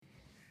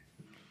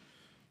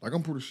Like,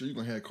 I'm pretty sure you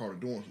gonna have Carter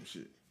doing some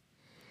shit.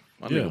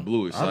 My nigga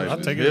Blue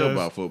excited as hell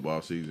about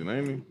football season,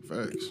 ain't he?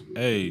 Facts. I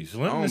Hey,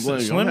 don't blame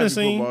you. I'm happy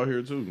football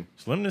here too.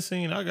 Slim the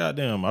scene. I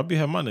be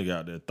having my nigga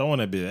out there throwing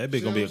that bitch. That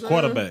bitch gonna be a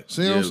quarterback.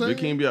 See what I'm saying? Big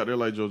King be out there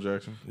like Joe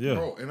Jackson. Yeah.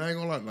 Bro, and I ain't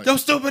gonna lie. Like, Yo,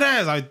 stupid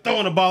ass. Like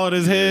throwing the ball at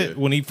his head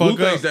when he fuck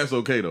Blue up. thinks that's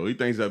okay though. He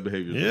thinks that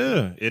behavior.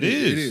 Yeah, it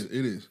is.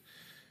 It is.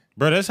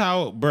 Bro, that's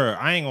how, bro,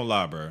 I ain't gonna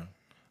lie, bro.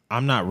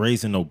 I'm not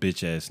raising no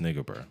bitch ass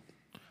nigga, bro.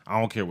 I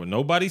don't care what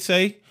nobody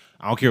say.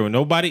 I don't care what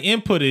nobody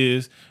input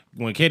is.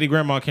 When Katie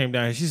grandma came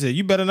down here, she said,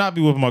 "You better not be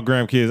with my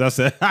grandkids." I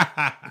said,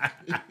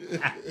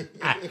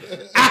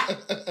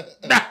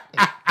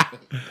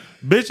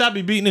 "Bitch, I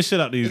be beating the shit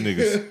out these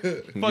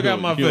niggas. Fuck out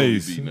my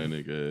face." Beating that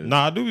nigga ass.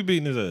 Nah, I do be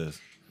beating his ass.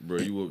 Bro,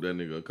 you whooped that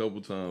nigga a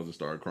couple times and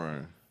started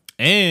crying.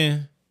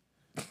 And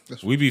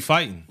we be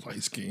fighting.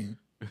 Light skin.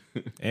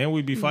 And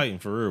we be fighting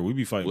for real. We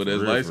be fighting With for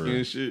that real. light For skin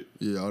real. shit.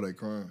 Yeah, all that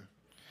crying.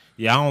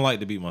 Yeah, I don't like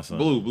to beat my son.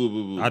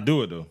 Blue. I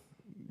do it though.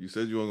 You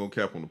said you weren't gonna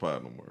cap on the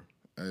pod no more.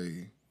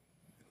 Hey,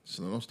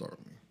 so don't start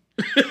with me.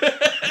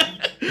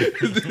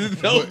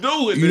 Don't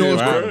do it, You know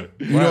what's bro.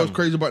 You know what's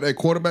crazy about that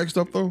quarterback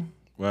stuff though?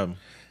 What happened?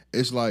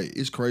 It's like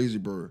it's crazy,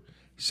 bro.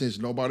 Since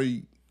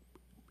nobody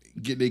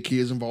get their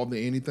kids involved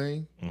in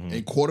anything,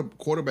 and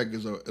quarterback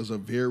is a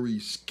very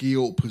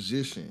skilled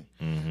position.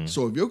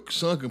 So if your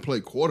son can play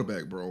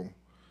quarterback, bro,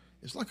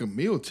 it's like a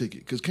meal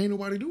ticket because can't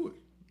nobody do it.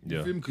 You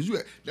Yeah. feel me?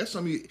 Because that's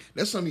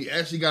something you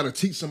actually got to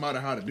teach somebody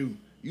how to do.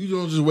 You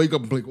don't just wake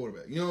up and play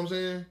quarterback. You know what I'm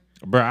saying?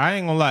 Bro, I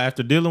ain't gonna lie.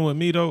 After dealing with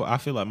me though, I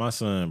feel like my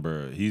son,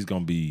 bro, he's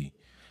gonna be.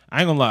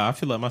 I ain't gonna lie. I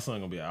feel like my son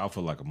gonna be an alpha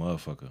like a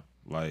motherfucker.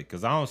 Like,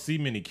 cause I don't see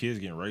many kids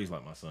getting raised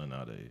like my son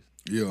nowadays.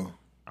 Yeah.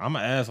 I'm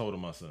an asshole to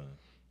my son.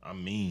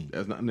 I'm mean.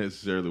 That's not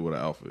necessarily what an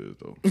alpha is,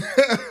 though.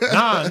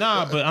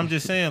 Nah. But I'm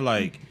just saying,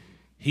 like,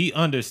 he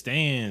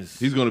understands.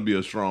 He's gonna be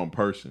a strong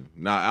person.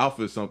 Now,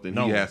 alpha is something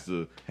he has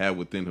to have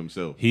within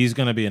himself. He's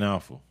gonna be an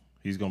alpha.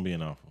 He's gonna be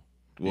an alpha.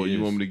 Well,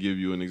 you want me to give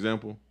you an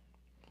example?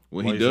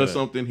 When Why he is does that?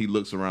 something, he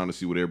looks around to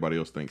see what everybody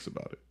else thinks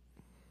about it.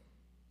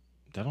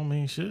 That don't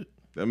mean shit.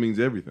 That means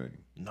everything.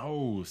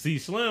 No, see,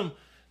 Slim,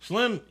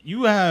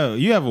 you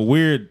have a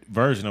weird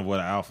version of what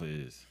an alpha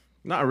is.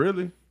 Not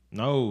really.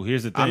 No,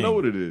 here's the thing. I know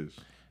what it is.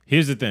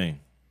 Here's the thing.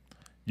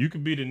 You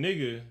could be the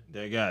nigga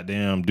that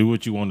goddamn do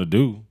what you want to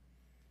do,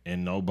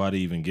 and nobody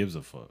even gives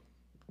a fuck.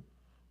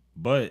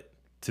 But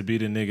to be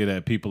the nigga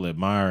that people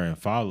admire and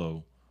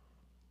follow,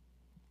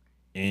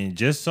 and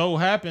just so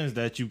happens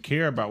that you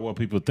care about what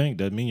people think,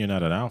 doesn't mean you're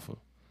not an alpha.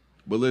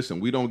 But listen,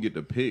 we don't get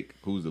to pick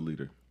who's the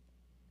leader.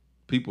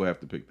 People have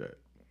to pick that.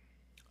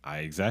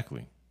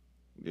 Exactly.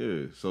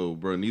 Yeah. So,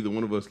 bro, neither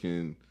one of us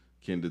can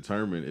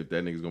determine if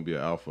that nigga's gonna be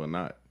an alpha or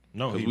not.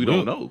 No, because we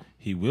don't know.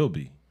 He will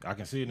be. I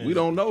can see it. We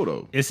don't know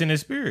though. It's in his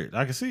spirit.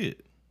 I can see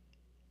it.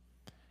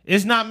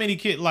 It's not many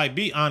kids. Like,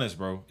 be honest,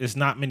 bro. It's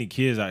not many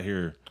kids out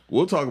here.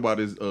 We'll talk about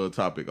this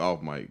topic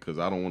off mic because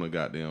I don't want to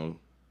goddamn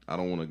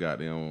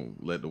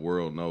let the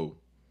world know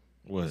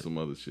What? some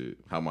other shit.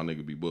 How my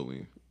nigga be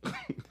bullying.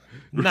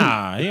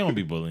 Nah, he don't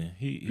be bullying.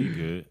 He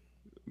good.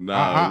 Nah,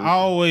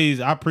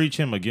 I preach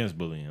him against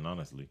bullying,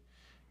 honestly.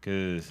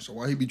 Cause So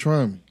why he be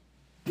trying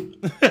me?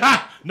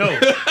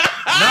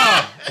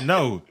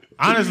 no.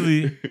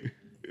 Honestly,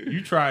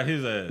 you tried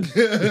his ass.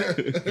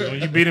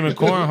 When you beat him in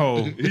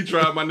cornhole. he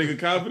tried my nigga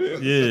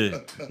confidence.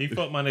 Yeah. He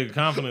fucked my nigga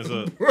confidence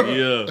up.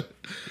 Yeah.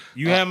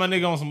 You had my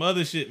nigga on some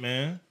other shit,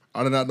 man.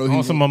 I did not know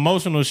On some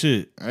emotional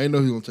shit. I didn't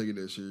know he gonna take it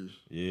that serious.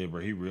 Yeah,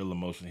 bro, he real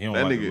emotional. He don't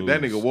That like nigga, to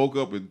that lose. nigga woke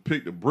up and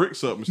picked the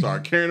bricks up and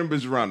started carrying them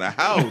bitches around the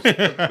house.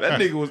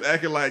 That nigga was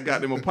acting like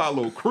goddamn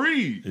Apollo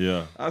Creed.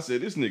 Yeah. I said,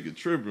 this nigga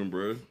tripping,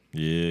 bro.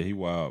 Yeah, he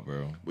wild,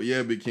 bro. But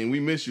yeah, Big King, we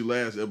missed you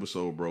last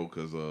episode, bro,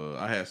 because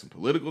I had some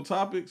political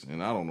topics,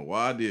 and I don't know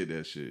why I did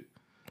that shit.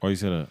 Why you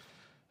say that?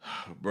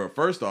 Bro,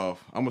 first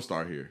off, I'm going to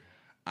start here.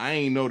 I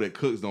ain't know that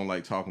cooks don't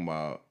like talking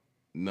about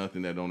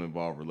nothing that don't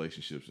involve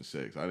relationships and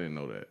sex. I didn't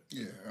know that.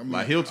 Yeah, I mean,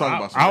 Like, he'll talk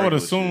about some I would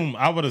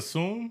regular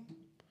assume,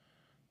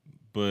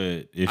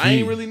 but if I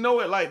ain't really know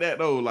it like that,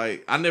 though.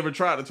 Like, I never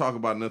tried to talk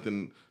about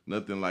nothing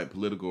like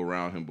political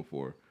around him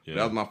before. Yeah.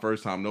 That was my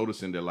first time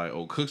noticing that, like,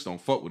 oh, cooks don't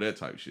fuck with that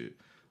type shit.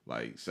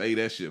 Like, say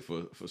that shit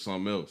for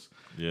something else.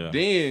 Yeah.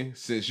 Then,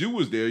 since you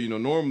was there,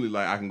 normally,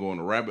 like, I can go in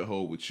a rabbit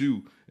hole with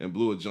you and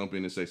Blue would jump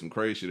in and say some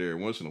crazy shit every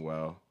once in a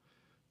while.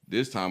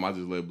 This time, I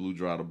just let Blue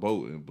drive the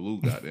boat, and Blue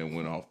got there and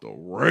went off the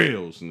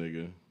rails,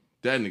 nigga.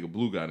 That nigga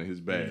Blue got in his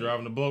bag.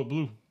 driving the boat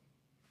blue.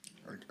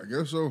 I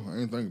guess so. I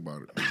ain't think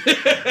about it.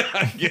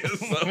 I guess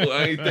so.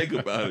 I ain't think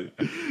about it.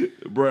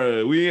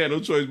 Bruh, we ain't had no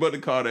choice but to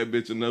call that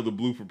bitch another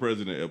Blue for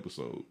President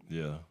episode.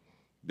 Yeah.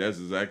 That's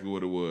exactly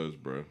what it was,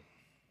 bruh.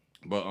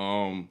 But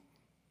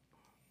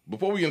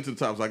before we get into the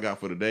topics I got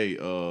for today,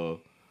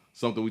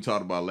 something we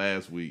talked about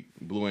last week.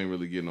 Blue ain't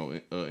really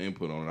getting no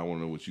input on it. I want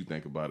to know what you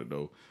think about it,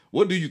 though.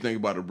 What do you think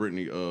about the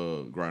Brittany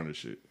Griner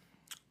shit?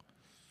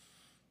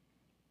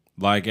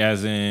 Like,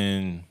 as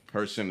in,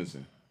 Her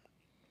sentencing.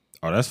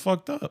 oh, that's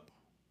fucked up.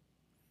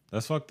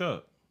 That's fucked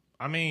up.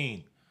 I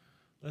mean,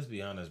 let's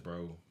be honest,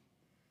 bro.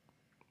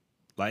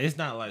 Like, it's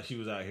not like she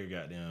was out here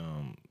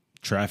goddamn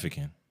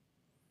trafficking.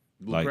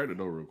 Blue, Like, crack the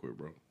door real quick,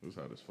 bro. That's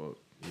how this fuck.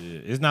 yeah,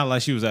 it's not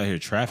like she was out here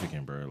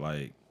trafficking, bro.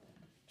 Like,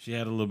 she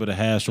had a little bit of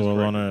hash oil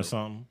on her or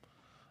something,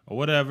 or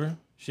whatever.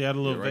 She had a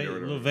little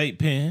little vape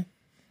pen,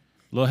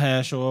 little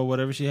hash oil,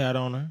 whatever she had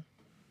on her.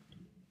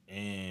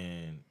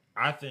 And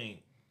I think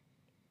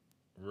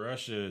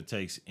Russia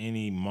takes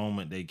any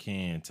moment they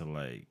can to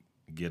like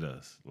get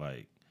us,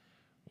 like,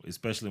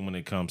 especially when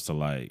it comes to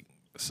like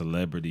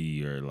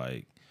celebrity or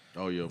like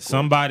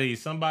somebody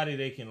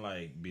they can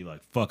like be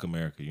like fuck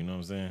America, you know what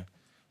I'm saying?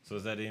 So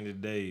it's at the end of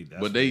the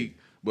day.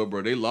 But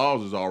bro, they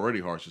laws is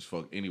already harsh as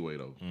fuck anyway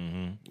though.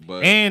 Mm-hmm.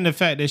 But and the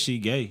fact that she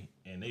gay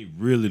and they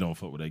really don't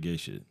fuck with that gay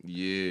shit.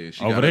 Yeah,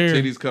 she over got there, her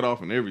titties cut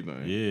off and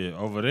everything. Yeah,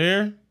 over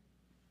there,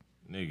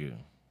 nigga,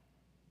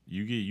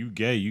 you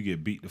gay, you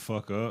get beat the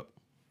fuck up.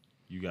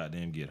 You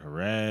goddamn get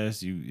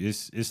harassed.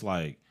 It's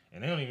like,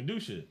 and they don't even do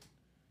shit.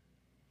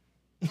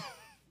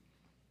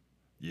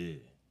 Yeah.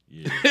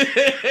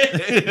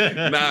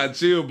 Nah,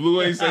 chill.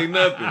 Blue ain't say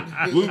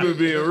nothing. Blue been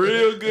being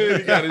real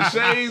good. He got his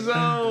shades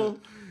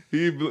on.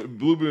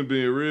 Blue been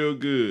being real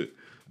good.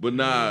 But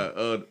nah,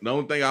 the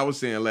only thing I was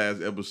saying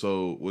last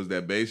episode was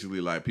that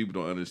basically like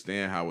people don't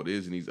understand how it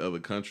is in these other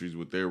countries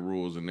with their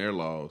rules and their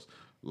laws.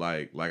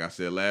 Like I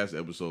said last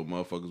episode,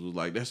 motherfuckers was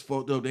like, that's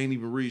fucked up. They ain't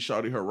even read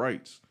Shawty her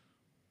rights.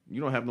 You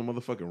don't have no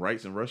motherfucking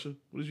rights in Russia?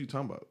 What is you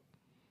talking about?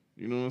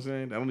 You know what I'm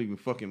saying? That don't even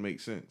fucking make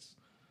sense.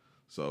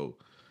 So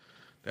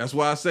that's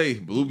why I say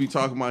Blue be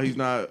talking about he's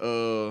not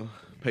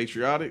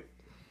patriotic.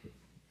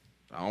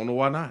 I don't know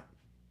why not.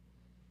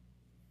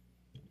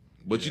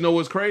 But you know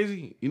what's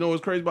crazy? You know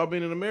what's crazy about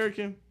being an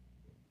American?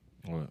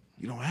 What?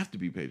 You don't have to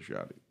be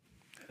patriotic.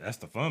 That's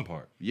the fun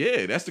part.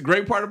 Yeah, that's the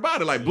great part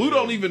about it. Like Blue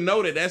don't even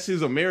know that that's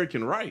his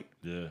American right.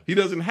 Yeah. He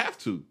doesn't have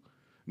to.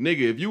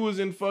 Nigga, if you was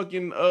in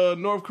fucking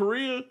North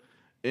Korea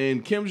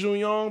and Kim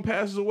Jong-un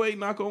passes away,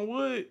 knock on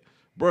wood,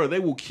 bro, they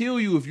will kill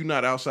you if you're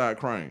not outside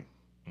crying.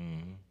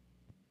 Mm-hmm.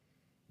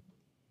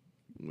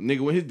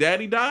 Nigga, when his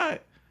daddy died,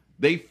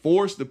 they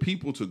forced the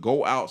people to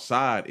go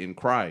outside and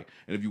cry.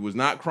 And if you was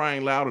not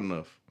crying loud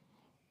enough,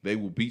 they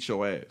will beat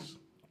your ass.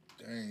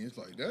 Dang, it's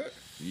like that?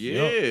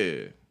 Yeah.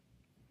 Yep.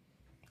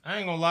 I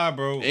ain't gonna lie,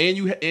 bro. And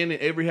in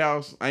every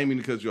house, I ain't mean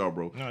to cut you off,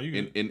 bro. No,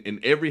 you in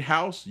every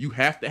house, you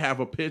have to have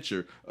a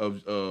picture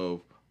of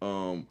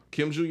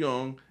Kim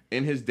Jong-un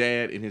and his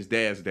dad and his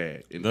dad's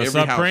dad. In the every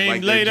Supreme house,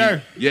 like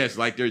Leader. Yes,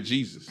 like they're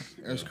Jesus.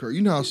 That's crazy.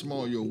 You know how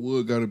small your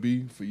wood gotta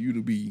be for you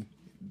to be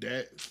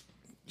that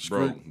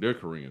strict? Bro, they're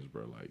Koreans,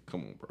 bro. Like,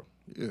 come on, bro.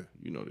 Yeah.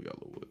 You know they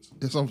got little woods.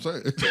 That's what I'm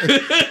saying.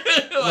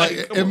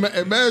 like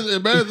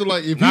imagine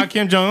like if not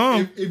Kim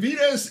Jong-un. If he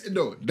does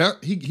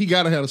he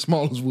gotta have the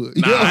smallest wood.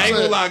 Nah, I ain't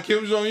gonna lie,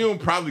 Kim Jong-un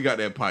probably got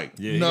that pipe.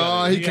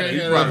 Yeah, he can't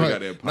have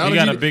that pipe. He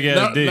got a big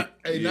ass dick.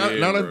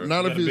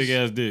 Not if his big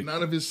ass dick.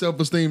 Not if his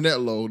self-esteem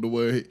that low the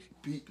way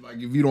like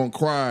if you don't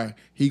cry,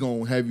 he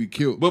gonna have you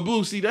killed. But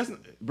Blue, see, that's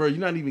bro, you're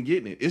not even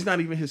getting it. It's not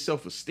even his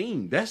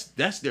self-esteem.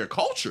 That's their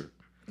culture.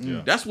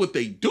 Yeah. That's what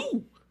they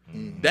do.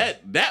 Mm-hmm.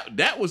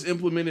 That was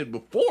implemented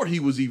before he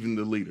was even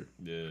the leader.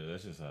 Yeah,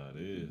 that's just how it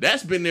is.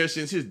 That's been there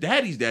since his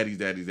daddy's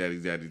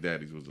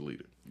was the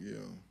leader. Yeah.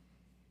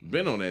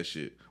 Been on that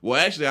shit. Well,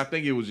 actually, I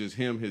think it was just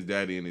him, his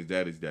daddy, and his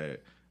daddy's dad.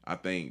 I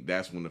think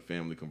that's when the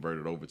family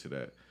converted over to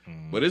that.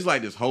 Mm-hmm. But it's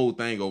like this whole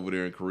thing over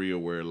there in Korea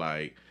where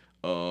like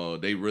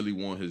they really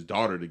want his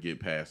daughter to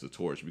get past the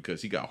torch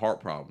because he got heart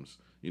problems.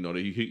 You know,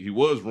 he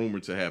was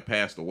rumored to have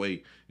passed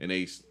away, and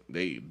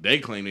they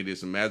claim they did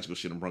some magical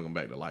shit and brought him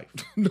back to life.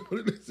 No,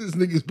 this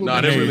nigga's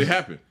that really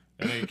happened.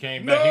 And then he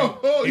came back.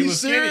 No, he was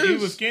skinny. He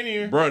was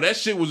skinnier. Bro, that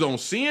shit was on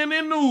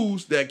CNN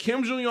News that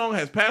Kim Jong-un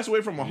has passed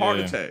away from a heart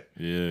attack.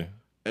 Yeah.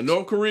 And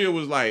North Korea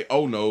was like,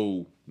 oh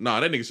no.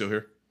 Nah, that nigga still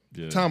here.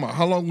 Yeah. Time out.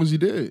 How long was he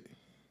dead?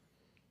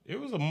 It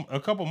was a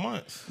couple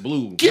months.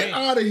 Blue. Get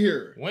out of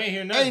here. We ain't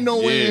hear nothing. Ain't no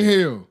way in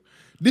hell.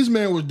 This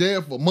man was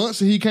dead for months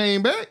and he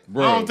came back?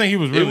 Bro, I don't think he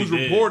was really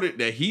dead. Reported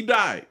that he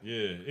died.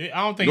 Yeah.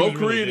 I don't think North he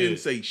was really Korea dead. didn't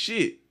say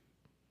shit.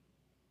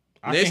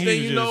 Next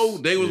thing you know,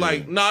 they was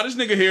like, nah, this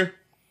nigga here.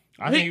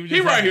 I think he was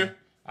just right here.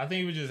 I think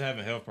he was just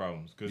having health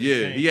problems.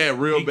 He had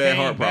real bad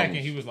heart problems.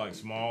 And he was like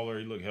smaller.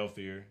 He looked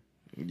healthier.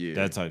 Yeah.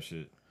 That type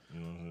shit. You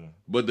know what I'm saying?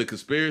 But the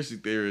conspiracy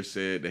theorist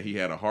said that he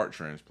had a heart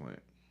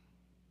transplant.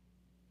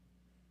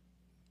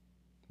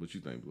 What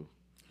you think, Blue?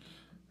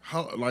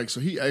 So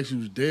he actually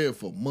was dead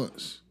for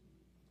months.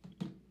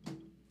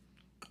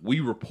 We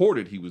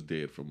reported he was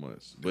dead for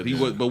months, but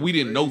we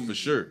didn't know for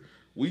sure.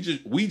 We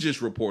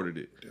just reported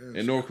it,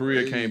 and North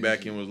Korea came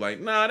back and was like,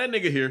 "Nah, that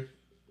nigga here."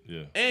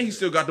 Yeah, and he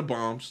still got the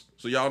bombs.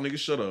 So y'all niggas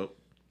shut up.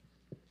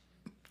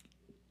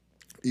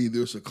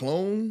 Either it's a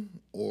clone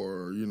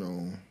or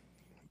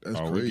that's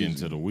crazy. We getting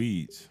to the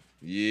weeds.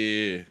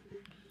 Yeah.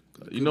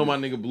 You know my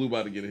nigga Blue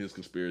about to get in his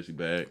conspiracy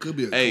bag. Could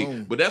be a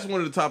clone. But that's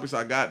one of the topics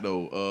I got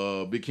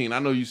though. Big King, I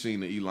know you seen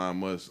the Elon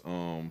Musk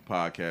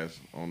podcast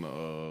on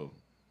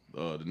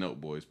the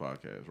Note Boys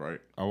podcast, right?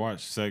 I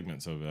watched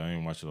segments of it. I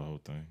didn't watch the whole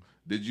thing.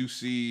 Did you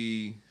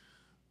see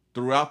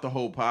throughout the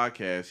whole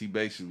podcast, he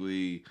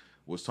basically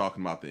was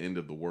talking about the end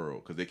of the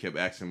world because they kept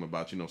asking him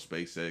about,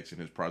 SpaceX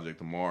and his project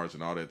to Mars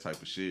and all that type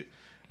of shit.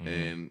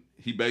 And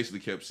he basically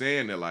kept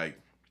saying that, like,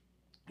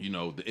 you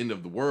know, the end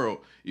of the world,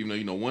 even though,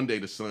 you know, one day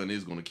the sun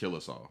is going to kill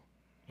us all.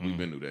 We've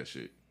been through that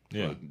shit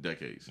for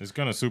decades. It's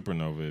gonna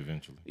supernova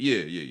eventually.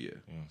 Yeah.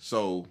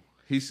 So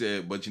he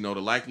said, but you know,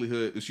 the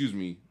likelihood,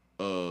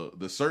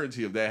 the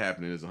certainty of that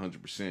happening is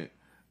 100%.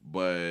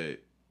 But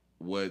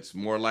what's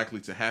more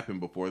likely to happen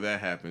before that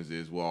happens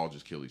is we'll all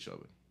just kill each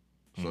other.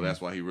 So that's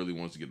why he really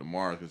wants to get to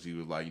Mars, because he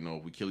was like, you know,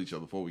 if we kill each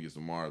other before we get to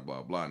Mars,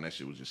 blah, blah. And that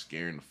shit was just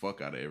scaring the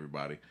fuck out of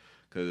everybody.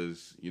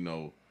 Because, you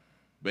know,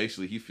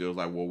 basically he feels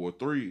like World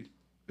War III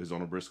is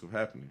on the brisk of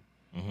happening.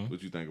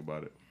 What you think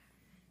about it?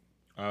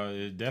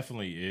 It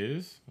definitely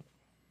is.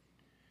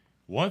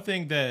 One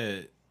thing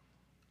that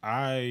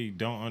I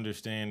don't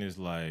understand is,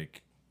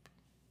 like,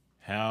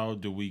 how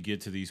do we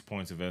get to these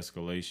points of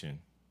escalation?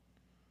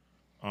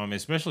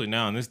 Especially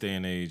now in this day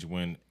and age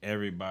when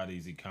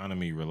everybody's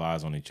economy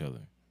relies on each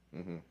other.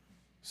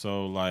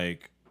 So,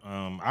 like,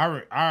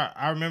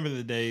 I remember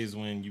the days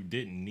when you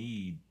didn't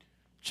need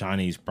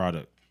Chinese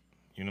product.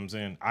 You know what I'm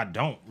saying? I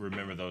don't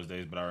remember those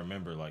days, but I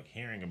remember, like,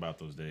 hearing about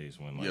those days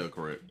when, like,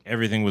 correct.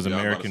 Everything was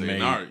American made.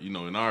 In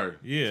our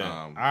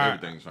time,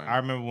 everything's Chinese. I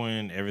remember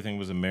when everything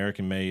was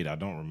American made. I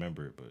don't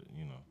remember it, but,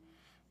 you know.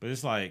 But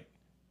it's like,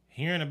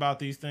 hearing about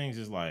these things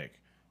is like,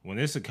 when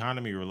this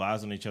economy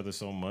relies on each other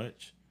so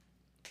much,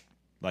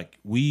 like,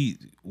 we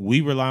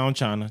rely on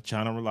China.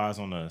 China relies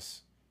on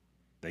us.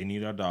 They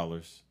need our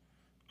dollars.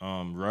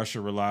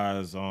 Russia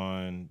relies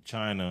on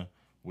China.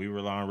 We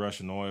rely on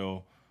Russian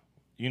oil.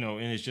 You know,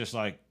 and it's just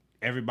like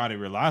everybody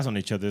relies on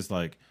each other. It's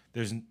like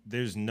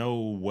there's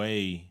no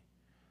way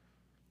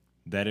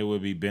that it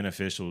would be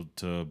beneficial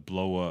to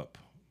blow up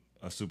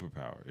a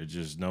superpower. It's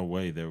just no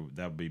way that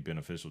would be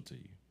beneficial to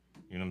you.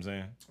 You know what I'm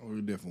saying? Oh,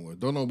 it definitely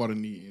would. Don't nobody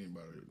need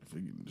anybody.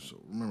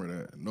 So remember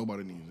that.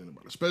 Nobody needs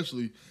anybody,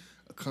 especially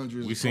a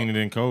country. We seen it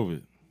in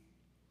COVID.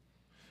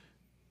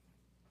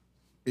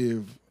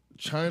 If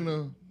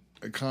China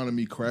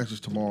economy crashes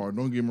tomorrow,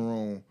 don't get me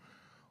wrong,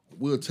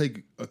 we'll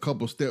take a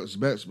couple steps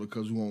back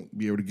because we won't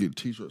be able to get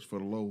T-shirts for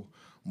the low.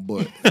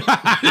 But this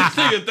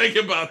nigga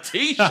thinking about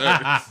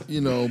T-shirts.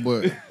 You know,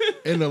 but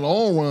in the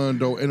long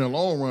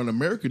run,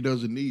 America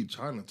doesn't need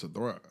China to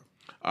thrive.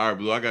 All right,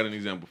 Blue, I got an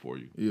example for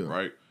you. Yeah.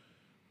 Right?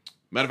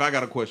 Matter of fact, I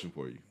got a question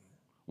for you.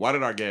 Why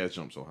did our gas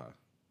jump so high?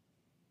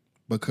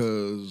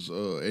 Because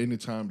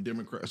anytime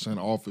Democrats in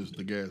office,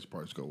 the gas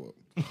price go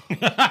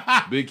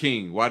up. Big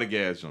King, why did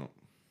gas jump?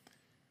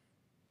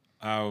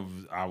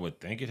 I would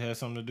think it has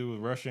something to do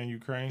with Russia and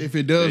Ukraine. If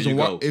it does, There you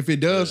go. if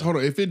it does, hold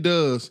on. If it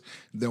does,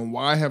 then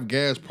why have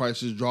gas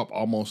prices dropped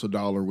almost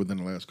 $1 within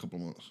the last couple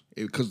of months?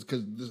 Because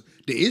the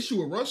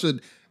issue with Russia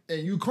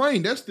and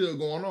Ukraine, that's still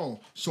going on.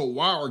 So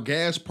why are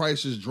gas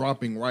prices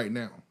dropping right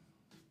now?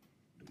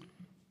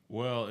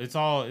 Well, it's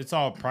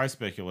all price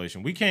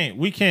speculation. We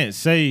can't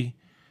say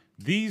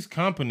these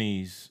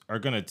companies are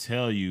gonna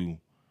tell you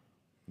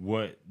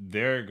what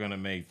they're gonna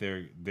make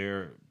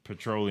their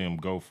petroleum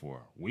go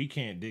for. We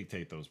can't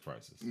dictate those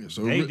prices. Yeah,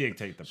 so they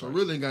dictate the price. So it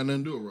really ain't got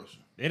nothing to do with Russia.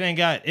 It ain't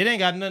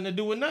got nothing to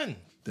do with nothing.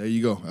 There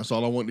you go. That's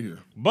all I want to hear.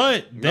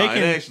 But it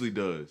actually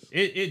does.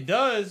 It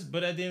does,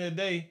 but at the end of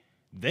the day,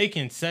 they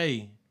can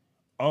say,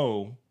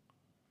 "Oh,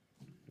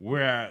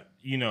 we're at,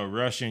 you know,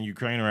 Russia and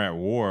Ukraine are at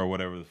war or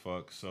whatever the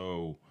fuck."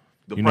 So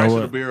the price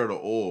of the barrel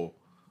of oil.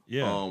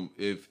 Yeah.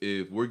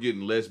 If we're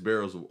getting less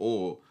barrels of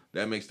oil,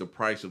 that makes the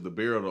price of the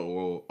barrel of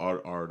oil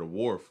or the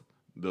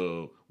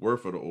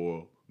worth of the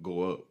oil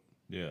go up.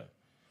 Yeah.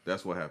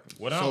 That's what happens.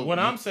 What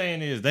I'm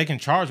saying is they can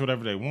charge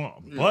whatever they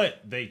want,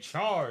 but they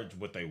charge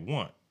what they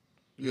want.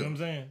 You know what I'm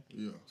saying?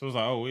 Yeah. So it's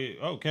like,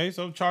 okay,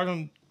 so charge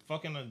them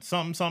fucking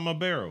something a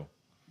barrel.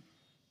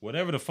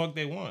 Whatever the fuck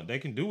they want. They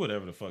can do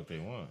whatever the fuck they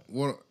want.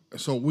 Well,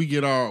 so we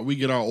get our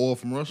oil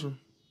from Russia?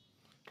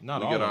 We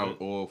get our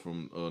oil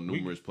from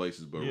numerous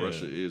places, but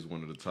Russia is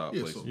one of the top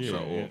places we get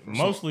our oil from.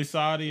 Mostly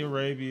Saudi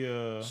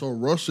Arabia. So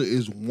Russia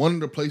is one of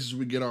the places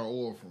we get our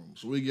oil from.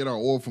 So we get our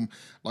oil from,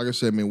 like I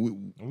said,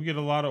 man, we get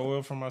a lot of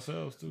oil from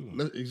ourselves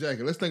too.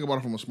 Exactly. Let's think about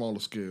it from a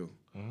smaller scale.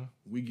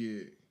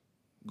 We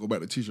go back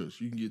to T-shirts.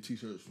 You can get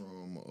T-shirts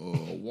from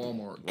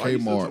Walmart, Why are you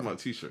still Kmart. talking about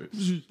T-shirts?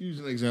 Use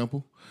an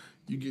example.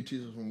 You get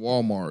T-shirts from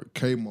Walmart,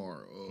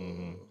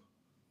 Kmart,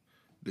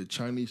 the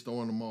Chinese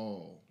store in the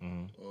mall,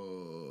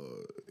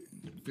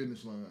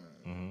 Finish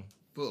Line,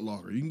 Foot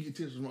Locker. You can get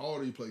T-shirts from all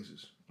these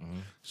places.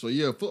 So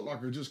yeah, Foot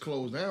Locker just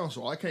closed down,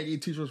 so I can't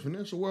get T-shirts from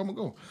there. So where am I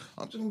going?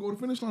 I'm just gonna go to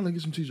Finish Line and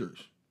get some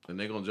T-shirts. And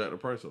they're gonna jack the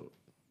price up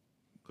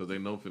because they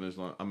know Finish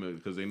Line. I mean,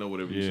 because they know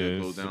whatever you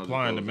said goes down.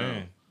 Supply and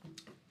demand.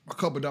 A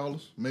couple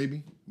dollars,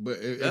 maybe, but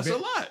that's a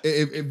lot.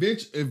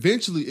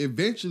 Eventually,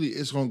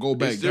 it's gonna go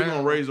back down. It's still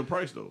gonna raise the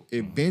price though.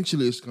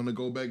 Eventually, it's gonna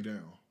go back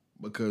down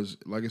because,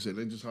 like I said,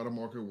 that's just how the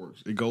market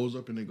works. It goes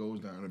up and it goes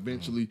down.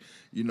 Eventually,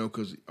 you know,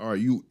 because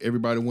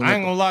everybody went. I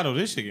ain't gonna lie though,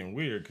 this shit getting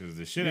weird because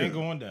the shit ain't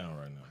going down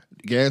right now.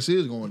 Gas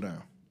is going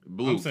down.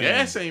 Blue,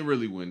 gas ain't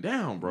really went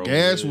down, bro.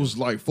 Gas was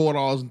like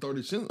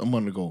 $4.30 a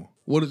month ago.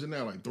 What is it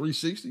now? Like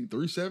 $3.60,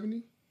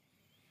 $3.70?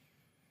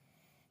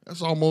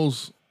 That's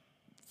almost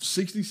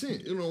 60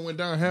 cents. It went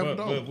down half a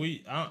dollar.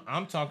 But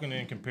I'm talking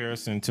in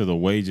comparison to the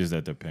wages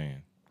that they're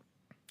paying.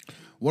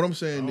 What I'm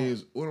saying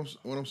is,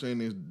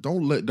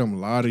 don't let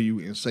them lie to you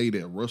and say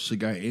that Russia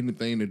got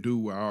anything to do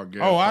with our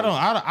gas. Oh, I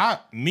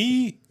just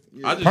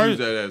use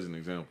that as an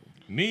example.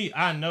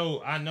 I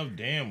know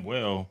damn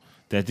well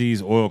that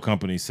these oil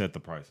companies set the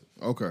prices.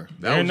 Okay,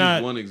 that was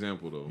just one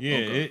example though. Yeah,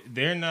 okay.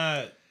 They're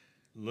not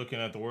looking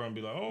at the world and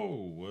be like,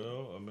 oh,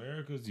 well,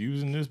 America's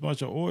using this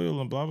much of oil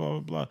and blah blah blah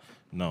blah.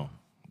 No.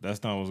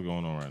 That's not what's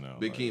going on right now.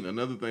 Big Keen,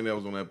 another thing that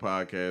was on that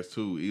podcast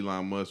too,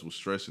 Elon Musk was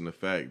stressing the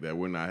fact that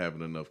we're not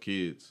having enough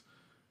kids.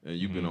 And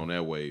you've been on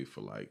that wave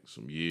for like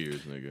some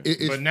years,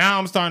 nigga. But now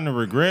I'm starting to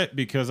regret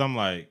because I'm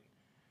like,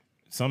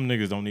 some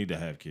niggas don't need to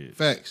have kids.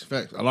 Facts.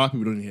 A lot of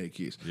people don't need to have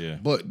kids. Yeah.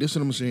 But this is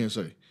what I'm saying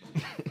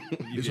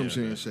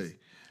say.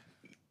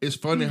 It's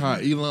funny how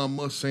Elon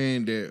Musk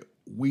saying that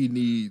we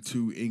need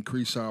to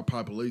increase our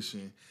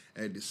population.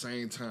 At the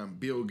same time,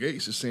 Bill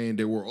Gates is saying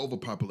that we're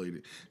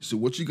overpopulated. So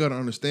what you got to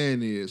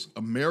understand is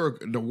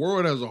America, the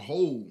world as a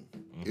whole,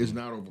 is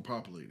not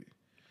overpopulated.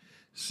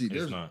 See,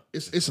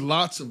 it's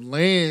lots of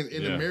land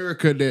in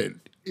America that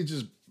it's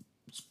just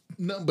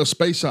nothing but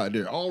space out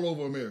there all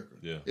over America.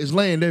 Yeah. It's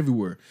land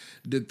everywhere.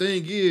 The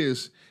thing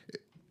is,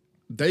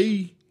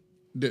 the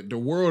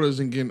world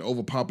isn't getting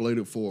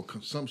overpopulated for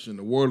consumption.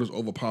 The world is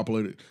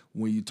overpopulated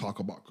when you talk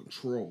about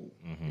control.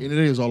 And it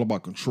is all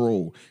about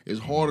control. It's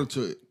harder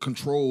to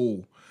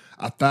control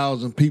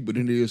 1,000 people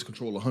than it is to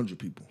control 100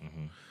 people.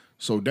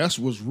 So that's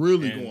what's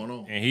really going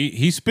on. And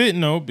he's spitting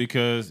though,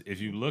 because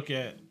if you look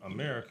at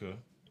America,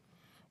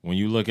 when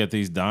you look at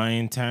these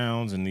dying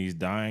towns and these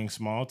dying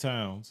small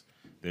towns,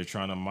 they're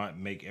trying to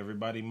make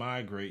everybody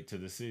migrate to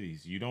the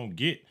cities. You don't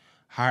get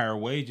higher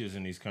wages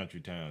in these country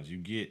towns. You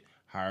get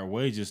higher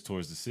wages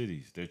towards the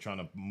cities. They're trying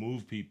to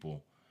move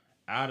people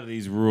out of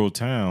these rural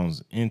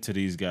towns into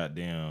these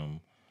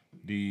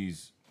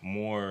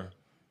more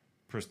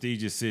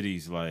prestigious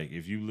cities. Like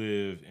if you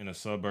live in a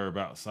suburb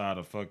outside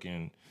of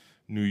fucking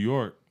New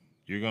York,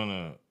 you're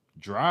gonna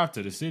drive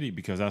to the city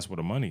because that's where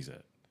the money's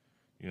at.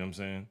 You know what I'm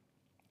saying?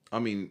 I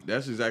mean,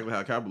 that's exactly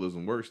how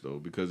capitalism works though,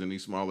 because in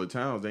these smaller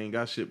towns, they ain't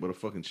got shit but a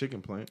fucking chicken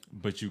plant.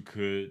 But you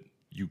could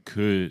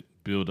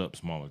build up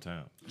smaller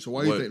towns. So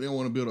why do you think they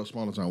want to build up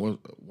smaller towns?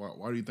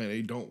 Why do you think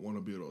they don't want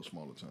to build up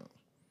smaller towns?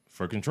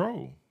 For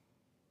control.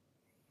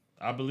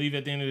 I believe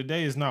at the end of the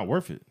day, it's not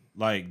worth it.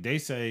 Like they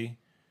say,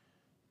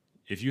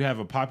 if you have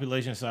a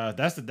population size,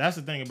 that's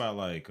the thing about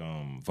like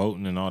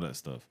voting and all that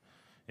stuff.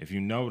 If you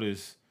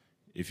notice,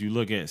 if you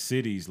look at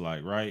cities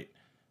like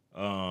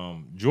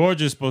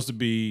Georgia's supposed to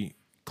be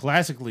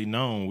classically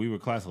known. We were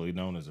classically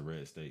known as a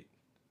red state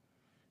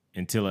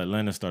until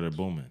Atlanta started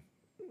booming.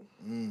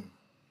 You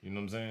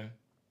know what I'm saying?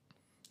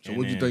 So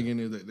what you thinking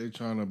is that they're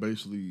trying to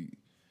basically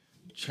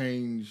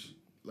change,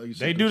 like you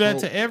said, they do that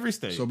to every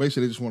state. So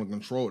basically they just want to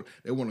control it.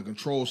 They want to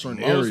control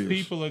certain areas. Most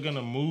people are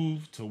gonna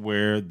move to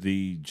where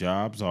the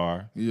jobs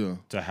are. Yeah.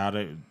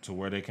 To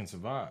where they can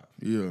survive.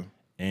 Yeah.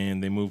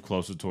 And they move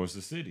closer towards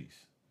the cities.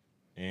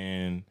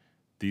 And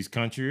these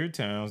country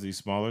towns, these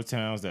smaller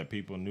towns that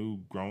people knew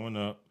growing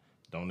up,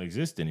 don't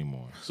exist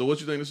anymore. So what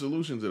you think the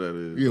solution to that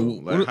is?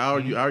 Yeah, how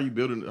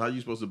are you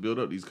supposed to build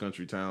up these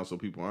country towns so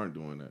people aren't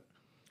doing that?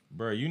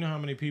 Bro, you know how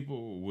many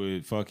people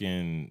would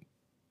fucking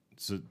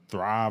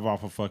thrive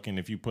off of fucking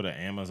if you put an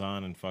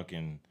Amazon in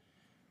fucking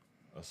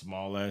a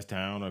small ass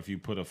town, or if you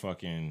put a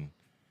fucking,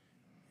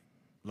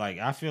 like,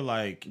 I feel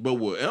like. But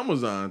will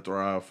Amazon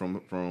thrive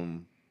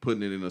from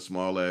putting it in a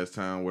small ass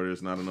town where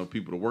there's not enough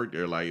people to work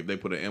there? Like if they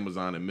put an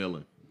Amazon in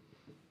Millen,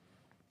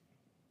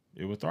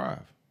 it would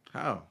thrive.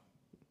 How?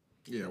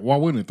 Yeah, why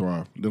wouldn't it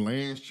thrive? The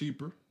land's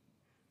cheaper.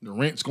 The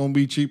rent's gonna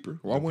be cheaper.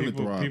 Why wouldn't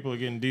it thrive? People are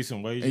getting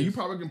decent wages. And you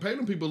probably can pay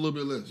them people a little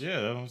bit less.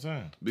 Yeah, that's what I'm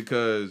saying.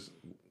 Because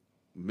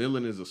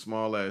Millen is a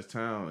small ass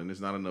town and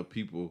there's not enough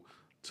people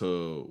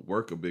to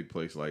work a big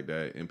place like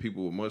that. And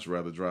people would much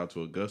rather drive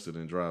to Augusta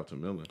than drive to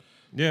Millen.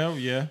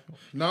 Yeah.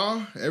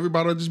 Nah,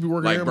 everybody will just be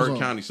working like Amazon. Burke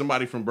County.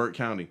 Somebody from Burke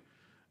County,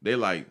 they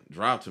like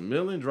drive to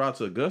Millen, drive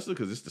to Augusta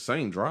because it's the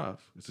same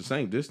drive. It's the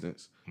same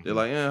distance. They're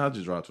like, I'll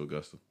just drive to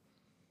Augusta.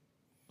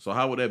 So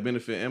how would that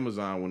benefit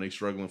Amazon when they're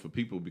struggling for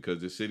people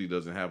because this city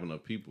doesn't have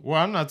enough people? Well,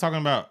 I'm not talking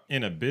about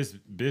in a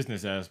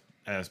business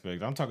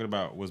aspect. I'm talking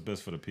about what's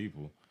best for the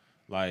people.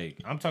 Like,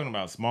 I'm talking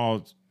about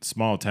small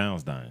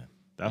towns dying.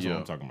 That's what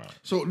I'm talking about.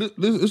 So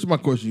this is my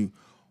question.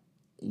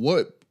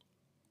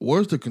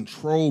 Where's the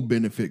control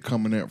benefit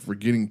coming out for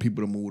getting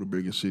people to move to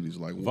bigger cities?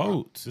 Like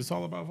votes. It's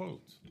all about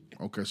votes.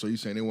 Okay, so you're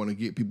saying they want to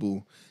get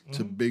people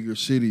to bigger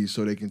cities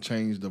so they can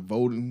change the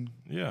voting?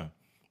 Yeah.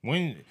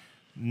 When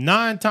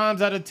 9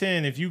 times out of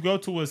 10, if you go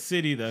to a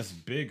city that's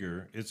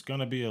bigger, it's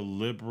gonna be a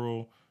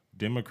liberal,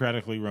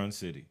 democratically run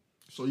city.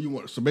 So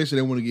basically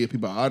they want to get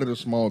people out of the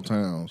small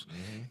towns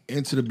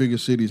into the bigger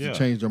cities to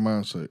change their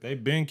mindset.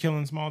 They've been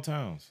killing small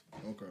towns.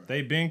 Okay.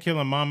 They've been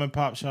killing mom and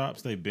pop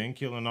shops. They've been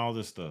killing all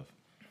this stuff.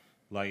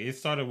 Like it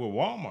started with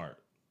Walmart.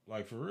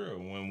 Like for real.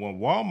 When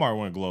Walmart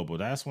went global,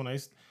 that's when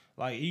it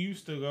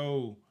used to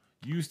go.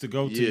 You used to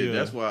go to Yeah,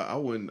 that's why I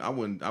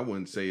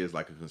wouldn't say it's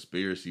like a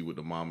conspiracy with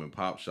the mom and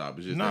pop shop.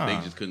 It's just that they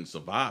just couldn't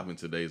survive in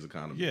today's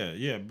economy.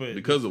 Yeah, but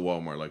because of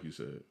Walmart, like you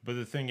said. But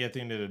the thing at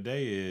the end of the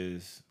day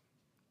is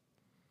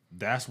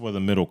that's where the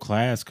middle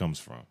class comes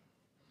from.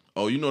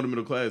 Oh, you know the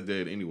middle class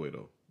dead anyway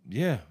though.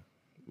 Yeah.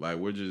 Like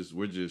we're just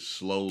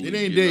slowly. It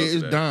ain't dead.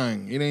 It's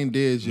dying. It ain't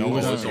dead. No,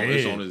 it's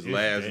on his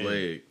last dead.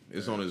 leg.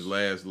 It's on his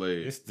last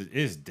leg.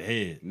 It's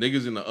dead.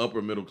 Niggas in the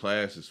upper middle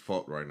class is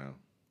fucked right now.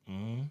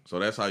 Mm-hmm. So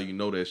that's how you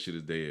know that shit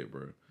is dead,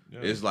 bro. Yeah.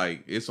 It's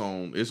like it's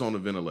on the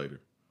ventilator.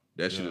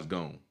 That shit is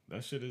gone.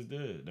 That shit is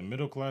dead. The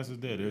middle class is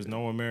dead. There's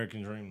no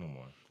American dream no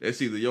more.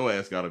 It's either your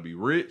ass gotta be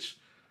rich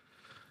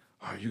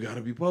or you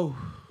gotta be poor.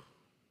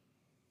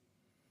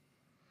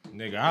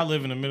 Nigga, I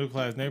live in a middle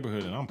class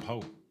neighborhood and I'm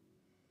poor.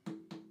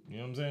 You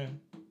know what I'm saying?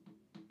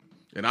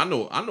 And I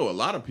know a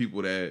lot of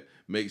people that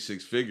make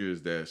 6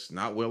 figures that's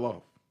not well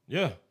off.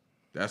 Yeah.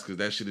 That's because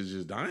that shit is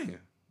just dying.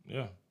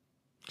 Yeah.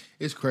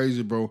 It's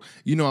crazy, bro.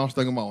 You know, I was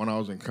thinking about when I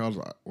was in college.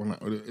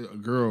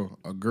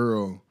 A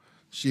girl,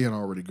 she had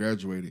already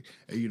graduated.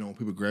 And you know, when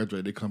people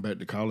graduate, they come back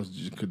to college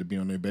just could be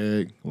on their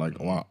bag. Like,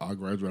 oh, I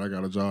graduated, I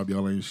got a job.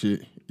 Y'all ain't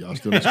shit. Y'all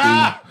still in school.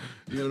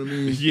 You know what I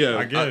mean? Yeah,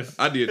 I guess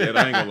I did that.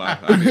 I ain't gonna lie.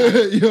 I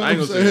ain't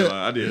gonna say that.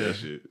 I did that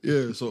shit.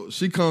 Yeah. So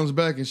she comes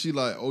back and she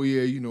like, oh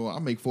yeah, you know, I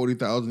make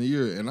 $40,000 a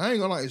year, and I ain't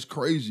gonna lie, it's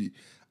crazy.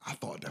 I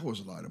thought that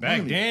was a lot of money.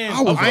 Back then, I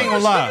ain't gonna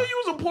lie.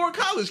 You was a poor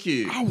college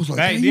kid. I was like,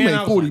 back you then,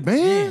 make 40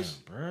 bands?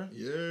 Bro.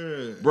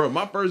 Yeah. Bro,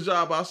 my first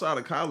job outside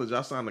of college,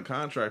 I signed a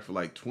contract for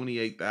like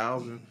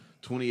 $28,000,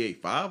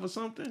 $28,500 or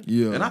something.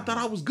 Yeah. And I thought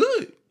I was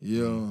good.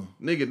 Yeah.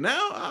 Nigga,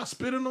 now I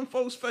spit in them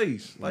folks'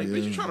 face. Like,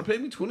 bitch, you trying to pay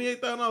me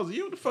 $28,000 a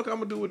year? What the fuck I'm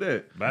gonna do with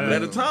that? But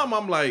at the time,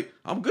 I'm like,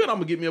 I'm good. I'm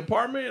gonna get me an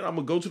apartment. I'm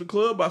gonna go to the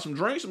club, buy some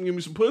drinks. I'm gonna give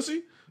me some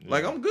pussy. Yeah.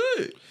 Like, I'm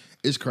good.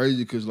 It's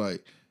crazy because,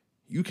 like,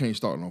 you can't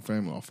start no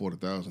family on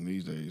 $40,000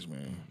 these days, man.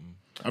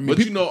 Mm-hmm. I mean, but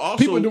people, you know, also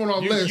people doing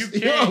off less. You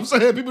know what I'm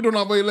saying? People doing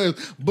off way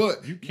less.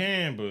 But you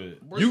can, but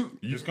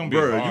it's gonna be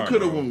hard, you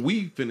could have when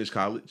we finished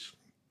college.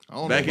 I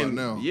don't back know in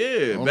about now.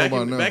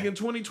 Yeah, back in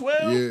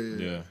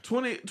 2012. Yeah.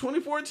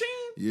 2014.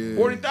 Yeah.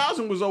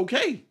 40,000 was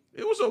okay.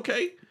 It was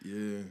okay.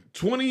 Yeah.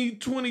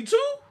 2022.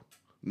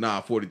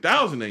 Nah,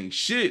 40,000 ain't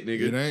shit,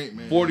 nigga. It ain't,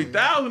 man.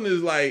 40,000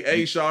 is like,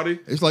 hey, shawty.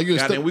 It's like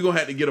we gonna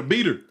have to get a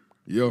beater.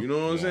 Yo. You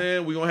know what I'm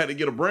saying? We gonna have to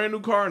get a brand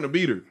new car and a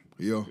beater.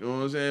 Yo. You know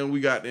what I'm saying? We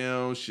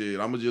goddamn shit.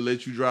 I'm gonna just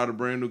let you drive the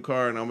brand new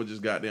car and I'm gonna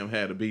just goddamn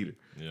have a beater.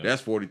 Yeah.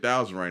 That's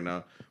 40,000 right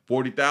now.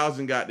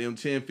 40,000 goddamn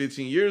 10,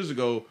 15 years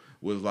ago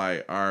was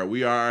like, all right,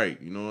 we all right.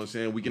 You know what I'm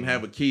saying? We can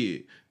have a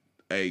kid.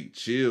 Hey,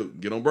 chill.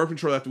 Get on birth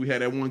control after we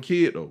had that one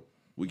kid though.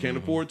 We can't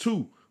afford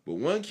 2. But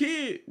 1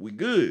 kid, we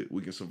good.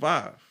 We can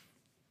survive.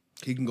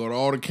 He can go to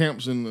all the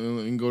camps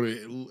and go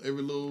to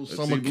every little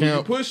summer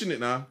camp. You pushing it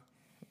now.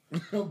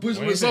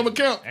 Pushing the summer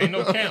camp. Ain't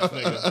no camps,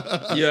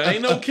 nigga. Yeah,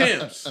 ain't no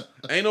camps.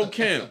 Ain't no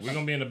camps. We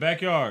gonna be in the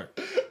backyard.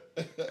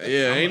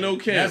 Yeah, ain't no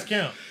camps. That's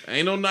camp.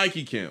 Ain't no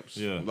Nike camps.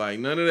 Yeah. Like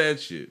none of that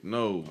shit.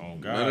 No. Oh,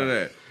 God. None of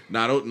that.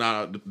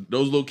 Now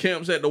those little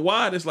camps at the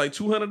Y, that's like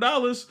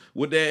 $200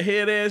 with that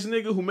head ass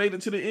nigga who made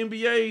it to the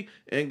NBA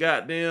and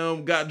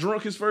got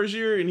drunk his first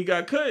year and he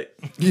got cut.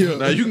 Yeah.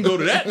 Now you can go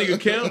to that nigga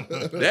camp,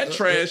 that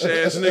trash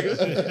ass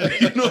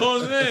nigga. You know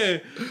what I'm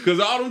saying? Because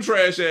all them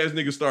trash ass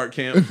niggas start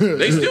camps.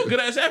 They still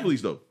good ass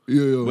athletes though.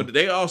 Yeah. But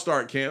they all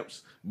start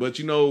camps. But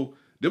you know,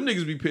 them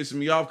niggas be pissing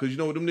me off because you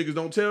know what them niggas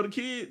don't tell the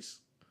kids?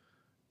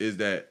 Is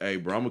that, hey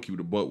bro, I'm gonna keep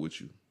the butt with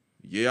you.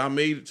 Yeah, I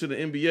made it to the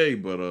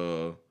NBA,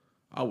 but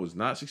I was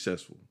not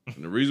successful.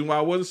 And the reason why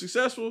I wasn't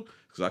successful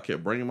because I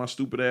kept bringing my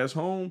stupid ass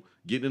home,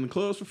 getting in the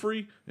clubs for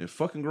free, and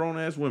fucking grown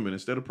ass women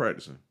instead of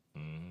practicing.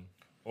 Mm-hmm.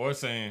 Or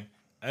saying,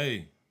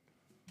 hey,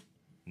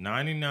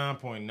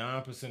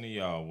 99.9% of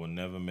y'all will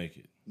never make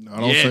it. No,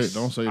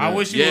 don't say that. I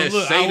wish you would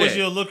look. I wish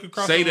you would look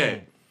across the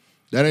room.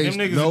 That ain't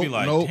them niggas be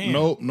like,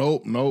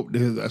 nope.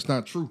 That's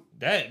not true.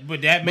 That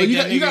make that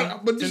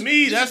nigga. To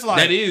me, that's like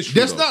that is true.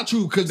 That's not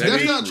true because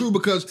that's not true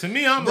because to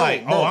me, I'm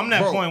like, I'm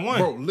that point one.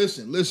 Bro,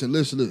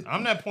 listen.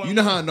 I'm that point. You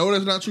know how I know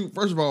that's not true?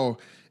 First of all,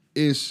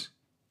 this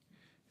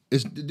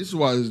is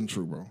why it isn't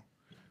true, bro.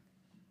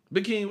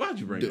 Big King, why'd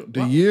you bring it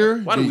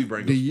up? Why did we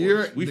bring the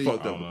year? We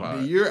fucked up the pod.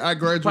 The year I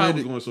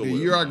graduated. So the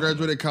year I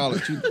graduated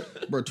college,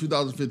 bro,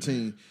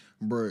 2015,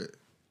 bro.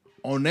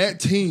 On that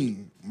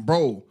team,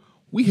 bro,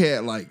 we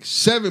had like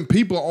 7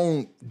 people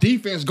on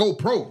defense go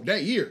pro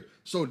that year.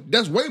 So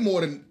that's way more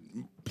than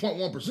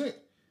 0.1%.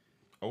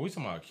 Oh, we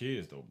talking about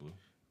kids though, Blue.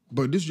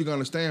 But this you gotta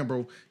understand,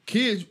 bro.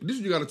 Kids, this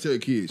is what you gotta tell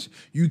kids.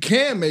 You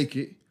can make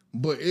it,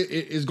 but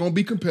it's gonna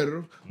be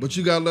competitive. But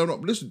you gotta let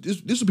them. This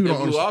is people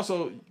don't understand.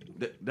 Also,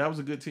 that was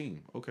a good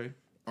team. Okay.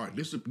 All right.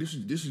 This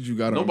is you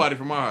gotta. Nobody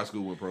from our high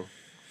school went pro.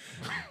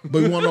 But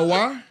you wanna know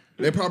why?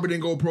 They probably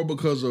didn't go pro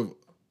because of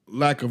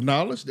lack of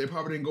knowledge. They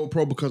probably didn't go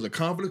pro because of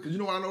confidence. Because you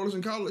know what I noticed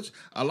in college?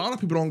 A lot of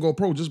people don't go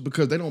pro just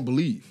because they don't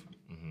believe.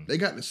 They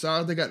got the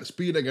size, they got the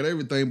speed, they got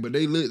everything, but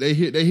they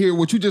hear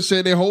what you just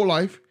said their whole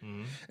life,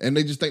 and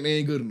they just think they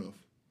ain't good enough.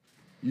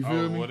 You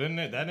feel me? Well, then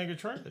that nigga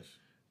trash.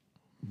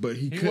 But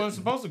he wasn't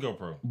supposed to go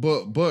pro.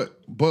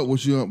 But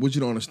what you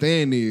don't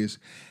understand is,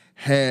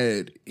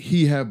 had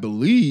he have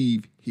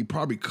believed, he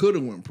probably could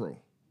have went pro.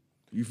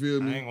 You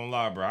feel me? I ain't gonna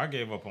lie, bro. I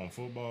gave up on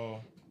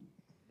football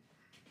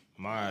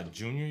my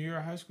junior year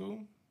of high school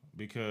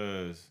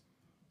because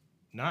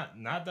not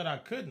that I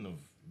couldn't have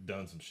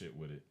done some shit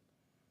with it.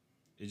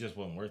 It just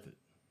wasn't worth it.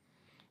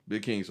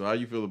 Big King, so how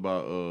you feel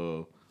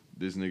about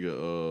this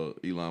nigga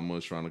Elon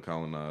Musk trying to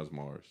colonize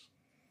Mars?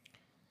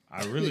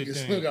 I really think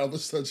still got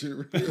this such shit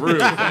Real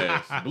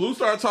fast. Blue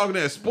started talking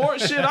that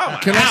sports shit. I'm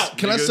Can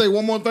out. I say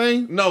one more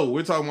thing? No,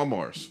 we're talking about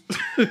Mars.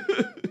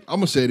 I'm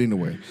gonna say it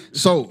anyway.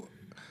 So,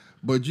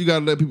 but you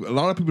gotta let people. A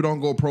lot of people don't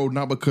go pro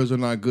not because they're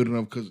not good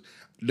enough. Because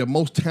the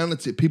most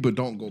talented people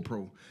don't go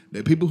pro.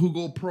 The people who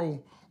go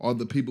pro are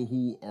the people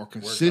who are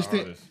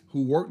consistent,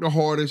 who work the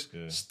hardest,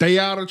 stay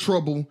out of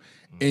trouble,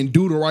 and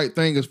do the right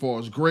thing as far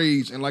as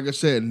grades and, like I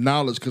said,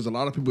 knowledge. Because a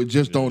lot of people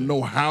just don't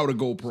know how to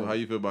go pro. So how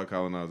you feel about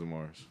colonizing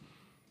Mars?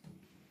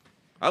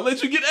 I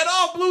let you get that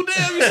off, Blue.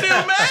 Damn, you still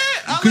mad?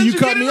 Because you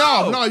cut me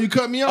off. No, you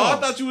cut me off. Oh,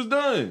 I thought you was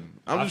done.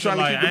 I'm just trying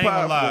to keep the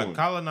pie flowing.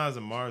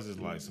 Colonizing Mars is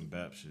like some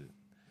bap shit.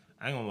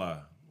 I ain't gonna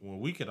lie.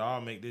 When we could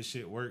all make this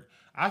shit work,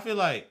 I feel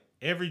like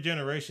every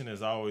generation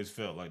has always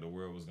felt like the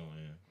world was gonna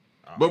end.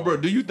 But bro,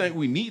 do you think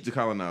we need to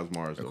colonize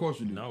Mars? Of course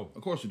you do. No.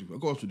 Of course you do. Of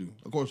course you do.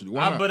 Of course you do.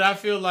 Why not? But I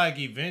feel like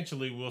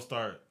eventually we'll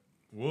start.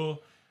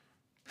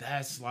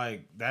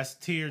 That's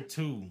tier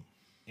 2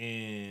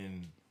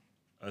 in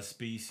a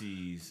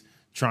species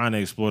trying to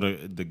explore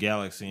the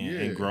galaxy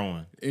and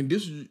growing. And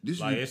this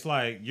like it's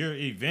like you're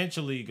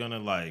eventually gonna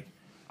like,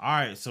 all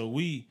right, so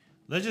we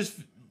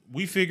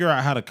figure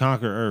out how to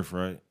conquer Earth,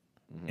 right?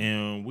 Mm-hmm.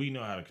 And we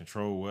know how to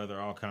control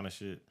weather, all kind of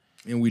shit.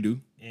 And we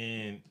do.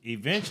 And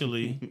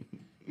eventually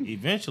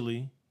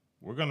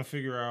we're gonna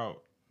figure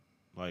out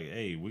like,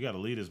 hey, we gotta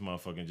leave this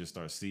motherfucker and just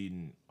start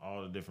seeding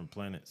all the different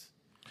planets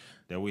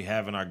that we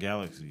have in our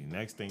galaxy.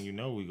 Next thing you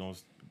know, we gonna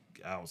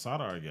outside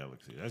our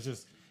galaxy.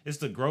 It's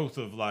the growth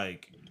of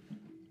like.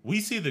 We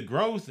see the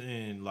growth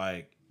in,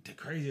 like, the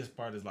craziest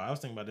part is, like, I was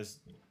thinking about this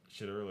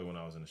shit earlier when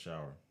I was in the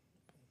shower.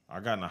 I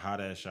got in a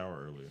hot-ass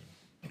shower earlier.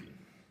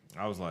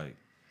 I was like,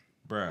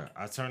 bruh,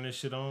 I turn this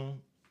shit on,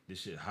 this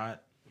shit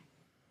hot.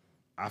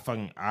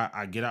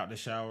 I get out the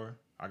shower,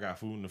 I got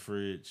food in the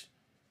fridge,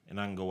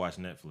 and I can go watch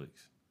Netflix.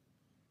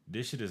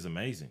 This shit is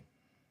amazing.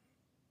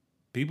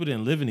 People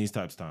didn't live in these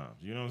types of times,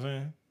 you know what I'm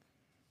saying?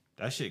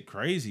 That shit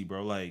crazy,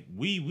 bro. Like,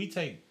 we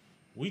take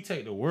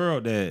the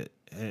world that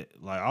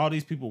like all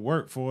these people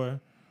work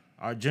for,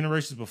 our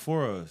generations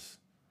before us,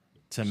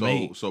 to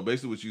make. So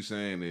basically, what you're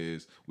saying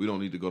is we don't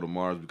need to go to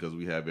Mars because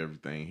we have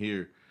everything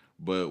here,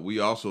 but we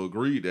also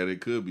agreed that it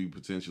could be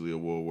potentially a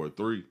World War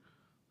III.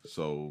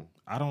 So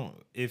I don't.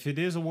 If it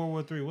is a World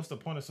War III, what's the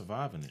point of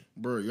surviving it?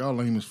 Bro, y'all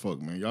lame as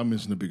fuck, man. Y'all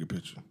missing the bigger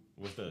picture.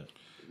 What's that?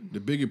 The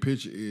bigger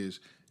picture is,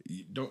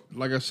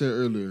 like I said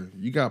earlier,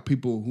 you got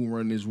people who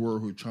run this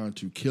world who are trying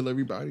to kill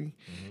everybody,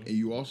 and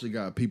you also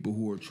got people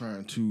who are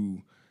trying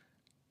to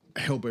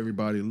help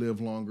everybody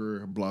live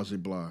longer, blah, blah,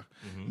 blah.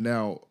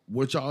 Now,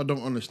 what y'all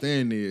don't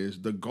understand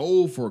is the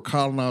goal for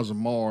colonizing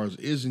Mars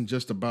isn't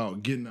just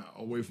about getting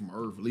away from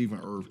Earth, leaving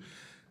Earth.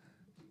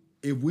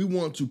 If we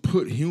want to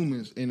put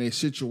humans in a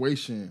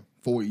situation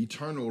for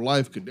eternal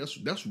life, because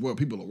that's what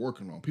people are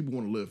working on. People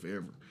want to live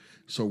forever.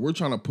 So we're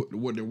trying to put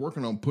what they're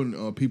working on,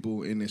 putting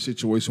people in a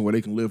situation where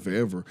they can live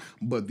forever.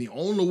 But the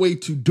only way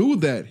to do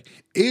that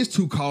is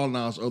to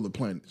colonize other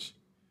planets.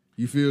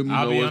 You feel me?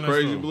 You know what's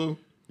crazy, Blue?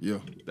 Yeah.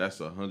 That's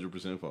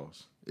 100%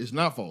 false. It's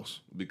not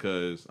false.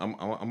 Because I'm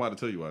about to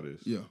tell you why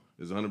this. Yeah.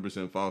 It's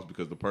 100% false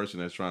because the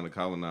person that's trying to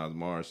colonize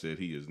Mars said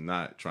he is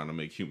not trying to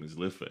make humans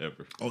live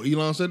forever. Oh,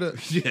 Elon said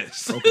that?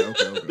 Yes.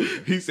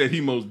 Okay. He said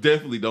he most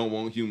definitely don't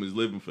want humans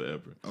living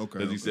forever. Okay.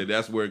 Because he said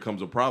that's where it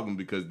comes a problem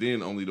because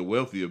then only the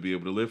wealthy will be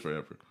able to live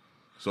forever.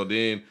 So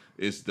then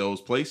it's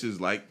those places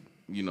like,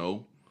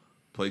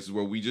 places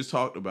where we just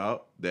talked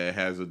about that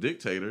has a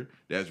dictator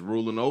that's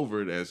ruling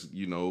over, that's,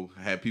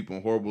 had people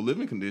in horrible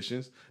living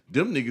conditions.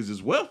 Them niggas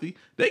is wealthy.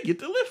 They get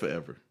to live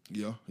forever.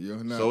 Yeah.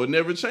 Now, So it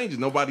never changes.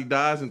 Nobody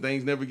dies and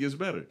things never gets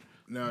better.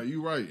 Now,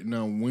 you're right.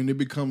 Now, when it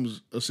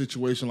becomes a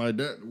situation like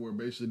that where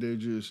basically they're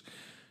just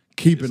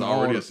keeping It's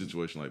already a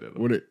situation like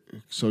that.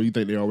 So you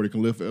think they already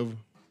can live forever?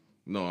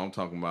 No, I'm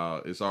talking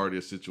about it's already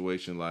a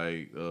situation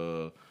like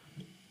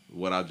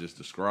what I just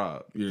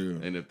described. Yeah.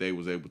 And if they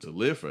was able to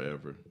live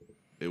forever,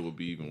 it would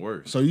be even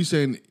worse. So you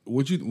saying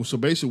so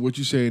basically what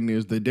you're saying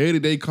is the day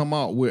that they come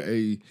out with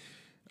a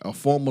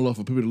formula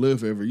for people to live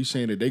forever, you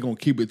saying that they gonna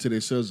keep it to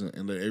themselves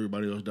and let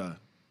everybody else die?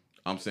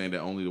 I'm saying that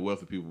only the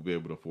wealthy people will be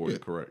able to afford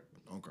it. Correct.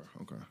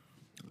 Okay.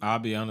 I'll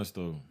be honest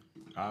though,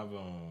 I've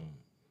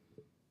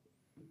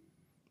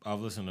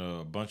listened to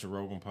a bunch of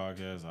Rogan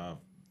podcasts. I've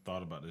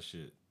thought about this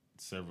shit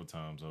several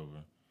times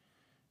over,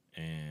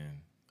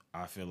 and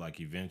I feel like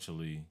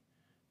eventually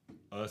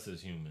us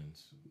as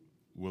humans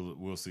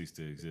will cease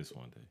to exist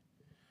one day,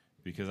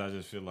 because I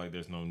just feel like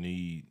there's no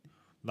need.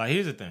 Like,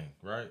 here's the thing,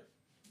 right?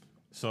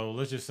 So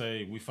let's just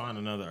say we find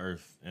another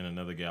Earth in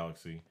another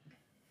galaxy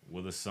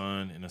with a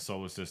sun and a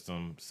solar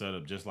system set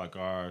up just like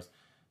ours.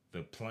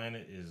 the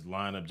planet is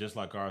lined up just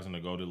like ours in the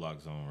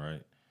Goldilocks zone,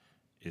 right?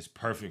 It's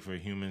perfect for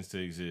humans to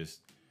exist.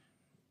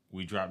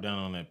 We drop down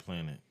on that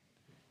planet,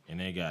 and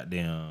they got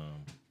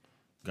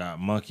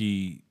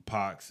monkey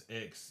pox,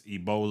 X,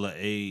 Ebola,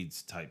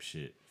 AIDS type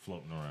shit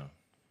floating around,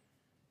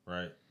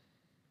 right?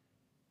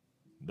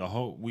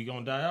 We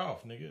gonna die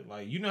off, nigga.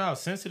 Like, you know how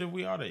sensitive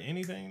we are to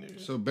anything, nigga?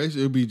 So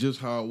basically, it'd be just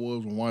how it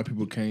was when white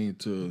people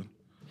went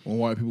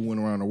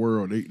around the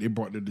world. They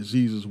brought the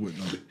diseases with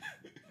them.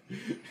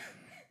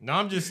 No,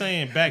 I'm just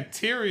saying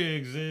bacteria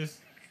exists.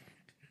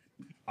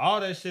 All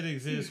that shit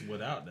exists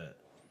without that.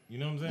 You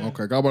know what I'm saying?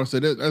 Okay, I was about to say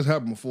that's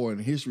happened before, and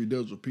history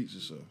does repeat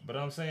itself. But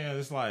I'm saying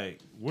it's like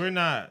we're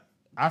not.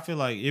 I feel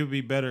like it would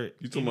be better.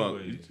 You talking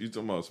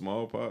about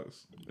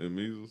smallpox and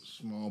measles?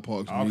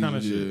 Smallpox, all measles, kind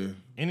of shit.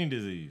 Any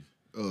disease.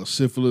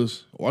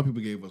 Syphilis. White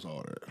people gave us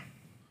all that.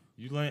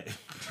 You land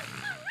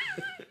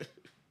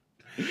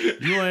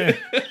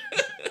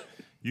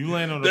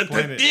on the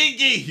planet.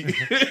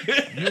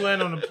 You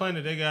land on the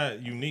planet. They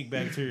got unique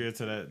bacteria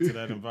to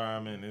that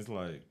environment. It's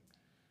like,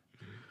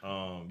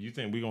 you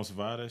think we gonna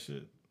survive that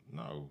shit?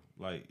 No.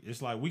 Like,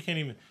 it's like we can't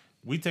even.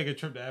 We take a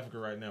trip to Africa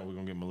right now, we're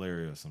gonna get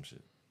malaria or some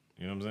shit.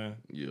 You know what I'm saying?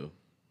 Yeah.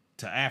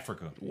 To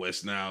Africa.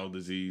 West Nile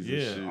disease. Yeah,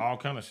 and shit. all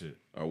kind of shit.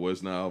 Or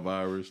West Nile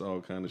virus,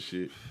 all kind of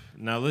shit.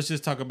 Now let's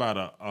just talk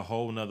about a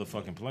whole nother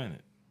fucking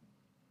planet.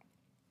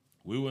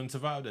 We wouldn't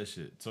survive that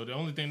shit. So the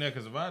only thing that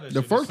can survive that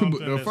The shit first is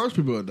people, first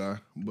people will die,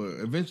 but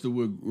eventually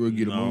we'll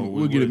get immune.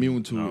 We'll get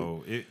immune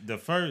to it. The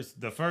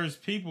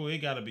first people, it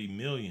got to be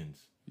millions.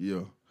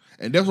 Yeah,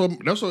 and that's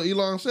what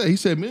Elon said. He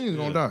said millions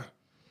gonna die.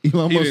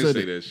 Elon He Musk didn't said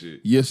say that shit.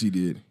 Yes, he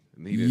did.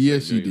 He didn't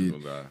Yes, say he millions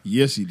did. gonna die.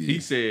 Yes, he did. He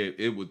said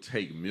it would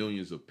take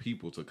millions of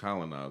people to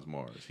colonize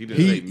Mars. He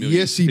didn't He- say millions.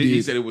 yes, he He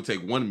did. said it would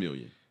take 1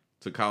 million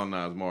to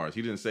colonize Mars.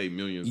 He didn't say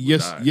millions would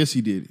Yes, die. yes, he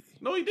did.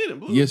 No, he didn't.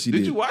 Blue. Yes, he Did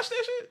did. you watch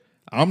that shit?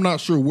 I'm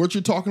not sure what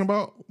you're talking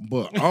about,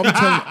 but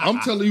I'm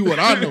telling you what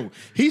I know.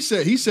 He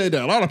said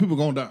that a lot of people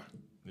gonna die.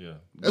 Yeah.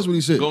 That's what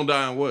he said. Gonna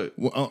die in what?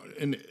 Well,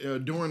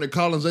 during the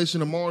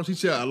colonization of Mars, he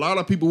said a lot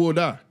of people will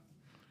die.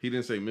 He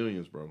didn't say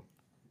millions, bro.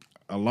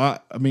 A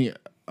lot. I mean,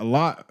 a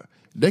lot.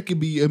 That could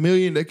be 1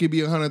 million. That could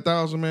be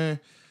 100,000. Man.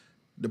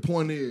 The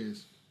point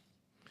is,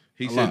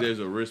 He A said lot. there's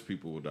a risk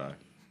people will die.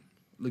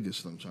 look at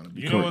Slim trying to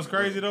be. You know what's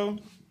crazy though?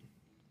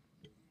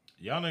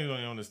 Y'all niggas don't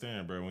even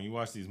understand, bro. When you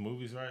watch these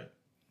movies, right?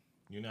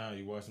 You know how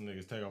you watch some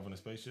niggas take off in a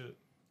spaceship?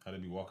 How they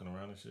be walking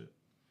around and shit?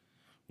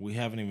 We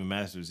haven't even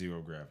mastered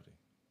zero gravity.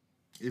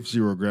 If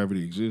zero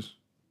gravity exists,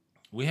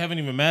 We haven't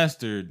even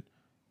mastered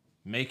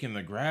making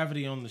the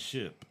gravity on the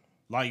ship.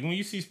 Like when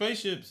you see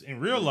spaceships in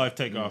real life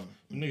take off,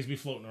 them niggas be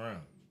floating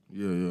around.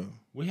 yeah.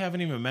 We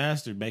haven't even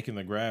mastered making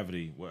the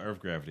gravity what Earth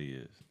gravity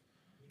is.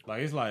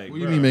 Like it's like, What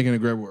do you bruh, mean making a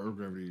gravity where Earth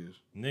gravity is?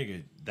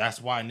 nigga, that's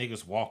why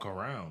niggas walk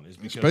around. It's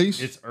because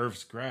space? it's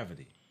Earth's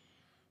gravity.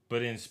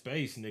 But in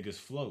space, niggas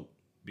float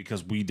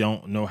because we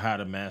don't know how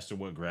to master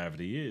what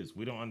gravity is.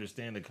 We don't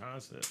understand the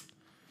concept.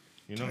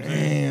 You know what I'm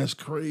saying? Man, that's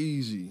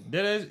crazy.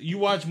 That is, you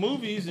watch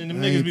movies and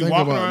them I ain't niggas be think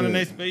walking about around in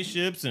that. their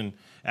spaceships and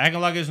acting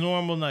like it's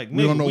normal. Like, We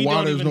nigga, don't know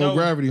why there's even no know.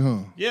 gravity, huh?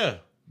 Yeah,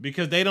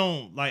 because they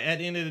don't, like, at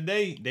the end of the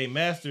day, they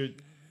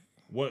mastered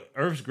what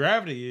Earth's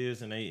gravity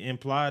is and they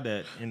implied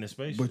that in the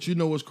spaceship. But you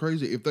know what's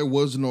crazy? If there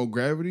was no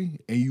gravity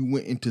and you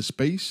went into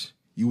space,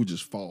 you would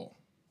just fall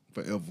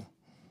forever.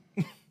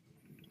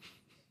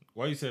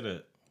 Why you say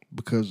that?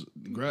 Because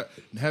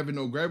having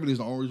no gravity is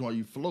the only reason why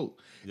you float.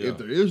 Yeah. If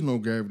there is no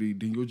gravity,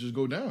 then you'll just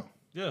go down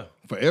Yeah.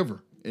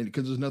 forever, and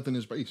because there's nothing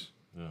in space,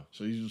 Yeah.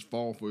 so you just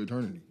fall for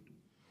eternity.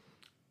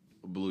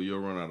 Blue, you'll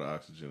run out of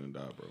oxygen and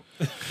die, bro.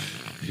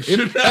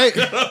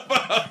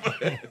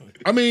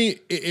 I mean,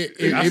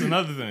 That's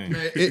another thing.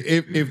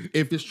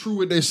 if it's true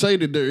what they say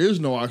that there is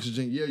no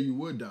oxygen, yeah, you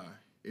would die.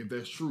 If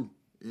that's true,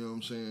 you know what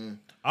I'm saying?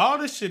 All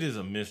this shit is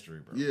a mystery,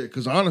 bro. Yeah,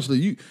 because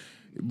honestly,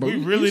 We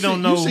really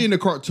don't know. You seen the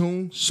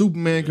cartoon?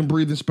 Superman can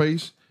breathe in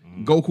space.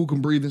 Goku can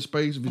breathe in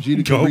space.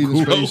 Vegeta can breathe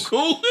in space.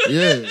 Cool.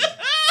 Yeah.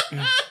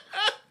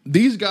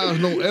 These guys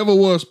don't ever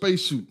wear a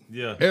spacesuit.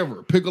 Yeah.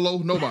 Ever. Piccolo,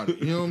 nobody.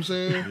 You know what I'm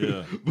saying?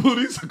 Yeah. Blue,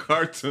 these are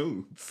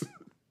cartoons.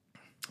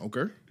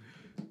 Okay.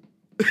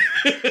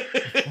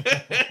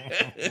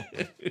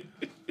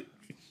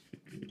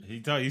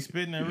 He's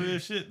spitting that real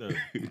shit though.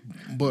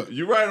 But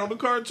You're right on the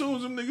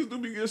cartoons. Them niggas do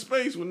be in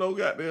space with no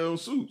goddamn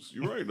suits.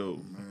 You're right though.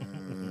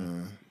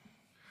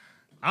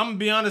 I'm gonna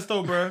be honest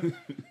though, bro.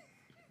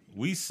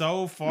 We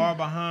so far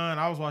behind.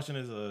 I was watching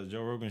this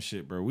Joe Rogan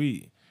shit, bro.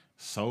 We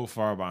so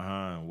far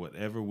behind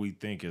whatever we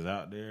think is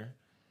out there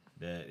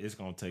that it's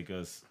gonna take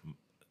us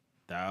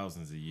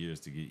thousands of years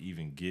to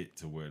get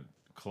to where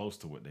close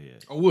to what they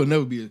at. we'll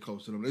never be as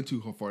close to them. They're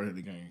too far ahead of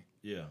the game.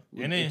 Yeah,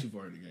 They're and then too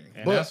far ahead of the game.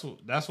 and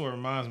But that's what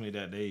reminds me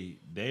that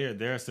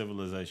their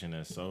civilization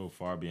is so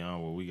far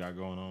beyond what we got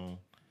going on.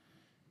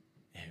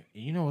 And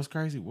you know what's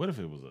crazy? What if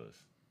it was us?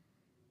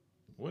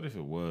 What if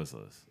it was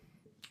us?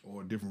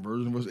 or a different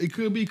version of us. It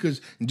could be because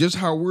just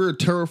how we're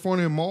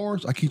terraforming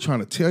Mars, I keep trying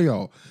to tell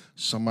y'all,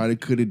 somebody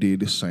could have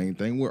did the same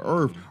thing with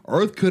Earth.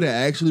 Earth could have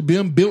actually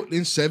been built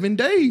in 7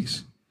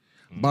 days.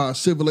 by a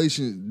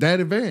civilization that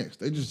advanced.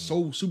 They just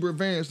so super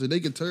advanced that they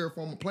can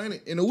terraform a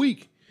planet in a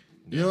week.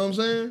 You know what I'm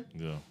saying?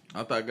 Yeah.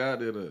 I thought God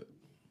did it.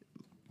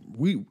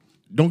 We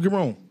don't get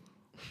wrong.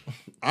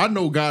 I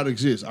know God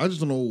exists. I just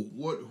don't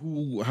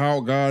know how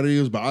God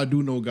is, but I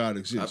do know God I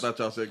exists. thought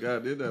y'all said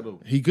God did that though.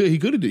 He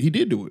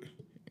did do it.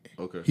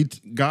 Okay.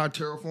 God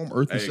terraformed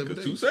Earth in Hey, 7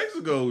 because days. 2 seconds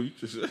ago you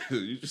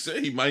just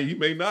said he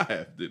may not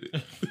have did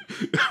it.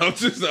 I'm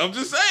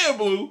just saying,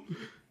 Blue.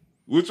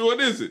 Which one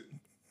is it?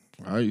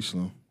 All right,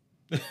 Slim.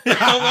 I'm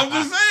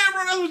just saying,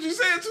 bro. That's what you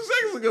said 2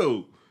 seconds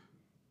ago,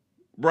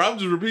 bro. I'm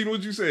just repeating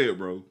what you said,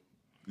 bro.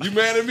 You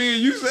mad at me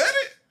and you said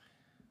it?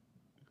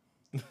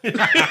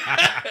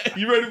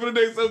 You ready for the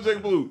next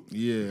subject, Blue?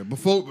 Yeah.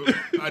 Before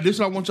this, is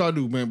what I want y'all to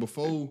do, man.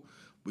 Before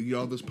we get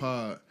off this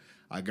pod,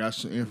 I got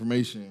some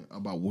information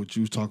about what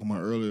you was talking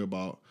about earlier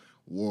about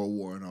World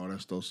War and all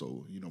that stuff.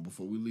 So,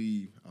 before we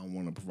leave, I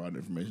want to provide the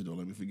information. Don't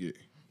let me forget.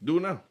 Do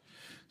it now.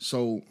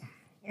 So,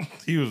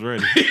 He was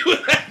ready.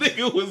 That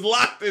nigga was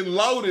locked and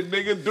loaded,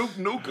 nigga. Duke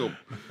Nukem.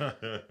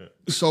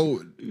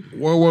 so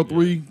World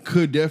War III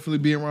could definitely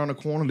be around the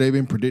corner. They've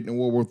been predicting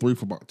World War III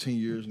for about 10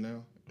 years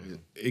now.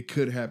 It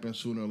could happen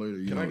sooner or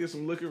later. Can I get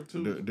some liquor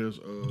too? There's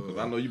Because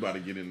I know you about to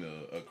get into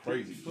a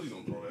crazy. Please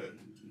don't throw that.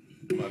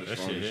 I'm about to That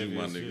strong shit as you, heavy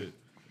my as nigga.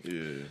 shit.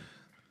 Yeah.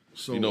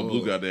 so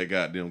Blue got that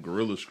goddamn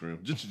gorilla scrim.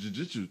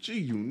 G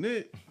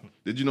Unit.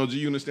 Did you know G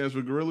Unit stands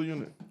for Gorilla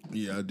Unit?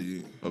 Yeah, I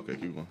did. Okay,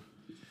 keep going.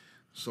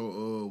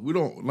 So we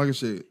don't, like I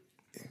said,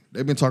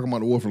 they've been talking about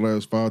the war for the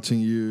last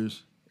 5-10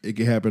 years. It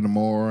could happen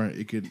tomorrow.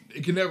 It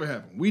can never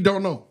happen. We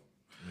don't know.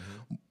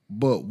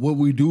 But what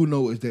we do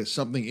know is that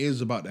something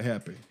is about to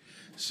happen.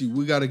 See,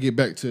 we got to get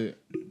back to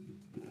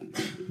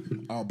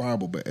our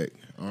Bible bag,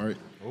 all right?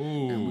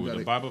 Ooh,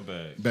 the Bible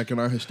bag. Back in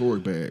our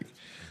historic bag.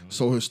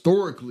 So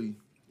historically,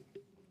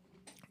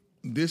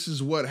 this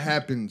is what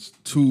happens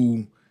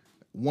to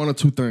one or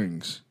two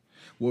things.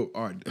 Well,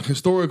 all right,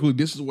 historically,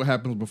 this is what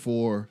happens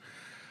before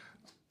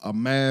a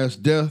mass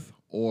death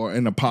or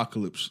an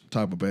apocalypse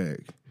type of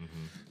bag.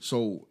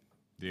 So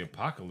The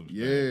apocalypse.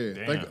 yeah,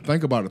 Bag. Damn.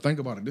 think about it. Think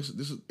about it. This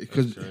is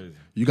because crazy.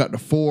 you got the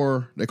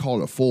four. They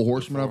call it 4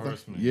 horsemen. I Four think.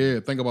 horsemen. Yeah,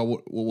 think about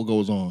what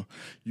goes on.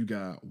 You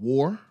got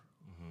war.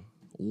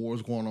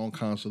 War's going on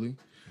constantly.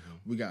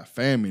 We got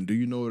famine. Do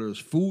you know there's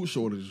food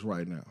shortages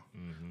right now?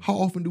 How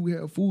often do we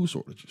have food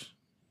shortages?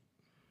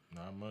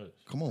 Not much.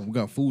 Come on, we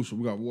got food, so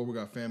we got war, we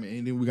got famine,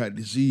 and then we got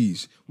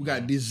disease. We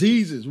got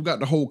diseases. We got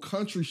the whole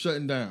country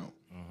shutting down.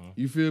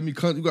 You feel me?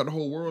 We got the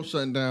whole world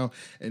shutting down,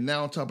 and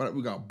now on top of that,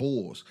 we got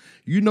boars.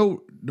 You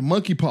know the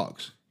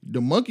monkeypox. The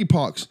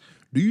monkeypox.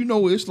 Do you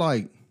know it's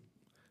like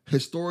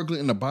historically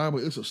in the Bible,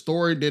 it's a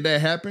story that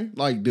happened?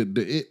 Like these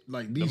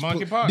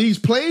monkeypox? these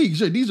plagues.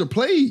 Yeah, these are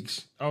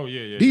plagues. Oh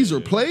yeah. These are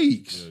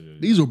plagues. Yeah.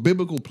 These are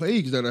biblical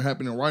plagues that are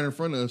happening right in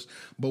front of us,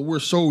 but we're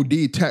so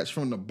detached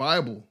from the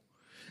Bible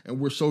and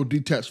we're so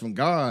detached from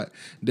God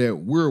that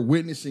we're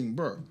witnessing,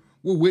 we're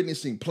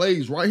witnessing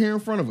plagues right here in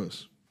front of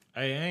us.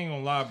 Hey, I ain't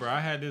gonna lie, bro.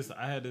 I had this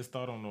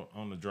thought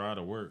on the drive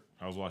to work.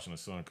 I was watching the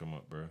sun come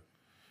up, bro,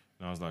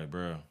 and I was like,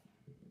 bro,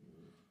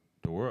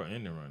 the world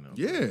ending right now.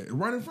 Yeah,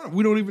 right in front.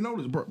 We don't even know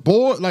this, bro.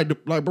 Boy,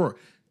 bro,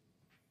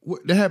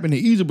 what that happened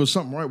in Egypt or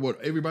something, right? What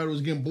everybody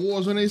was getting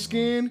boils on their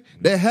skin.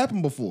 That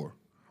happened before,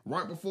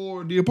 right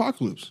before the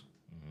apocalypse.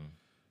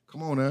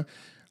 Come on now,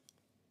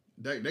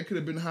 that could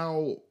have been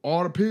how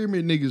all the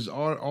pyramid niggas,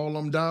 all of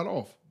them died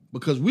off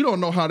because we don't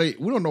know how they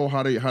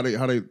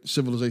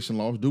civilization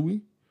lost, do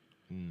we?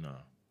 No.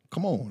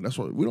 Come on, that's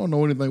what we don't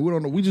know anything. We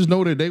don't know. We just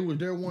know that they was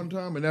there one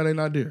time and now they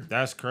not there.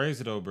 That's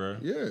crazy though, bro.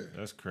 Yeah,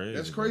 That's crazy.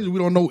 that's crazy. We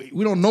don't know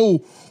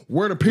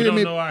where the We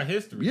pyramid. don't know our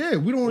history. Yeah,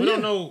 we don't. We yeah.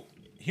 don't know.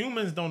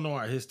 Humans don't know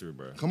our history,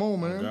 bro. Come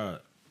on, man. Oh,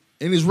 God.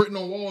 And it's written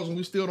on walls and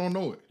we still don't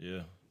know it.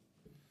 Yeah.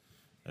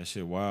 That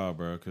shit wild,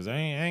 bro. Cause I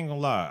ain't gonna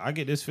lie. I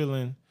get this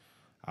feeling.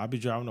 I'll be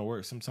driving to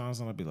work sometimes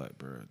and I'll be like,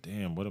 bro,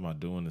 damn, what am I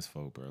doing this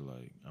for, bro?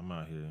 Like, I'm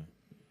out here.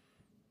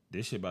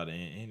 This shit about to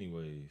end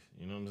anyways.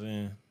 You know what I'm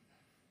saying?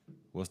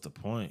 What's the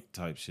point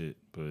type shit?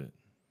 But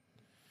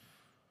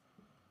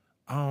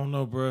I don't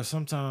know, bro.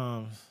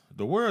 Sometimes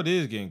the world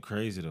is getting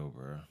crazy though,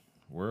 bro.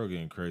 World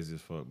getting crazy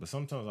as fuck. But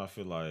sometimes I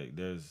feel like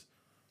there's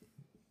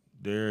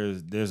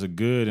a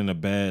good and a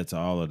bad to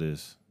all of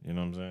this. You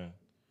know what I'm saying?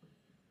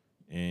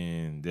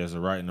 And there's a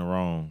right and a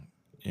wrong.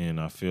 And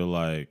I feel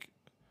like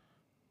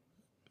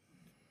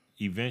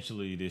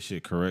eventually this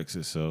shit corrects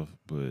itself.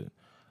 But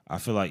I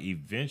feel like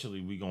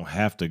eventually we gonna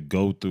have to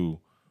go through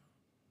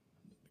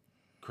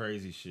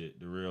crazy shit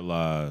to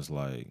realize,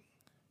 like,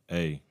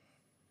 hey,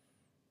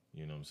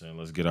 you know what I'm saying?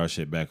 Let's get our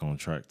shit back on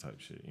track type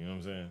shit. You know what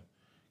I'm saying?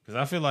 Because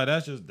I feel like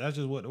that's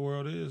just what the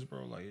world is,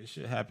 bro. Like, this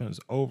shit happens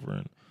over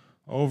and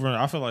over. And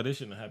I feel like this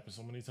shouldn't have happened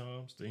so many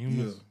times to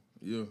humans.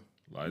 Yeah.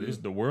 Like, this,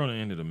 the world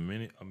ended a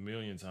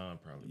million times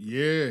probably.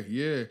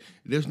 Yeah.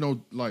 There's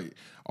no, like,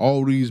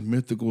 all these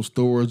mythical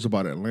stories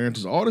about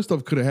Atlantis. All this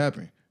stuff could have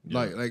happened. Yeah.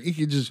 Like it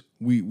could just,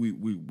 we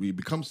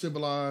become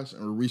civilized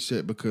and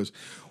reset because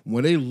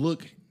when they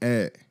look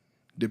at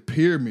the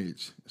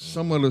pyramids,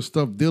 some of the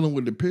stuff dealing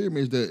with the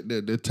pyramids, that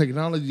the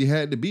technology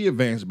had to be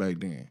advanced back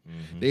then.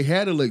 They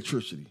had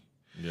electricity.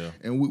 Yeah.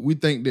 And we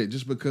think that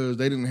just because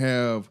they didn't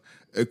have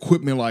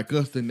equipment like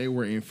us, then they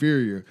were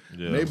inferior.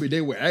 Yeah. Maybe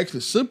they were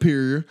actually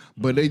superior,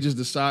 but they just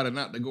decided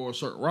not to go a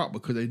certain route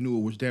because they knew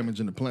it was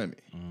damaging the planet.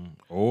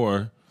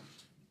 Or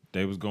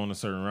they was going a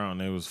certain route and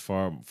they was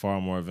far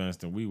more advanced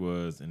than we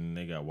was, and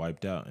they got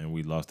wiped out and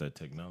we lost that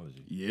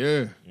technology.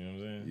 Yeah. You know what I'm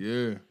saying?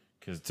 Yeah.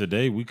 Because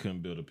today we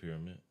couldn't build a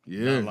pyramid.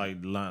 Yeah.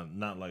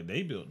 Not like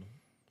they built them.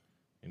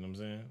 You know what I'm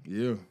saying?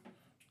 Yeah.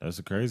 That's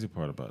the crazy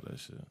part about that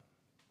shit.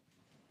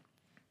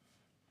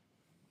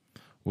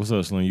 What's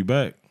up, Slim? You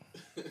back?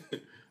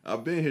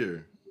 I've been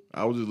here.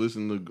 I was just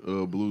listening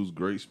to Blue's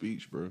great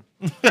speech, bro.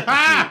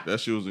 That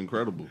shit was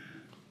incredible.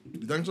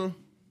 You think so?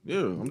 Yeah,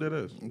 I'm dead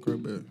ass. Okay,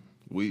 bet.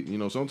 We,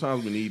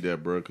 sometimes we need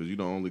that, bro, because you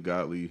the only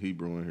godly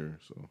Hebrew in here.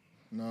 So,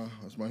 Nah,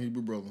 that's my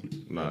Hebrew brother.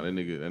 nah, that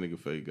nigga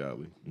fake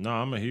godly. No,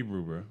 I'm a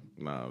Hebrew, bro.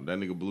 Nah, that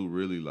nigga Blue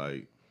really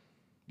like.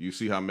 You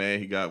see how mad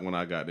he got when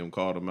I got them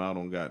called him out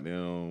on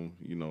goddamn,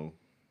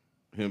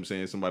 him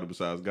saying somebody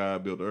besides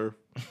God built the earth.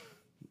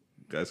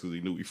 That's because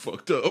he knew he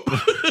fucked up.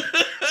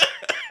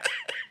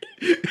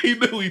 He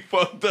knew he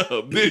fucked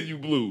up. Then you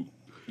Blue.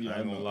 Yeah,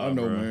 I know, I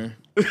know, man.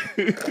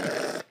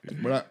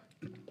 But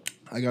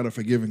I got a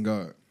forgiving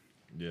God.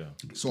 Yeah.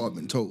 So I've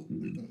been told.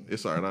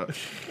 It's all right.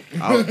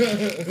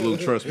 Blue,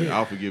 trust me,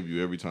 I'll forgive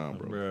you every time,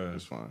 bro. Bruh.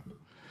 It's fine.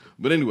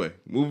 But anyway,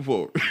 moving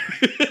forward.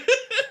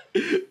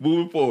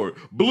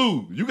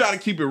 Blue, you got to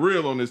keep it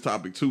real on this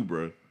topic too,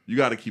 bro. You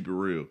got to keep it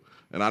real.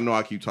 And I know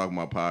I keep talking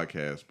about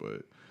podcasts,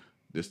 but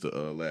this the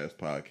last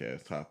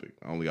podcast topic.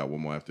 I only got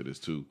one more after this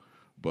too.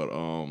 But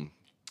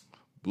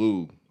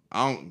Blue,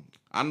 I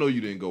know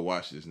you didn't go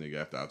watch this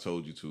nigga after I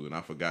told you to, and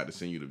I forgot to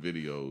send you the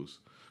videos.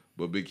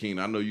 But Big Keen,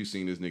 I know you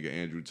seen this nigga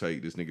Andrew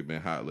Tate. This nigga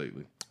been hot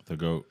lately. The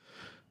GOAT.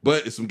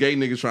 But it's some gay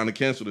niggas trying to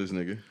cancel this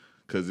nigga.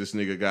 Cause this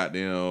nigga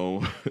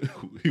goddamn,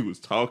 he was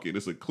talking.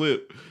 It's a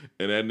clip,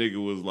 and that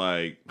nigga was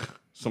like,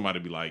 somebody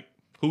be like,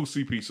 who's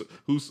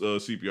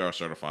CPR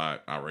certified?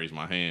 I raise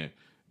my hand,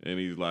 and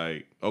he's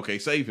like, okay,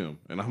 save him.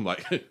 And I'm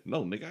like,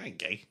 no, nigga, I ain't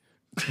gay.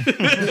 So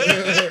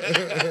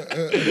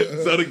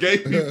the gay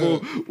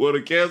people want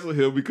to cancel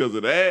him because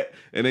of that,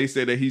 and they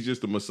say that he's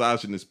just a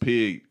misogynist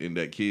pig, and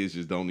that kids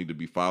just don't need to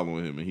be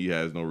following him, and he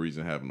has no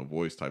reason having a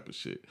voice type of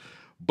shit.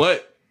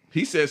 But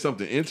he said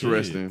something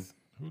interesting. Kids.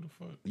 Who the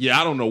fuck? Yeah,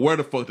 I don't know where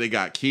the fuck they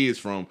got kids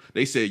from.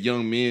 They said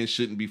young men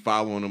shouldn't be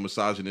following a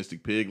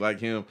misogynistic pig like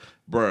him.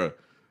 Bruh,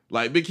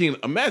 like, Big King,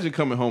 imagine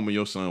coming home and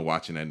your son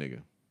watching that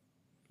nigga.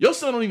 Your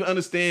son don't even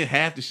understand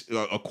half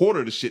a quarter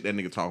of the shit that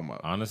nigga talking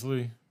about.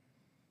 Honestly,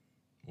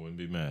 wouldn't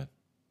be mad.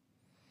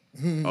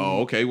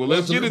 Oh, okay. Well,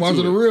 let's get into watching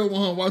it. the real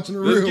one. Watching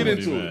the real Let's get one.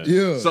 into it.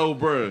 Yeah. So,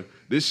 bruh,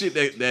 this shit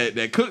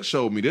that Cook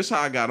showed me, this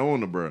how I got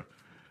on the bruh.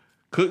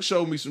 Cook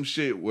showed me some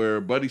shit where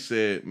Buddy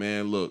said,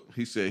 man, look,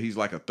 he said he's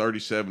like a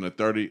 37 or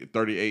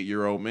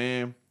 38-year-old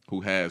man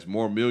who has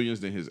more millions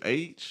than his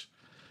age.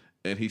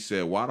 And he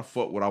said, why the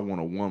fuck would I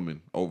want a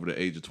woman over the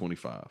age of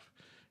 25?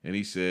 And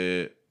he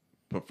said,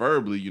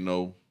 preferably,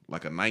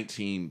 like a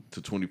 19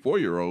 to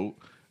 24-year-old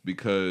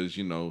because,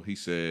 he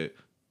said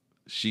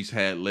she's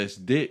had less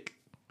dick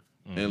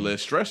and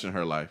less stress in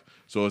her life.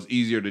 So it's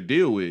easier to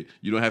deal with.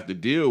 You don't have to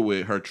deal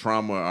with her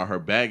trauma or her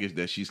baggage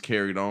that she's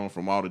carried on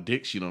from all the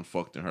dick she done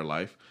fucked in her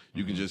life.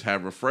 You can just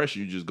have her fresh.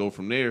 You just go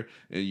from there,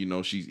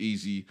 and she's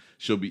easy.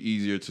 She'll be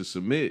easier to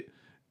submit,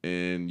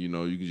 and you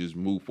can just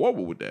move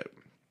forward with that.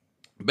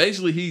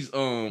 Basically, he's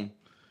saying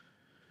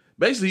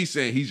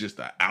he's just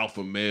an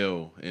alpha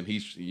male, and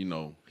he's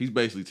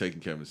basically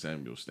taking Kevin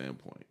Samuel's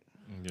standpoint.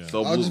 Yeah.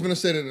 So I was just gonna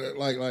say that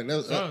like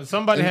that.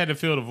 Somebody had to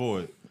fill the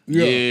void.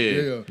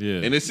 Yeah.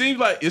 Yeah. And it seems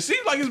like it's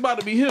about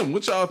to be him.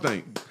 What y'all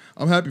think?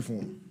 I'm happy for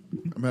him.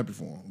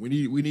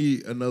 We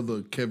need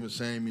another Kevin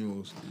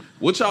Samuels.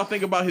 What y'all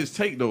think about his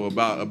take though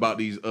about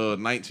these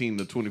 19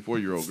 to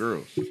 24-year-old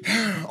girls?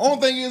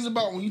 Only thing is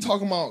about when you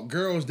talking about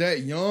girls that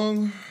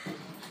young.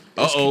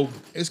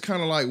 It's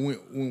kind of like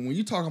when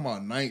you talking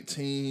about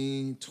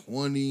 19,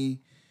 20,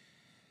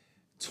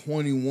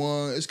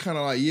 21. It's kind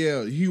of like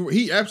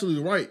he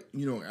absolutely right.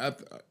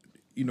 After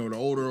the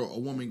older a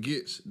woman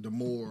gets, the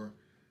more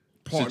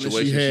partners she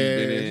Situation she's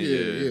has. been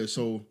in, yeah.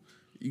 So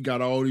you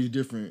got all these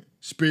different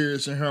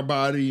spirits in her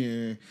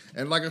body,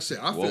 and like I said,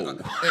 I feel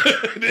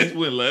this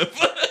went left.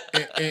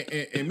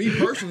 and me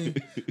personally,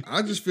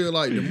 I just feel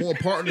like the more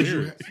partners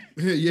you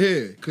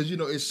have, because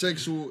it's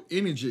sexual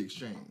energy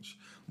exchange.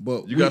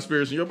 But You got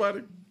spirits in your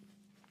body?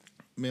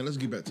 Man, let's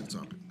get back to the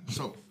topic.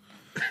 So,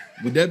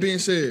 with that being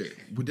said,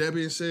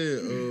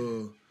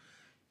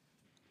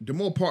 the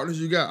more partners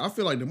you got, I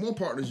feel like the more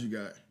partners you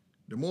got,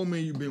 the more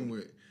men you've been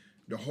with,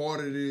 the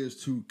harder it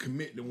is to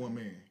commit to one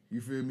man.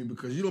 You feel me?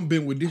 Because you done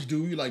been with this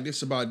dude, you like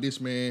this about this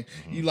man,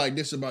 you like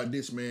this about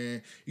this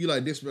man, you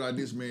like this about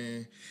this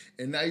man,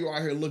 and now you're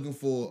out here looking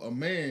for a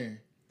man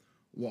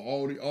with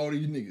all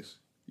these niggas.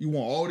 You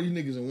want all these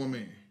niggas in one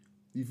man.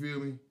 You feel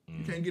me?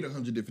 You can't get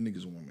 100 different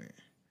niggas in one man.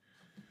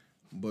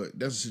 But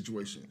that's the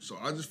situation. So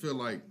I just feel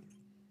like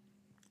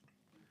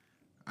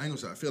I ain't gonna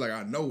say I feel like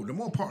I know. The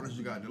more partners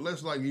you got, the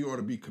less likely you are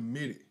to be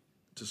committed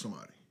to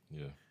somebody.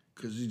 Yeah.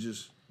 Because you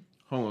just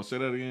Hold on, say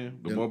that again.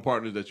 The more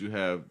partners that you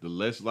have, the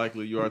less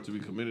likely you are to be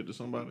committed to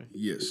somebody.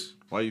 yes.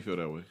 Why you feel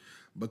that way?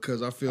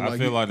 Because I feel I like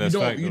feel like that's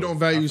fact, you though. don't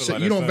value I feel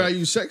like you that's don't fact.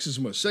 value sex as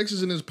much. Sex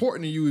isn't as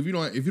important to you if you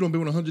don't been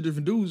with 100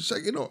 different dudes.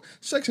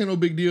 Sex ain't no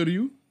big deal to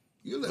you.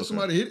 You let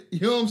somebody hit it.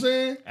 You know what I'm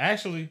saying?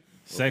 Actually,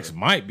 sex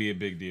might be a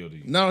big deal to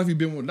you. Not if you've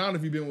been with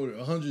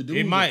 100 dudes.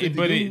 It or might, 50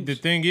 but dudes. the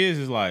thing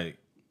is like,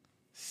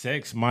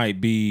 sex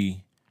might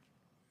be,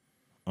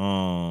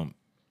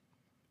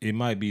 it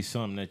might be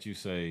something that you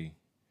say,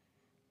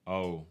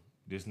 oh,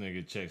 this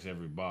nigga checks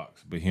every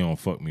box, but he don't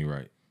fuck me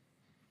right.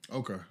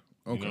 Okay.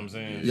 You know what I'm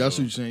saying? Yeah, I see So-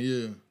 what you're saying.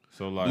 Yeah.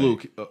 So like, Blue,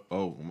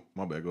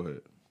 my bad. Go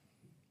ahead.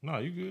 no,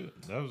 you good.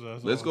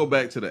 That's Let's all. go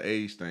back to the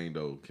age thing,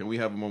 though. Can we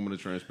have a moment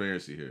of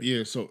transparency here?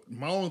 Yeah. So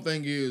my only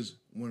thing is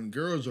when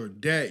girls are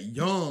that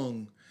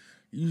young,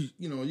 you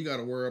got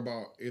to worry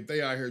about if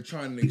they out here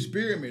trying to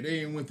experiment.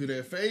 They ain't went through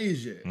that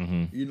phase yet.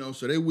 You know,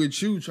 so they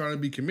with you trying to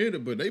be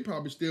committed, but they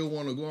probably still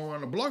want to go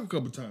around the block a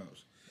couple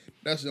times.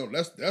 That's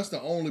the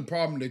only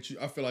problem that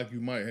I feel like you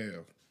might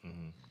have.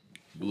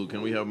 Blue,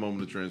 can we have a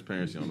moment of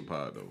transparency on the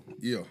pod, though?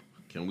 Yeah.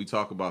 Can we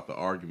talk about the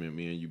argument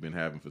me and you've been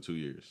having for 2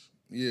 years?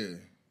 Yeah.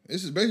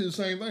 This is basically the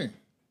same thing.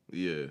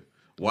 Yeah.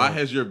 Why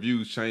has your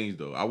views changed,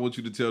 though? I want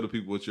you to tell the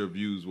people what your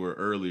views were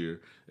earlier,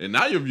 and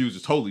now your views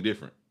is totally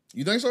different.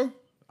 You think so?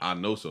 I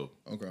know so.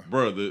 Okay.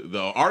 Bro,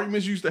 the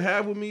arguments you used to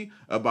have with me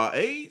about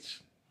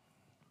age,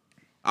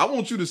 I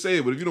want you to say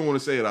it, but if you don't want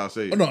to say it, I'll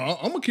say it. Oh, no,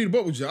 I'm going to keep it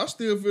up with you. I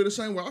still feel the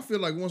same way. I feel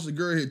like once a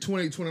girl hit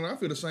 28, 29, I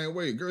feel the same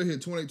way. A girl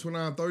hit 28,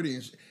 29, 30,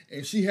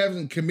 and she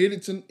hasn't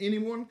committed to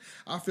anyone,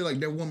 I feel like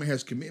that woman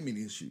has commitment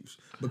issues.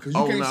 Because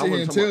you can't sit here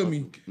and tell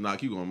me. Nah,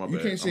 keep going, my You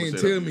bad. can't sit I'ma and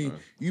say that tell to you, me man.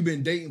 you've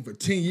been dating for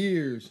 10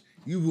 years.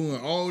 You've been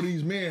with all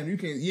these men.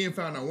 You ain't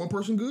found out one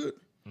person good.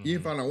 You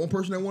ain't found out one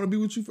person that want to be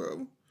with you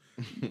forever.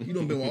 You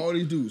done been with all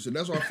these dudes. So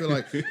that's why I feel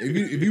like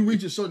if you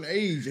reach a certain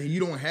age and you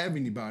don't have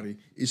anybody,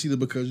 it's either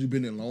because you've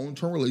been in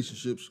long-term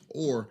relationships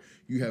or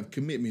you have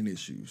commitment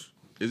issues.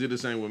 Is it the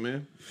same with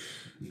men?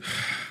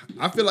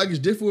 I feel like it's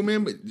different with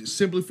men, but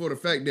simply for the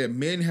fact that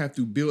men have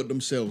to build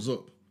themselves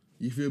up.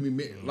 You feel me?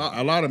 Men,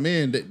 a lot of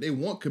men, they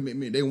want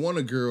commitment. They want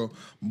a girl,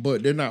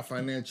 but they're not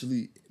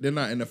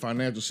in a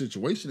financial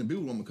situation to be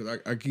with a woman. Because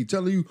I keep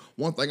telling you,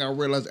 one thing I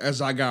realized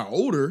as I got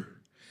older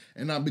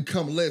and I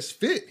become less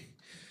fit,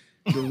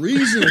 the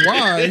reason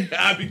why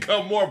I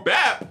become more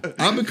BAP.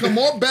 I become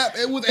more bad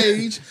with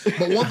age,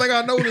 but one thing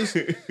I noticed,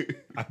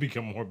 I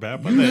become more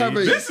bad. you have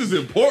a This is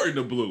important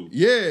to Blue.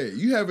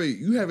 you have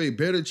a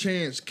better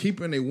chance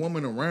keeping a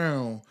woman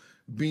around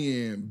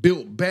being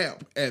built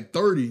back at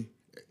 30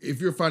 if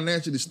you're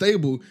financially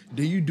stable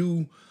than you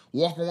do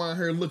walking around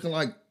here looking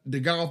like the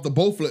guy off the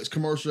Bowflex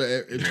commercial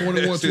at 21,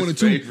 That's his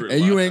 22, favorite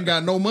and you line. ain't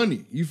got no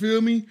money. You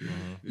feel me?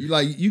 You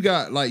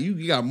got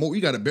more.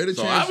 You got a better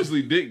So chance.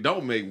 obviously, dick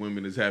don't make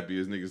women as happy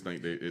as niggas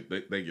think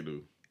they think it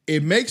do.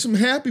 It makes them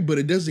happy, but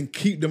it doesn't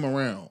keep them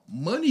around.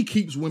 Money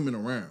keeps women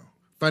around.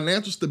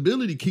 Financial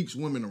stability keeps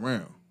women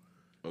around.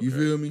 You Okay.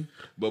 feel me?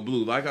 But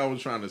Blue, like I was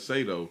trying to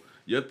say though,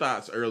 your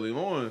thoughts early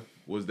on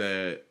was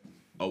that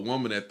a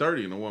woman at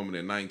 30 and a woman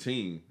at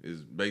 19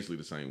 is basically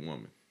the same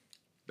woman.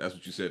 That's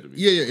what you said to me.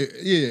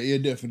 Yeah,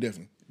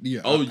 definitely.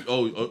 Yeah.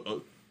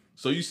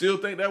 So you still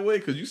think that way?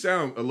 Because you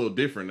sound a little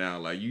different now.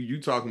 Like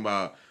you talking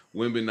about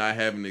women not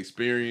having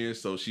experience,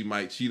 so she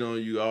might cheat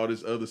on you, all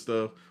this other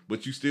stuff.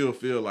 But you still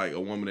feel like a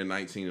woman at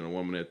 19 and a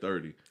woman at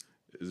 30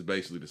 is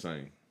basically the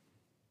same.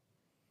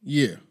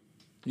 Yeah.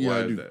 Why I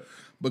is do. that?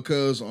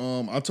 Because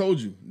I told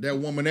you that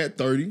woman at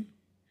 30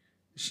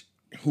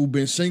 who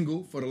been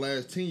single for the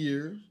last 10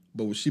 years,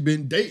 but she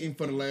been dating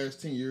for the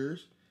last 10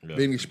 years,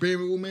 been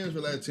experimenting with men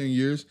for the last 10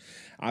 years,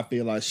 I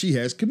feel like she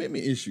has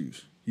commitment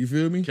issues. You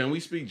feel me? Can we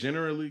speak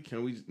generally?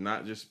 Can we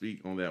not just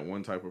speak on that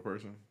one type of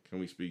person? Can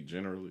we speak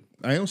generally?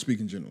 I am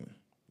speaking generally.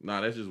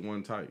 Nah, that's just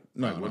one type.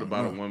 No, What no,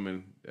 about no. a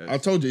woman? I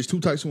told you it's two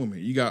types of women.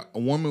 You got a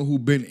woman who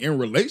been in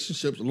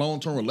relationships,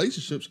 long-term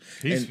relationships.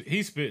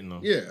 He's spitting though.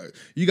 Yeah,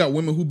 you got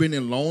women who been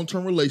in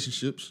long-term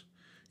relationships.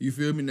 You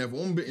feel me? Now, if a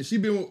woman she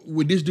been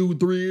with this dude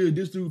 3 years,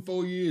 this dude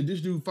 4 years,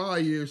 this dude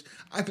 5 years,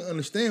 I can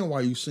understand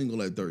why you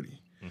single at 30.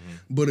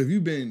 But if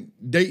you've been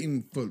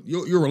dating for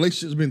your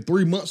relationship's been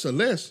 3 months or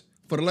less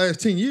for the last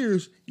 10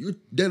 years,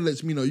 that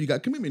lets me know you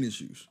got commitment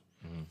issues.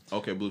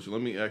 Okay, Blue, so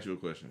let me ask you a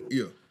question.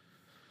 Yeah,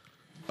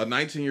 A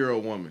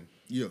 19-year-old woman,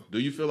 yeah. do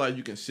you feel like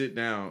you can sit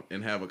down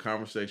and have a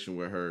conversation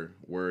with her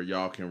where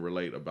y'all can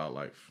relate about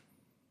life?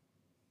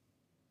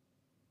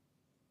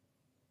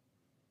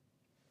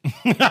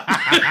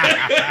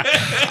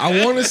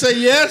 I want to say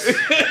yes. Why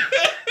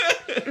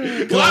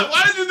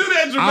did you do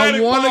that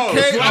dramatic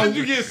pause? Why did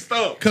you get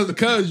stumped?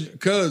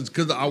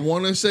 Cause I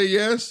want to say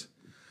yes,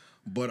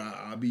 but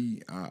I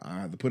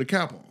have to put a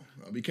cap on.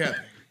 I'll be capping.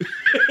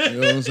 You know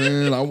what I'm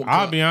saying?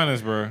 I'll be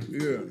honest, bro.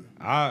 Yeah.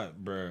 I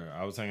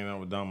was hanging out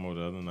with Damo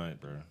the other night,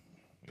 bro.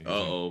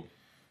 Uh-oh.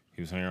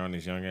 He was hanging around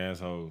these young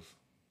assholes,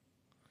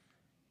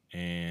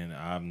 and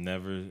I've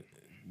never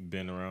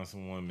been around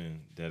some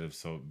women that have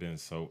been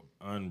so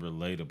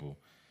unrelatable.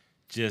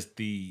 Just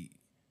the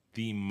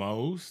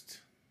most,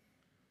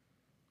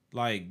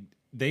 like,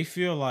 they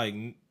feel like,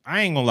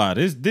 I ain't gonna lie,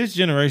 this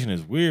generation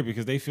is weird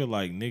because they feel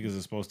like niggas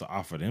are supposed to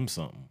offer them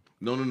something.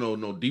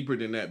 No. Deeper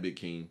than that, Big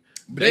King.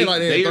 They like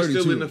they are 32.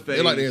 still in the phase.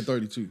 They like they at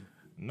 32.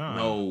 Nah.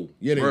 No.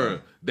 Yeah,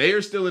 they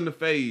are still in the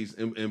phase,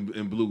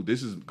 and Blue,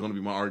 this is going to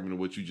be my argument of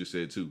what you just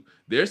said, too.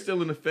 They're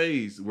still in the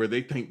phase where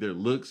they think their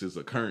looks is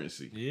a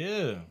currency.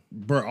 Yeah.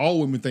 Bro, all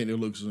women think their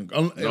looks is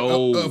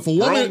No,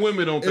 grown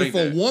women don't think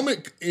that.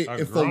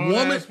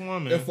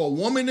 If a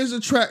woman is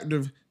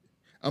attractive,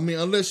 I mean,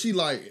 unless she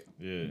like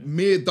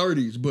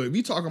mid-30s, but if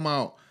you talking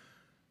about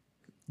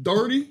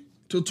 30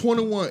 to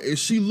 21, if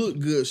she look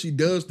good, she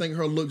does think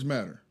her looks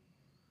matter.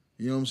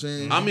 You know what I'm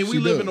saying? I mean, we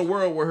live in a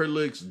world where her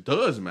looks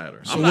does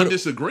matter. I'm not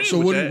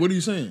disagreeing with that. So what are you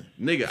saying?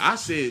 Nigga, I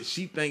said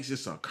she thinks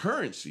it's a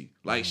currency.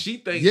 Like, she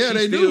thinks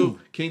they still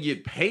can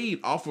get paid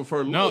off of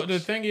her looks. No, the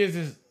thing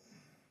is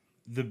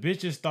the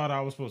bitches thought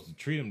I was supposed to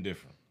treat them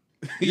different.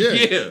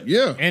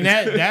 Yeah. And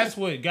that's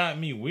what got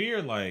me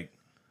weird. Like,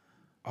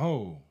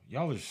 oh,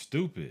 y'all are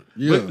stupid.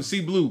 Yeah. But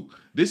see, Blue,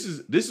 this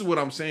is what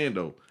I'm saying,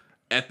 though.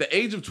 At the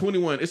age of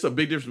 21, it's a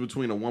big difference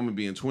between a woman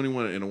being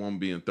 21 and a woman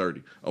being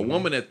 30. A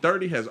woman at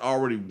 30 has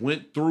already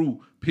went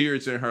through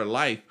periods in her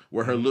life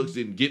where her looks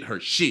didn't get her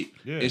shit.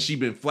 Yeah. And she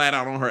been flat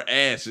out on her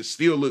ass. It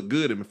still look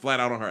good and been flat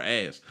out on her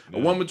ass. Yeah.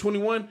 A woman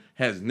 21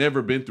 has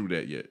never been through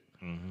that yet.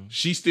 Mm-hmm.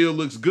 She still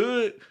looks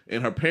good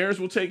and her parents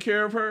will take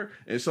care of her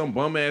and some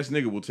bum ass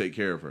nigga will take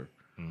care of her.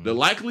 Mm-hmm. The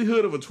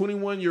likelihood of a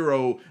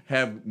 21-year-old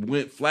have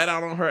went flat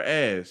out on her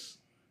ass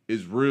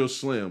is real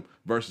slim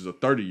versus a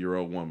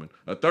 30-year-old woman.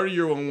 A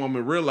 30-year-old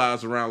woman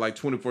realized around like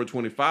 24,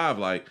 25,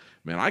 like,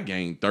 man, I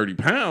gained 30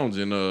 pounds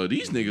and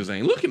these niggas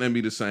ain't looking at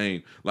me the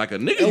same. Like a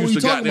nigga used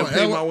to goddamn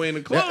pay my way in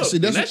the club.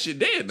 That shit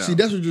dead now. See,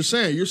 that's what you're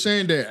saying. You're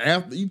saying that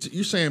after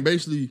you're saying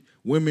basically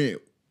women,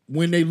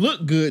 when they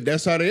look good,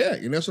 that's how they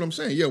act. And that's what I'm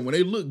saying. Yeah, when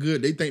they look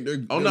good, they think they're...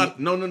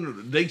 No.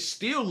 They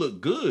still look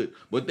good,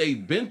 but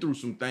they've been through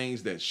some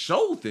things that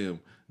showed them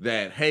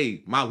that,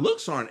 hey, my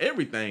looks aren't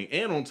everything.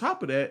 And on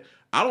top of that,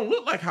 I don't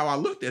look like how I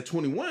looked at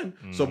 21.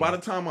 Mm. So by the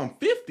time I'm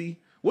 50,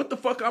 what the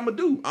fuck I'm gonna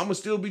do? I'm gonna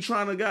still be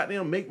trying to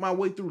goddamn make my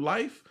way through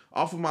life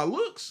off of my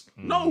looks?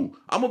 Mm. No,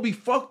 I'm gonna be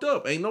fucked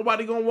up. Ain't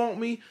nobody gonna want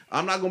me.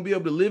 I'm not gonna be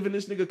able to live in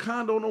this nigga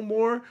condo no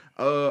more.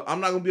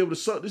 I'm not gonna be able to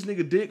suck this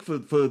nigga dick for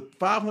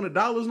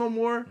 $500 no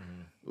more. Mm.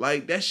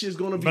 Like, that shit's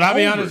gonna be. But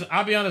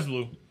I'll be honest,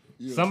 Blue.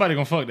 Yeah. Somebody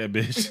gonna fuck that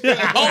bitch.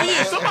 Oh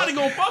yeah, somebody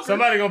gonna fuck her.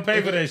 Somebody gonna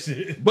pay for that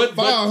shit. But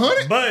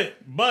 500.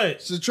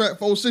 But subtract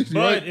 460. But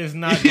right? it's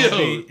not gonna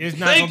be. It's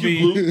not gonna be.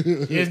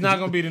 It's not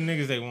gonna be the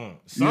niggas they want.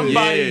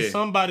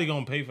 Somebody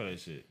gonna pay for that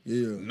shit.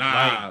 Yeah.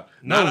 Nah.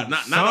 Like,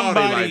 not all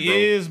they life, bro.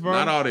 Is, bro.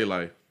 Not all they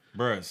life.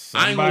 Bruh,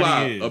 I ain't gonna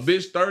lie. A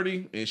bitch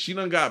 30 and she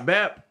done got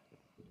BAP.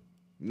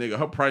 Nigga,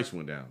 her price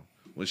went down.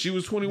 When she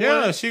was 21,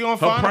 her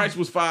price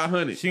was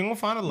 $500. She gonna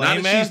find a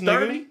lame ass nigga.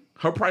 30,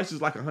 her price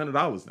is like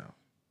 $100 now.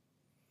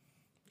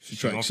 She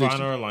gonna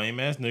find her a lame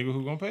ass nigga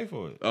who gonna pay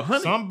for it.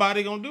 100.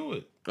 Somebody gonna do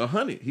it.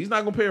 100. He's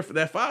not gonna pay her for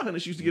that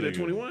 $500 she used to get at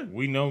 21.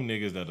 We know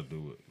niggas that'll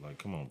do it. Like,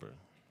 come on, bro.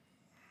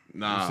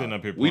 Nah, you sitting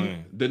up here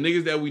playing. The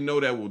niggas that we know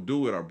that will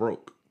do it are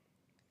broke.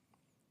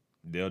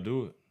 They'll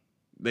do it.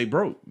 They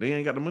broke. They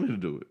ain't got the money to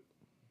do it.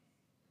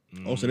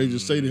 Oh, so they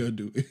just say they'll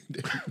do it.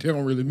 They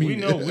don't really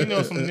mean it. We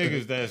know some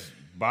niggas that's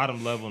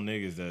bottom level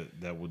niggas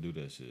that will do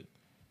that shit.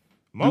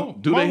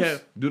 Do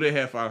they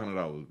have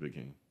 $500, Big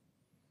King?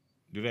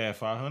 Do they have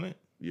 500?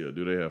 Yeah,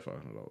 do they have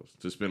 $500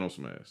 to spend on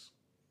some ass?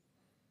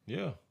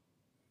 Yeah.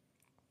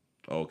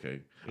 Okay.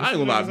 I ain't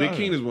gonna lie, Big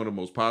King is one of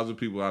the most positive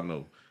people I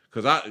know.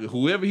 Cause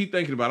whoever he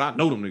thinking about, I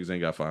know them niggas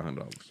ain't got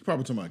 $500.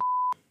 Probably to my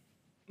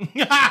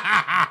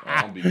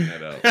I'm beating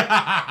that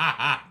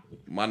out.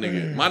 My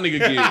nigga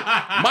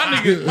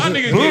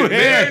get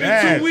married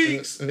in 2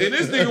 weeks, and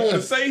this nigga want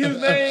to say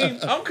his name.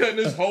 I'm cutting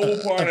this whole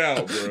part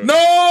out, bro.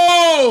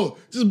 No,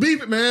 just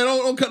beep it, man.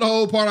 Don't cut the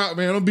whole part out,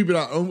 man. Don't beep it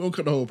out. Don't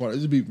cut the whole part.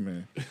 Just beep it,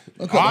 man.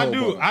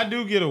 I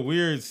do get a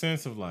weird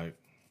sense of like,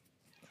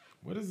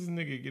 where does this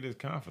nigga get his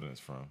confidence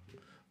from?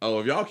 Oh,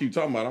 if y'all keep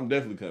talking about it, I'm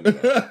definitely cutting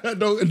it out.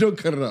 don't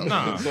cut it out.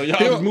 Nah. So y'all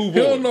just move on. He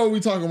don't know what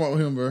we talking about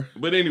with him, bro.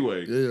 But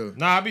anyway. Yeah.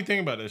 Nah, I be thinking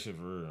about that shit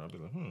for real. I be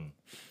like,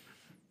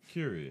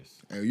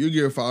 curious. And you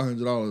give her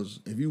 $500.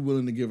 If you're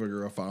willing to give a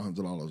girl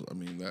 $500, I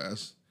mean,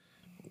 that's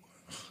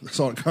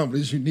all the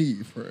confidence you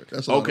need for it.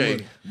 That's all.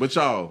 Okay, but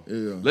y'all,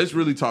 let's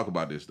really talk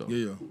about this though.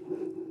 Yeah.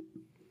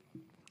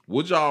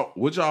 Would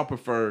y'all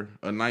prefer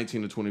a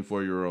 19 to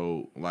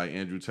 24-year-old, like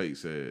Andrew Tate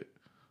said,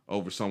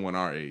 over someone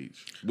our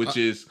age? Which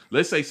is,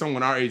 let's say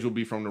someone our age will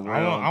be from the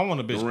realm. I want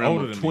a bitch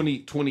older than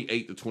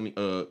 28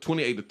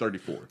 to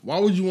 34. Why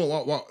would you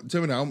want? Why,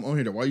 tell me now. I'm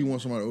here. Why you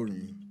want somebody older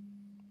than you?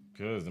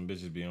 Because them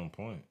bitches be on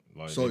point.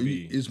 Like, so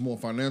it's more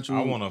financial.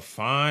 I want a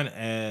fine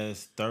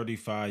ass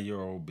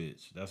 35-year-old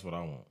bitch. That's what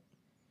I want.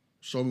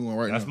 Show me one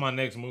right now. That's my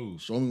next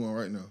move. Show me one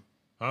right now.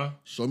 Huh?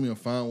 Show me a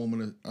fine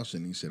woman. I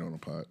shouldn't even sit on the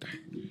pod.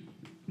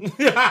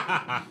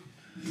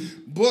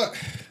 But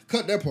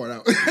cut that part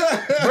out. Bro,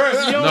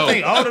 you don't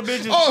think all the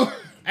bitches?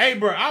 Hey,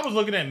 bro, I was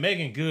looking at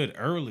Megan Good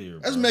earlier.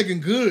 That's bro. Megan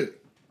Good.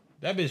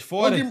 That bitch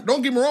 40.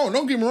 Don't get me wrong.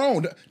 Don't get me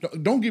wrong.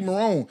 Don't get me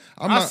wrong.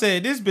 I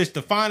said this bitch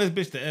the finest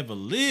bitch to ever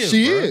live.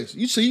 She bro. is.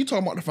 You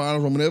talking about the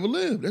finest woman that ever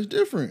lived. That's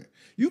different.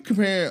 You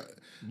compare.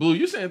 Blue,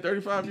 you saying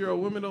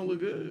 35-year-old women don't look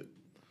good?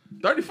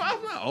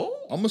 35 not old.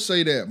 I'm gonna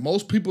say that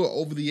most people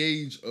over the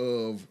age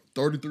of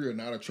 33 are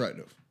not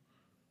attractive.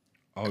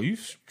 Oh, you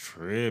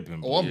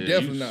tripping? Oh, I'm Yeah,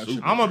 definitely you not.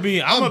 super- I'm gonna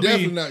be. I'm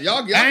definitely not.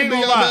 Y'all I can ain't be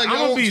gonna y'all lie. bag I'm y'all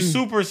gonna want be to.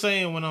 super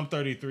saiyan when I'm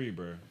 33,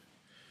 bro.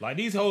 Like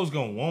these hoes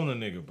gonna want a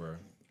nigga, bro.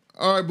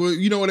 All right, but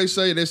you know what they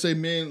say? They say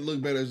men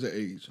look better as they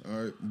age.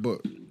 All right,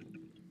 but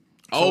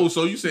Oh,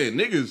 so you saying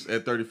niggas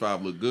at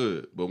 35 look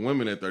good, but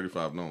women at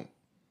 35 don't.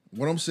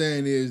 what I'm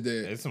saying is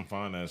that It's some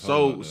fine ass.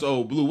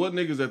 So Blue, what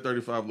niggas at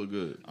 35 look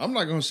good? I'm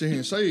not gonna sit here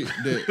and say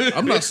that.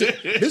 I'm not saying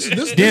this.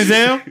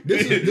 Denzel,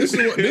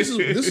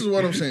 This is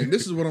what I'm saying.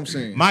 This is what I'm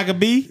saying. Micah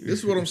B. This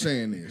is what I'm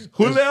saying is.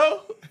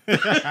 Julio?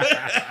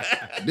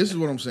 This is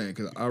what I'm saying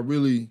because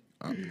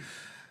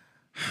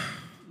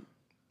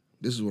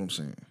this is what I'm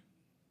saying.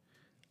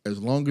 As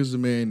long as the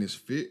man is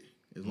fit,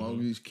 as long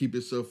as he keep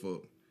himself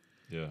up,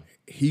 Yeah.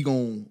 he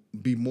gonna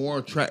be more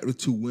attractive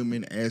to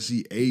women as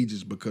he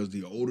ages because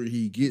the older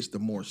he gets, the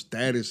more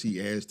status he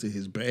adds to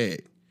his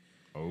bag.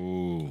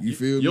 Oh. You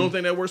feel me? You don't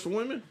think that works for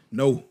women?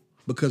 No,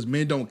 because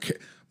men don't care.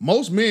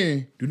 Most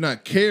men do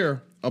not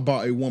care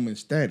about a woman's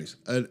status.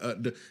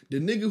 The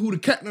nigga who the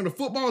captain of the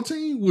football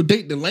team will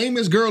date the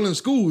lamest girl in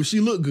school if she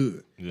look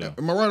good. Yeah.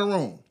 Am I right or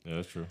wrong? Yeah,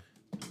 that's true.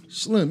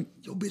 Slim,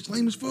 yo bitch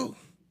lame as fuck.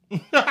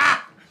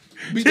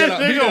 Beat that out.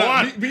 Beat that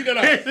out. Beat that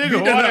out. Beat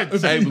that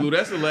out. Hey, Blue,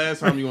 that's the last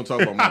time you gonna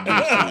talk about my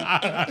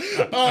bitch.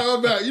 Too. All right,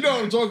 I'm back. You know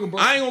what I'm talking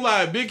about. I ain't gonna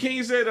lie, Big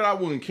King said that I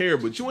wouldn't care,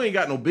 but you ain't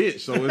got no bitch,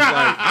 so it's like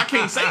I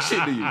can't say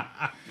shit to you.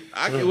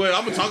 I'm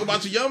gonna talk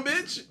about your young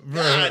bitch.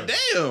 God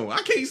damn,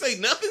 I can't say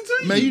nothing to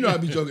you. Man, you know I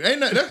be joking.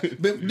 Ain't that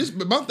this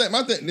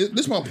my thing.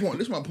 This my point.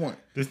 This my point.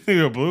 This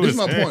nigga Blue This is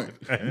my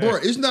point. Bro,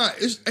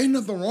 ain't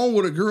nothing wrong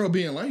with a girl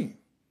being lame.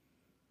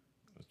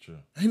 That's true.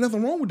 Ain't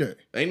nothing wrong with that.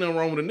 Ain't nothing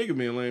wrong with a nigga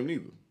being lame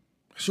neither.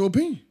 That's your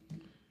opinion.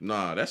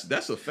 Nah,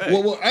 that's a fact.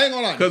 Well, I ain't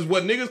gonna lie. Cause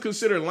what niggas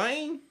consider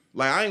lame,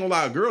 like I ain't gonna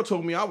lie, a girl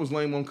told me I was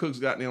lame on Cook's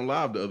goddamn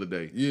live the other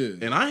day. Yeah.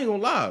 And I ain't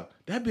gonna lie,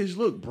 that bitch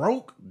look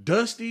broke,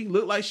 dusty,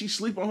 look like she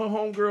sleep on her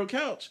homegirl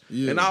couch.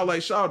 Yeah. And I was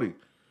like, shawty,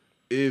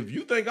 if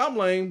you think I'm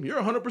lame,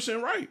 you're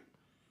 100% right.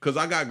 Cause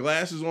I got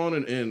glasses on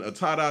and a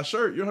tie-dye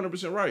shirt, you're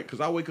 100% right. Cause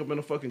I wake up in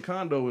a fucking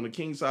condo in a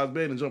king-size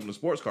bed and jump in a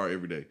sports car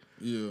every day.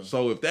 Yeah.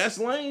 So if that's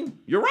lame,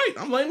 you're right.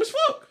 I'm lame as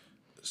fuck.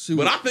 See,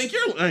 But I think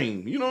you're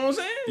lame. You know what I'm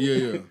saying?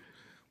 yeah.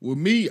 With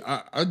me,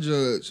 I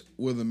judge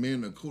whether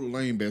men are cool or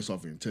lame based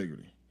off of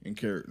integrity and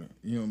character.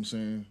 You know what I'm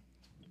saying?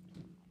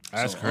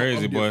 That's So,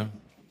 crazy, I'm boy. different.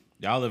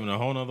 Y'all live in a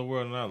whole nother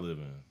world than I live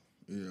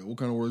in. Yeah. What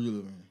kind of world you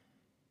live in?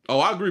 Oh,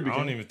 I agree, Big I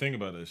don't King. even think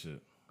about that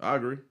shit. I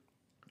agree.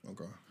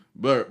 Okay.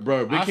 But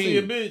bro, Big I King. see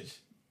a bitch.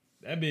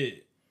 That bitch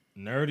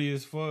nerdy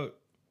as fuck.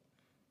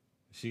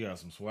 She got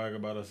some swag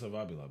about herself.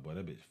 I'll be like, boy,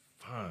 that bitch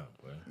fine,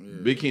 boy.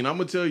 Big King, I'm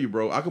gonna tell you,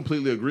 bro. I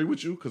completely agree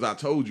with you because I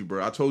told you,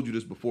 bro. I told you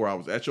this before. I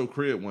was at your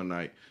crib one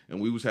night and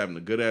we was having a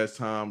good ass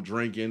time,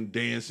 drinking,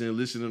 dancing,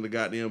 listening to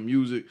goddamn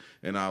music,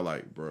 and I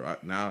like, bro.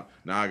 Now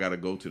I gotta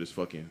go to this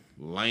fucking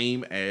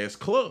lame ass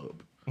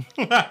club.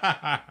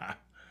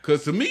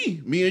 Cause to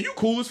me and you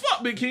cool as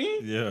fuck, Big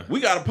King. Yeah.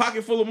 We got a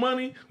pocket full of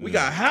money. We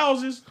got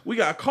houses. We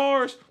got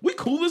cars. We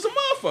cool as a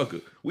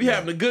motherfucker. We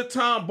having a good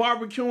time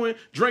barbecuing,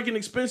 drinking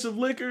expensive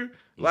liquor.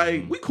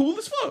 Like, we cool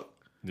as fuck.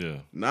 Yeah.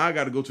 Now I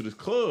got to go to this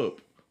club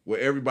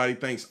where everybody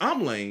thinks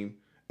I'm lame,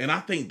 and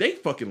I think they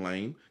fucking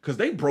lame because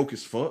they broke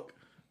as fuck.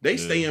 They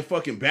stay in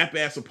fucking bap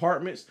ass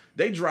apartments.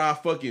 They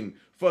drive fucking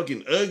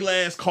ugly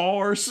ass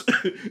cars.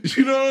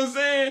 You know what I'm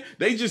saying?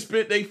 They just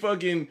spent they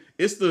fucking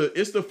it's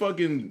the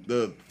fucking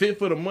the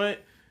fifth of the month.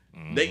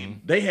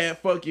 They had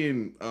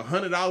fucking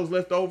 $100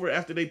 left over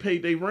after they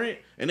paid their rent,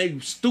 and they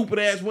stupid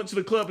ass went to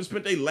the club and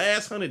spent their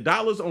last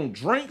 $100 on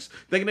drinks,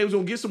 thinking they was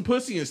gonna get some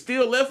pussy and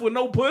still left with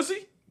no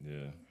pussy.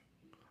 Yeah.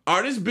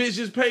 Or this bitch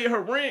just paid her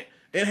rent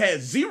and had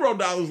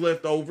 $0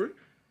 left over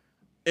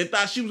and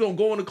thought she was gonna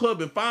go in the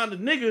club and find a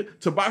nigga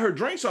to buy her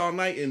drinks all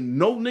night, and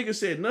no nigga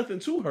said nothing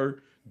to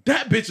her.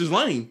 That bitch is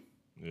lame.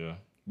 Yeah.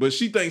 But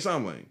she thinks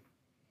I'm lame.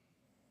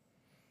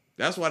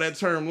 That's why that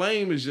term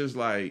lame is just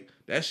like,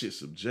 that shit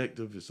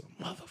subjective. It's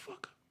a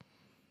motherfucker.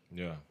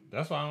 Yeah.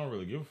 That's why I don't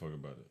really give a fuck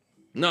about it.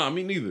 Nah,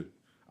 me neither.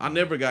 I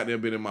never got there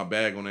been in my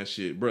bag on that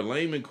shit. Bro,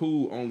 lame and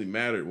cool only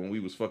mattered when we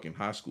was fucking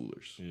high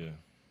schoolers. Yeah.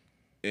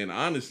 And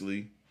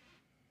honestly,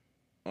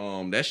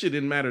 that shit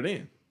didn't matter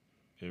then.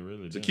 It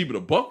really To did. keep it a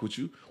buck with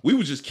you, we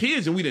was just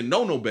kids and we didn't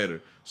know no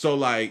better. So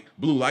like,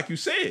 Blue, like you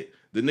said,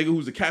 the nigga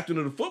who's the captain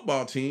of the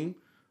football team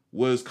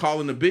was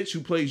calling the bitch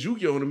who plays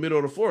Yu-Gi-Oh in the middle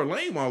of the floor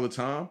lame all the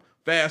time.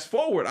 Fast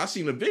forward, I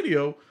seen a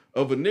video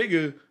of a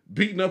nigga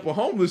beating up a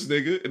homeless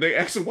nigga, and they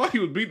asked him why he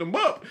was beating him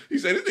up. He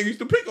said, this nigga used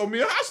to pick on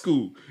me in high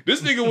school.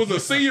 This nigga was a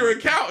senior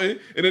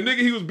accountant, and the nigga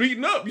he was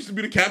beating up used to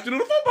be the captain of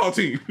the football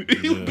team.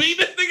 He was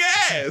beating this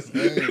nigga ass.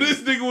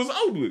 This nigga was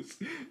homeless.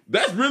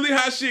 That's really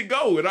how shit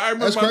go. And I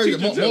remember my teacher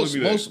telling me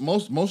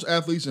that. Most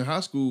athletes in high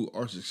school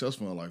are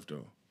successful in life,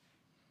 though.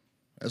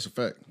 That's a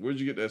fact. Where'd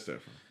you get that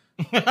stuff from?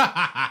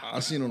 I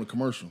seen it on a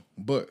commercial,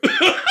 but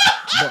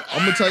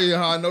I'm gonna tell you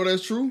how I know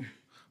that's true.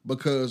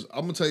 Because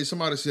I'm gonna tell you,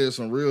 somebody said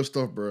some real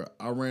stuff, bro.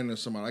 I ran into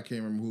somebody, I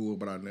can't remember who,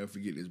 but I'll never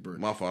forget this, bro.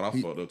 My fault. I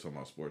fucked up talking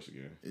about sports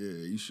again.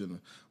 Yeah, you shouldn't.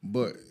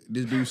 But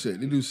this dude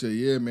said,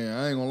 yeah, man,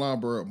 I ain't gonna lie,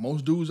 bro.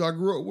 Most dudes I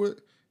grew up with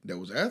that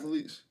was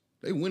athletes,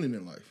 they winning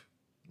in life.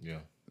 Yeah,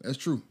 that's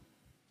true.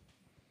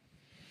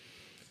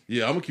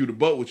 Yeah, I'm gonna keep the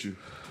butt with you.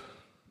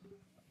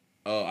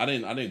 I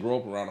didn't grow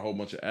up around a whole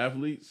bunch of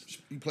athletes.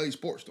 You played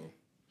sports though.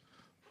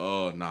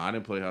 Nah, I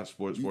didn't play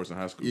sports in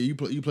high school. Yeah, you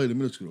played in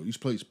middle school. You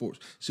played sports.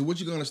 See, what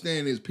you're gonna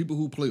understand is people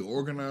who play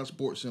organized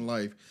sports in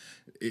life,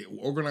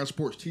 organized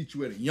sports teach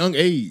you at a young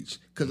age.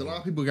 Because a lot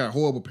of people got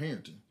horrible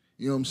parenting.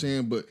 You know what I'm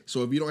saying? But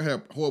so if you don't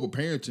have horrible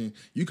parenting,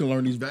 you can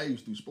learn these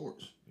values through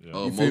sports.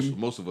 Yeah.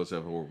 Most of us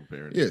have horrible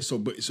parenting. Yeah.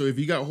 So if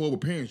you got horrible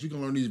parents, you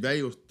can learn these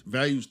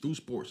values through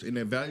sports. And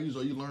the values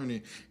all you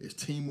learning is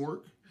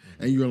teamwork,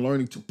 and you're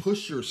learning to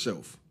push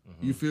yourself.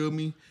 You feel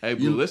me? Hey,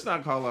 Blue, let's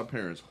not call our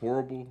parents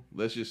horrible.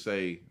 Let's just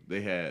say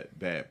they had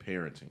bad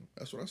parenting.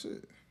 That's what I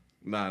said.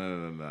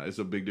 Nah. It's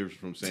a big difference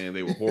from saying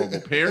they were horrible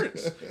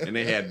parents and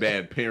they had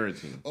bad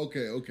parenting.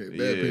 Okay. Bad parenting.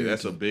 Parenting.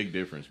 That's a big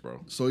difference,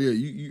 bro. So yeah,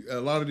 you a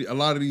lot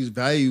of these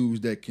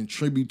values that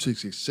contribute to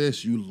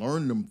success, you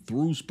learn them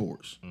through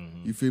sports.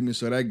 You feel me?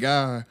 So that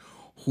guy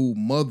who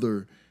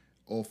mother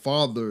or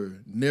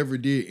father never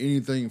did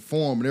anything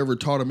for him, never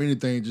taught him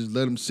anything, just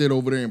let him sit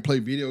over there and play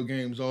video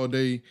games all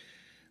day.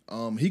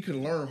 He could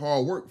learn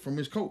hard work from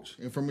his coach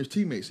and from his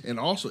teammates, and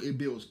also it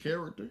builds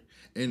character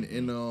and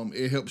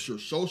it helps your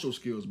social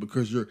skills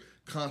because you're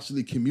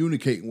constantly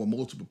communicating with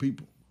multiple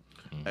people.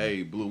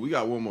 Hey, Blue, we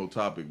got one more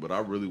topic, but I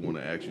really want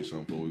to ask you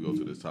something before we go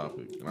to this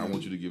topic, and I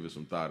want you to give it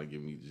some thought and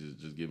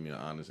just give me an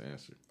honest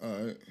answer.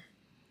 All right.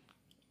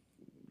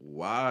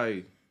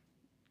 Why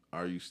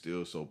are you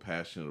still so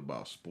passionate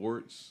about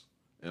sports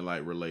and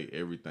like relate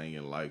everything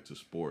in life to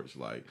sports?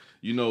 Like,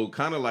 you know,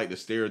 kind of like the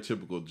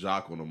stereotypical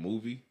jock on a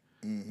movie.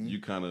 You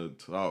kind of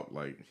talk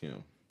like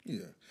him.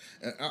 Yeah,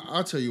 and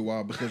I'll tell you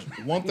why. Because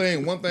one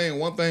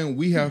thing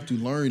we have to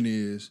learn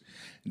is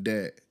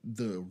that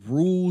the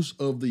rules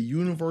of the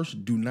universe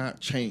do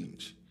not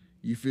change.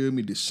 You feel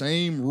me? The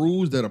same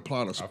rules that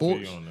apply to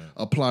sports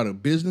apply to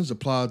business,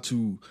 apply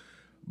to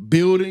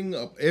building.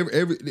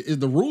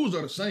 The rules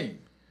are the same.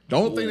 The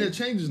only thing that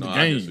changes is the game.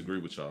 I disagree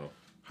with y'all.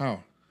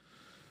 How?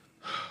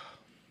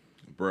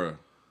 Bruh,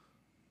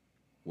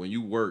 when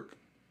you work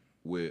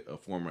with a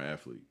former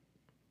athlete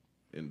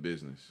in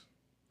business,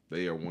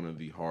 they are one of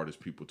the hardest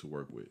people to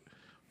work with.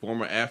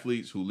 Former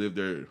athletes who live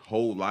their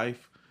whole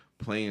life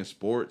playing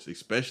sports,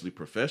 especially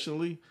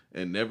professionally,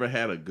 and never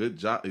had a good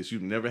job,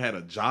 never had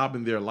a job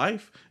in their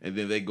life, and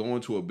then they go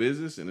into a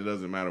business, and it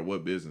doesn't matter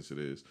what business it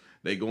is.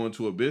 They go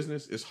into a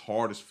business, it's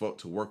hard as fuck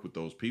to work with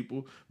those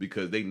people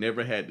because they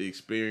never had to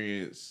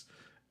experience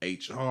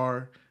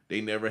HR.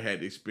 They never had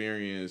to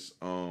experience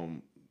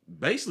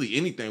basically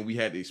anything we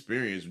had to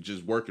experience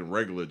just working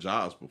regular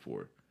jobs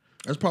before.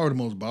 That's probably the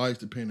most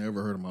biased opinion I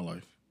ever heard in my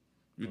life.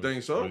 You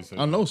think so?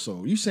 I know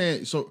so. You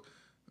saying so?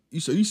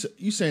 You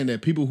saying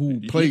that people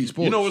who play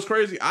sports? You know what's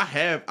crazy? I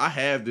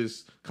have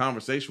this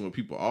conversation with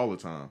people all the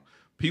time.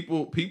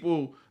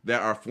 People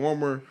that are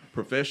former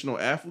professional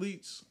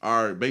athletes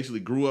are basically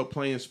grew up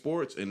playing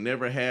sports and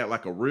never had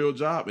like a real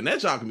job, and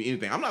that job can be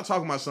anything. I'm not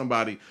talking about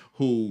somebody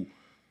who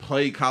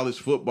played college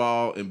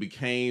football and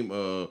became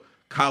a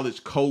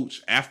college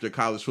coach after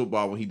college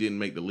football when he didn't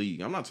make the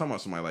league. I'm not talking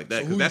about somebody like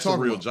that because that's a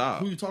real job.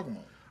 Who are you talking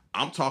about?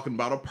 I'm talking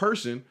about a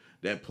person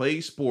that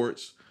plays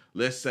sports.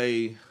 Let's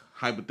say,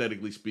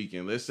 hypothetically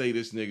speaking, let's say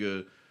this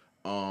nigga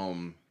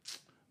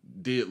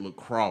did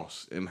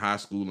lacrosse in high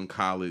school and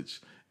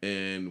college,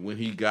 and when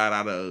he got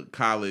out of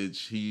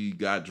college, he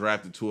got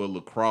drafted to a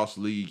lacrosse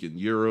league in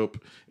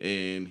Europe,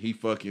 and he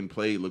fucking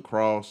played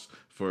lacrosse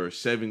for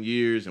 7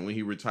 years, and when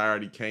he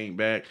retired, he came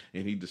back,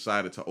 and he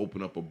decided to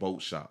open up a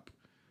boat shop.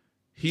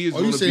 Are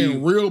you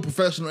saying real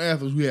professional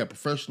athletes who have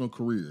professional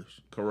careers?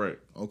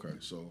 Correct. Okay,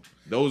 so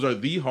those are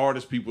the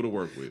hardest people to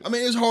work with. I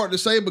mean, it's hard to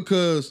say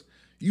because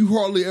you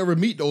hardly ever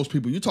meet those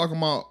people. You're talking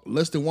about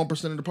less than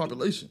 1% of the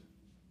population.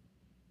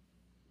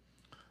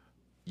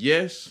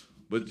 Yes,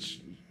 but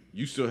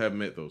you still haven't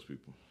met those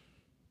people.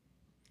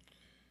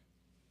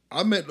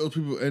 I met those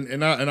people,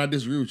 and I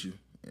disagree with you.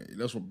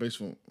 That's what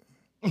based on.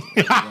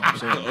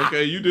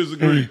 Okay, you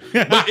disagree,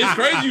 but it's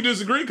crazy you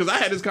disagree because I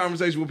had this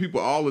conversation with people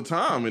all the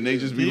time, and they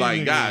just be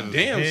like, "God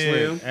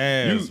damn,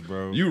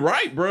 Slim, you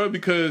right, bro."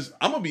 Because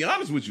I'm gonna be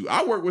honest with you,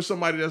 I work with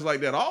somebody that's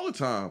like that all the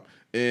time,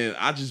 and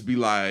I just be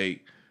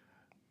like,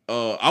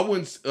 I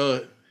wouldn't.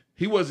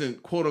 He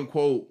wasn't quote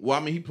unquote. Well,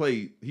 I mean, he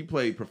played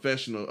a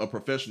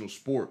professional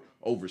sport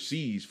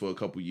overseas for a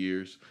couple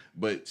years,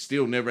 but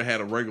still never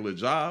had a regular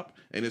job,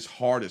 and it's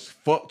hard as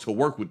fuck to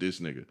work with this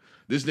nigga.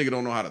 This nigga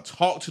don't know how to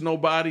talk to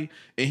nobody,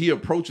 and he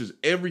approaches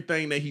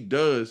everything that he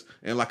does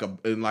in like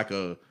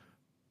a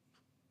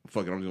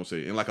fuck it, I'm just gonna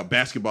say it, in like a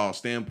basketball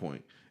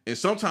standpoint. And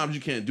sometimes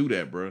you can't do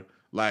that, bro.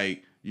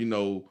 Like, you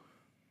know,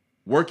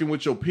 working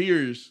with your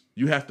peers,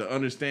 you have to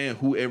understand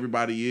who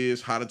everybody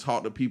is, how to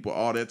talk to people,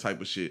 all that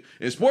type of shit.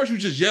 In sports, you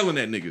just yelling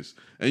at niggas.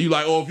 And you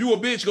like, oh, if you a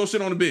bitch, go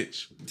sit on the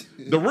bench.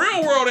 The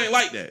real world ain't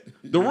like that.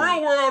 The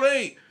real world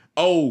ain't,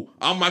 oh,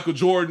 I'm Michael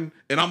Jordan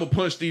and I'm gonna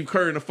punch Steve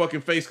Kerr in the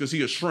fucking face because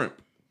he a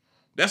shrimp.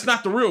 That's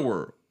not the real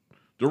world.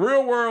 The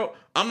real world,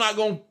 I'm not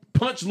gonna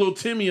punch little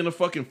Timmy in the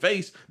fucking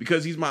face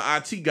because he's my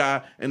IT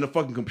guy and the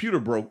fucking computer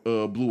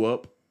blew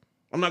up.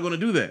 I'm not gonna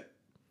do that.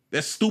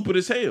 That's stupid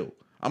as hell.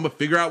 I'm gonna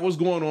figure out what's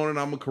going on and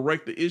I'm gonna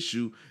correct the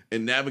issue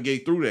and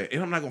navigate through that.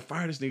 And I'm not gonna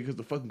fire this nigga because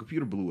the fucking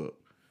computer blew up.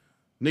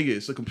 Nigga,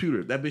 it's a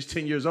computer. That bitch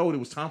 10 years old. It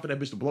was time for that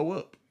bitch to blow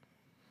up.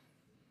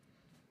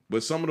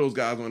 But some of those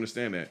guys don't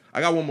understand that.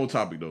 I got one more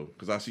topic though,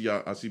 because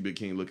I see Big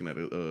King looking at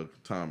the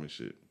time and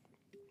shit.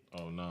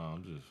 Oh no,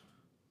 I'm just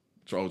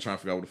trying to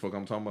figure out what the fuck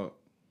I'm talking about.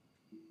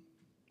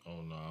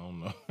 Oh no, I don't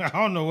know. I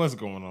don't know what's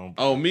going on.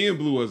 Oh, me and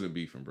Blue wasn't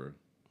beefing, bro.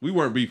 We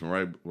weren't beefing,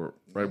 right?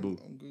 Right, Blue?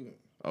 I'm good.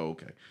 Oh,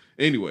 okay.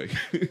 Anyway,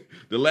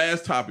 the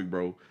last topic,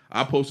 bro.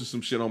 I posted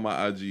some shit on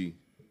my IG,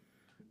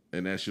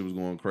 and that shit was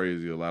going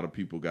crazy. A lot of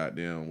people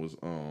goddamn was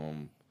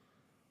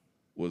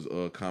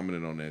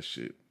commenting on that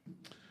shit.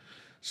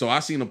 So I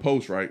seen a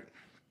post, right?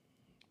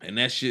 And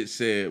that shit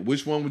said,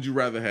 which one would you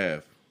rather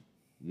have?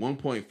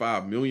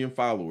 1.5 million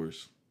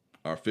followers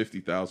or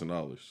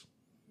 $50,000?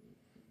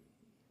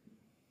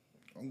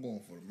 I'm going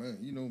for the man.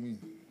 You know me.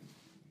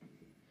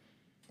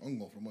 I'm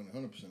going for the money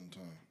 100% of the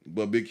time.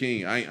 But Big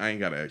King, I ain't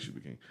got to ask you,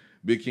 Big King.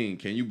 Big King,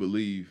 can you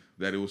believe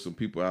that it was some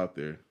people out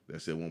there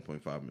that said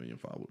 1.5 million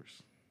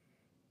followers?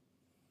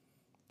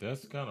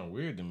 That's kind of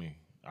weird to me.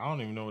 I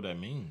don't even know what that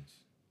means.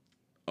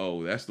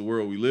 Oh, that's the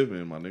world we live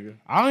in, my nigga.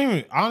 I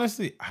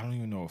don't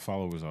even know what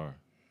followers are.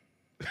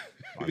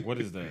 Like, what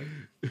is that?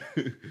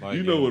 Like,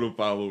 you know what a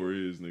follower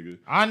is, nigga.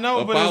 I know,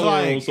 a but it's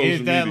like,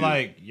 is that media.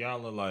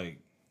 like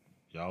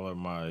y'all are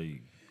my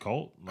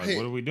cult? Like, Hey,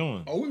 what are we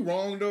doing? Are we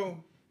wrong though?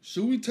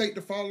 Should we take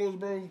the followers,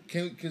 bro?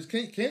 Can't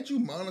you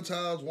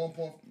monetize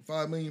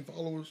 1.5 million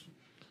followers?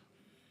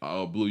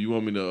 Oh, Blue, you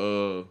want me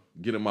to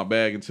get in my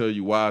bag and tell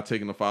you why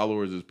taking the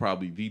followers is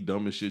probably the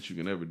dumbest shit you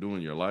can ever do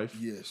in your life?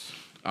 Yes.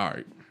 All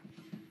right.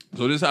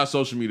 So this is how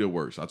social media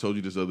works. I told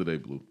you this the other day,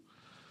 Blue.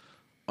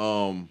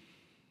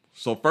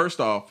 So first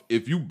off,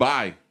 if you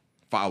buy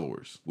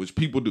followers, which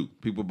people do,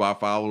 people buy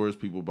followers,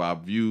 people buy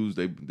views,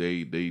 they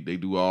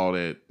do all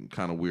that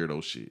kind of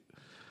weirdo shit.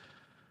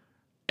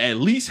 At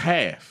least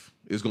half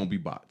is gonna be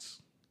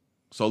bots.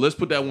 So let's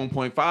put that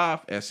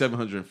 1.5 at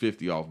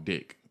 750 off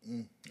dick. I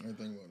didn't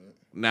think about that.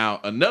 Now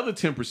another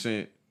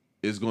 10%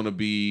 is gonna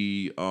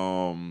be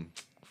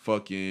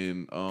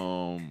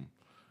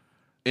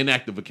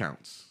inactive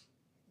accounts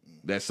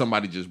that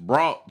somebody just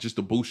brought just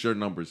to boost your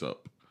numbers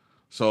up.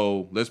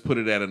 So let's put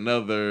it at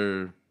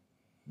another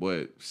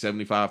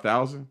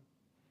 75,000.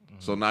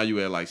 So now you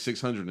at like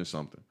 600 and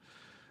something.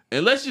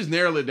 And let's just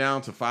narrow it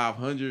down to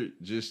 500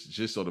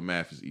 just so the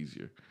math is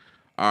easier.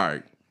 All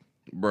right,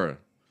 bruh.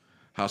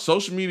 How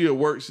social media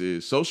works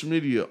is social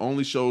media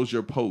only shows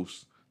your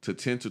posts to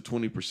 10 to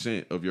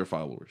 20% of your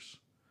followers.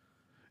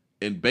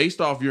 And based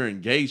off your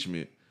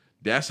engagement,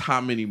 that's how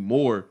many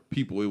more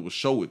people it will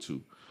show it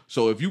to.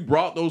 So if you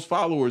brought those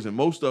followers and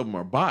most of them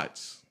are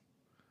bots,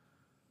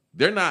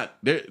 they're not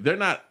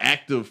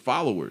active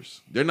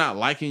followers. They're not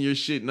liking your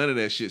shit, none of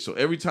that shit. So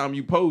every time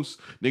you post,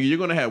 nigga, you're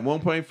gonna have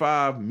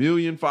 1.5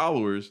 million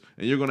followers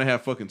and you're gonna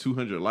have fucking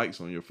 200 likes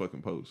on your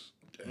fucking post.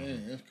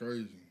 Dang, that's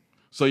crazy.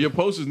 So your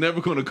post is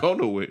never gonna go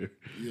nowhere.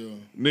 Yeah.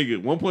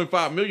 Nigga,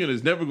 1.5 million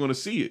is never gonna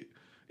see it.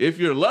 If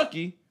you're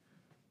lucky,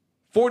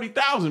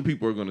 40,000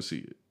 people are gonna see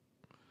it.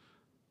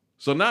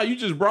 So now you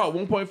just brought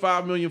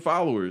 1.5 million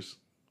followers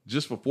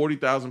just for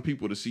 40,000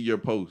 people to see your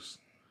post.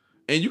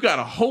 And you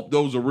gotta hope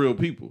those are real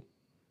people.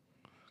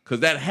 Cause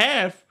that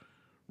half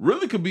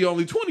really could be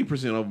only 20%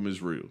 of them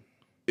is real.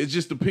 It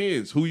just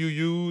depends who you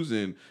use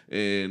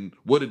and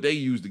what did they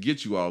use to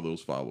get you all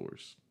those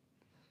followers.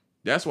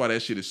 That's why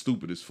that shit is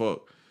stupid as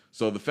fuck.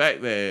 So the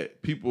fact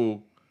that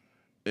people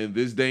in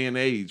this day and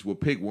age will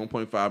pick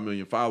 1.5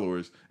 million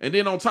followers, and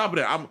then on top of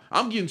that,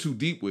 I'm getting too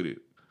deep with it.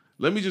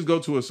 Let me just go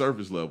to a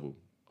surface level.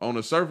 On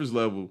a surface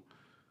level,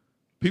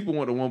 people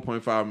want the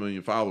 1.5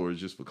 million followers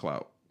just for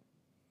clout.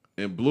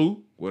 And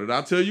Blue, what did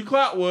I tell you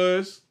clout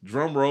was?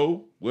 Drum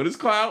roll. What is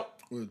clout?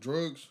 With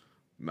drugs?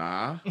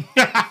 Nah.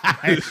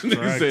 This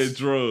nigga said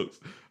drugs.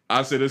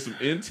 I said it's some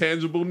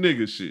intangible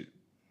nigga shit.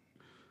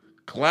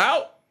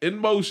 Clout in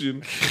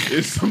motion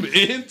is some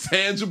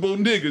intangible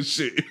nigga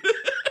shit.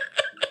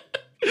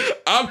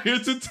 I'm here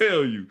to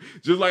tell you.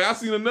 Just like I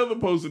seen another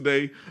post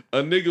today,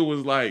 a nigga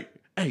was like,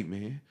 hey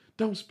man,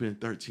 don't spend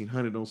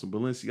 $1,300 on some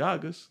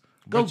Balenciagas.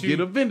 Go get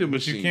a vending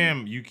machine.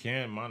 But you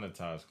can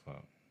monetize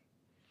clout.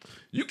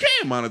 You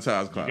can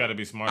monetize clout. You gotta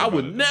be smart. I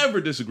would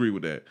never disagree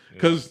with that.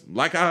 Because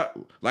like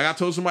I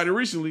told somebody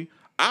recently,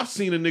 I've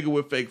seen a nigga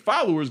with fake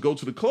followers go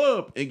to the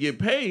club and get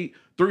paid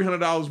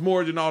 $300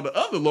 more than all the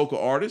other local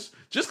artists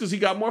just because he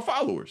got more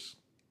followers.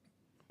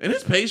 And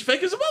his page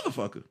fake as a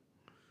motherfucker.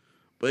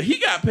 But he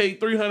got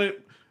paid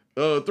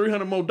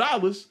 $300 more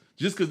dollars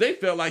just because they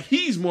felt like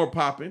he's more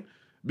popping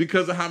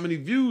because of how many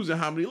views and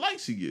how many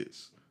likes he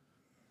gets.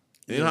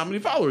 And how many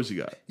followers he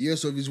got. Yeah,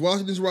 so if he's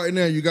watching this right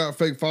now, you got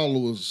fake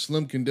followers.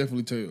 Slim can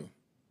definitely tell.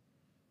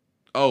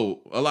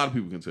 Oh, a lot of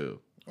people can tell.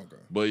 Okay.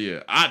 But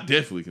yeah, I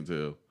definitely can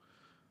tell.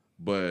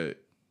 But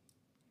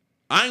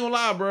I ain't gonna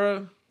lie,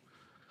 bro.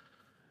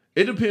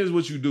 It depends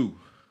what you do.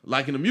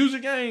 Like in the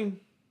music game,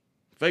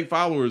 fake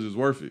followers is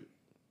worth it.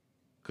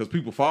 Because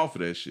people fall for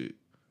that shit.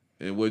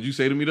 And what you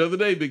say to me the other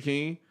day, Big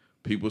King,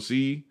 people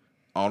see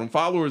all them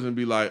followers and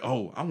be like,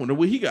 oh, I wonder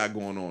what he got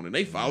going on. And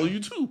they follow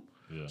you too.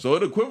 Yeah. So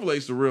it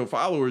equivalates to real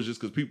followers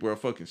just because people are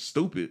fucking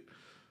stupid.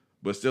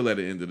 But still, at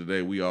the end of the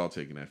day, we all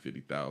taking that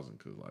 50,000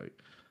 because, like,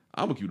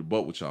 I'm gonna keep the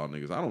butt with y'all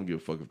niggas. I don't give a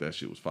fuck if that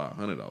shit was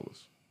 $500.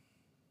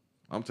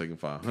 I'm taking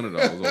 $500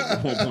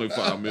 over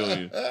 1.5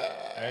 million.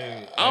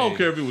 Hey, I don't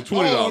care if it was $20.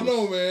 I don't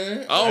know,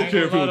 man. I don't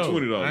care if it was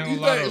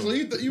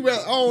 $20. You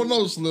rather, I don't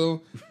know,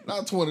 Slim.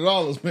 Not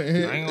 $20,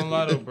 man. I ain't gonna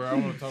lie though, bro. I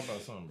want to talk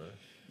about something, bro.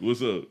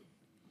 What's up?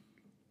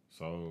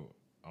 So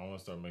I want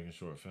to start making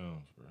short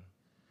films, bro.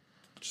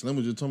 Slim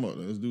was just talking about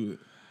that. Let's do it.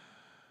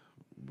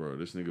 Bro,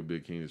 this nigga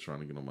Big King is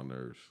trying to get on my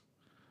nerves.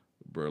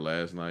 Bro,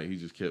 last night he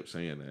just kept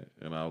saying that.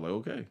 And I was like,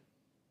 okay.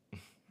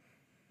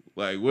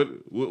 Like,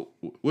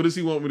 what does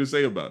he want me to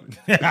say about it?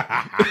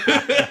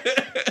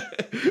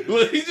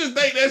 Well, he just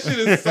think that shit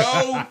is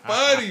so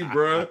funny,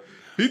 bro.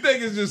 He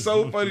think it's just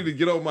so funny to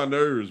get on my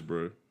nerves,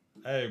 bro.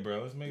 Hey,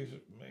 bro, let's make sure.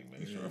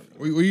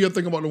 What you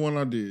think about the one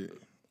I did?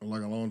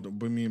 Like along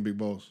with me and Big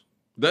Boss.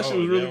 That shit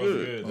was really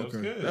good. That was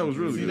good. That was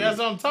really good. That's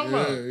what I'm talking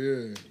about.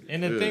 Yeah.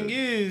 And the thing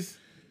is,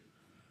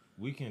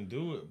 we can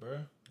do it, bro.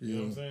 You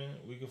know what I'm saying?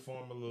 We can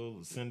form a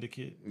little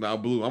syndicate. Now,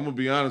 Blue, I'm gonna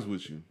be honest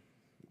with you.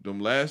 Them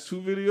last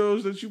 2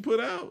 videos that you put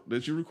out,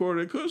 that you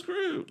recorded at Cook's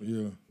crib,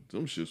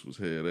 them shits was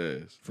head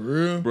ass. For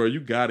real? Bro,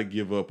 you gotta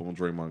give up on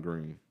Draymond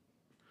Green.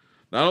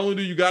 Not only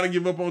do you gotta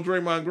give up on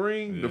Draymond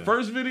Green, the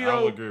first video,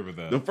 I'll agree with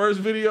that. The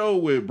first video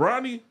with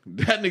Bronny,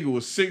 that nigga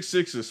was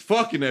 6'6" as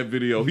fuck in that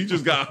video. He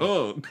just got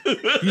hung.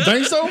 You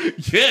think so?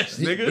 Yes,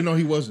 nigga. No,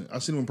 he wasn't. I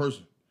seen him in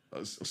person.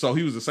 So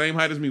he was the same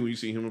height as me when you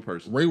see him in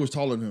person. Ray was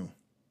taller than him.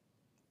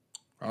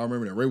 I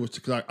remember that. Ray was,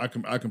 because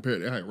I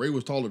compared that height. Ray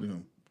was taller than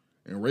him.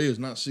 And Ray is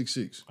not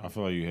 6'6". I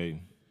feel like you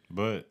hating.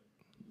 But,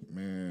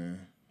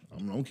 man,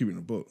 I'm keeping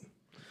the book.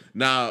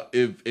 Now,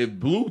 if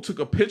Blue took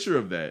a picture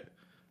of that,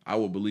 I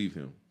would believe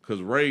him.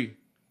 Because Ray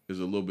is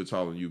a little bit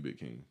taller than you, Big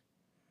King.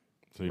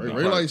 So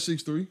Ray like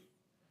 6'3".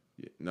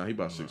 Yeah, no, he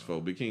about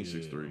 6'4". Big King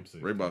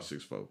 6'3". Ray about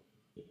 6'4".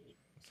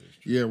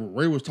 Yeah,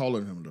 Ray was taller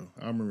than him, though.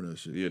 I remember that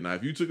shit. Yeah, now,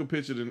 if you took a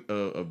picture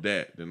of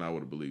that, then I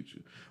would have believed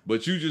you.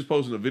 But you just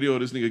posting a video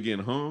of this nigga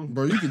getting hung?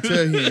 Bro, you can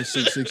tell he ain't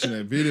 6'6" in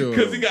that video.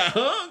 Because he got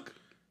hung?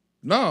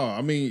 No,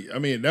 I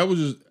mean, that was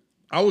just...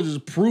 I was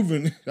just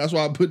proving. That's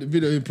why I put the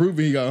video in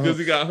proving he got hung. Because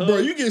he got hung? Bro,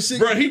 you get 6...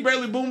 Bro, he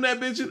barely boomed that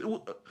bitch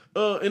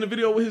in the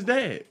video with his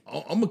dad.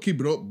 I'm gonna keep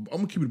it up. I'm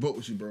gonna keep it up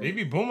with you, bro. He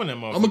be booming that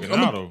motherfucker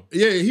now, though.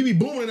 Yeah, he be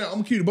booming that. I'm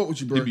gonna keep it up with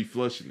you, bro. He be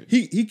flushing it.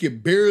 He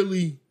could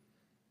barely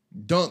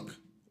dunk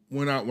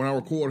when I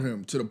record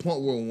him, to the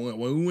point where when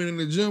we went in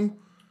the gym,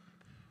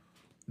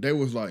 they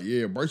was like,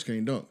 "Yeah, Bryce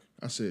can't dunk."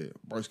 I said,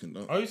 "Bryce can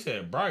dunk." Oh, you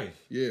said Bryce?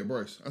 Yeah,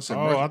 Bryce. I said,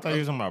 Bryce. I thought you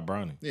was talking about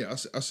Bronny. Yeah, I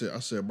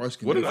said Bryce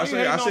can what dunk. What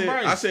did I say?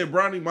 I said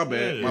Bronny. My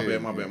bad. Yeah,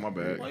 my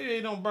bad. Why you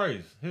hating on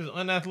Bryce? His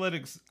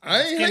unathletic,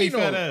 I ain't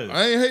hating on him.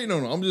 I ain't hating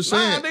on him. I'm just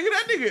saying. Nah,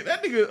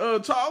 that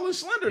nigga tall and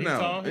slender now.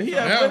 Tall, and he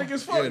athletic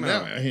as fuck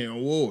now. He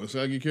on whoa. It's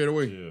like he get carried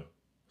away. Yeah.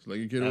 It's like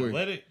he get carried away.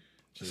 Athletic?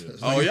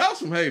 Oh, y'all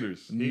some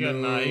haters. He got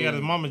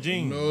his mama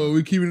jeans. No,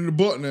 we keep it in the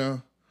butt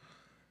now.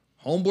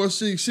 Homeboy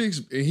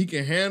 6'6", and he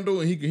can handle,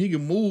 and he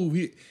can move. I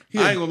ain't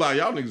gonna lie,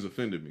 y'all niggas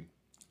offended me.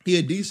 He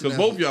a decent. Because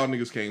both y'all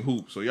niggas can't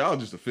hoop, so y'all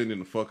just offending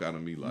the fuck out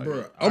of me. Like,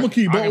 bro, I'm gonna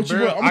keep up with you,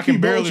 bro. I'm gonna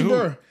keep up with you,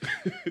 bro.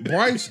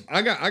 Bryce,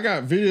 I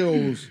got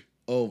videos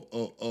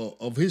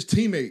of his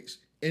teammates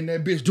and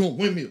that bitch doing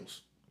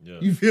windmills. Yeah.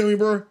 You feel me,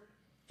 bro?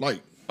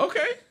 Like,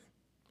 okay.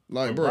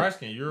 Like, bro, Bryce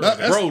can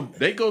bro,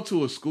 they go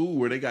to a school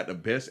where they got the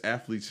best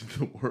athletes in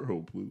the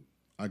world, Blue.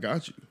 I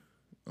got you.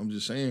 I'm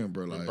just saying,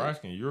 bro. Like, Bryce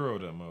can Euro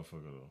that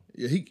motherfucker though.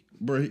 Yeah, he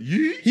what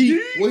he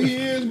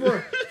is,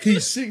 bro.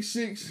 He's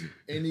 6'6",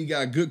 and he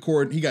got good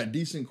he got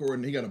decent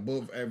coordination. He got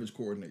above average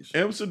coordination.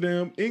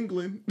 Amsterdam,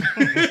 England.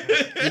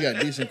 He got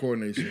decent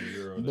coordination.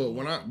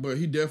 But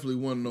he definitely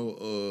won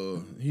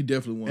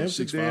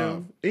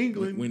 6'5".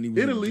 England, when he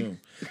was Italy. In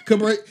the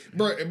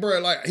gym. Bro,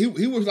 like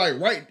he was like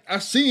right. I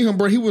seen him,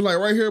 bro. He was like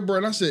right here, bro.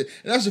 And I said,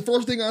 and that's the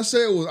first thing I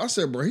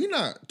said, bro, he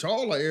not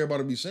tall like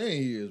everybody be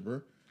saying he is,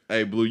 bro.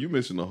 Hey, Blue, you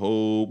missing the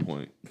whole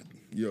point.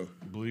 Yeah.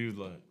 Blue, you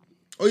like.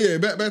 Oh yeah,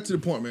 back to the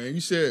point, man. You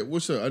said,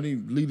 "What's up? I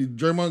need to leave the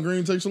Draymond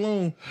Green takes so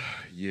long."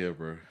 Yeah,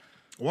 bro.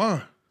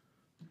 Why?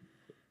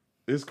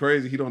 It's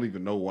crazy. He don't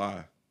even know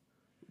why,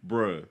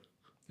 bruh.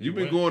 You've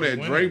been going at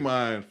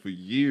Draymond for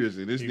years,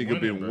 and this nigga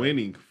been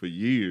winning for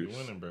years.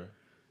 Winning, bro.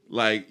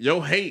 Like,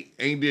 your hate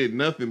ain't did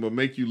nothing but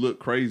make you look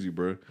crazy,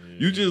 bro. Yeah,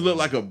 you just look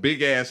like a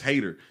big ass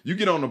hater. You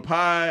get on the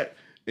pod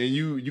and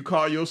you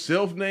call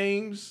yourself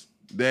names.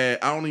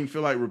 that I don't even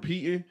feel like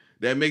repeating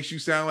that makes you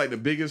sound like the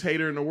biggest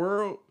hater in the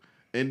world.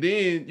 And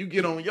then you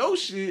get on your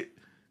shit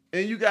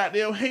and you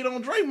goddamn hate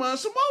on Draymond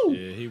some more.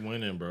 Yeah, he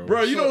winning, bro.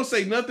 Bro, you don't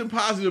say nothing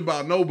positive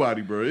about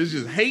nobody, bro. It's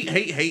just hate.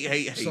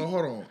 So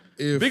hold on.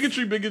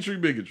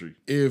 Bigotry.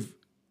 If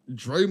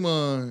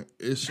Draymond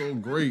is so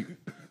great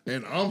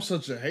and I'm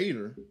such a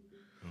hater,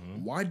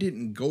 why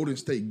didn't Golden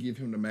State give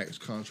him the max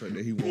contract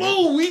that he wanted?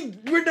 No,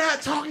 we're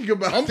not talking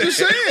about I'm that. just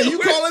saying.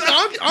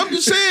 I'm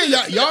just saying.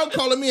 Y'all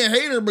calling me a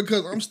hater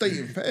because I'm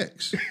stating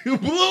facts.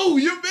 Blue,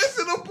 you're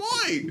missing a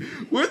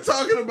point. We're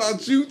talking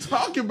about you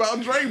talking about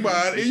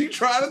Draymond and you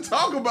trying to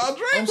talk about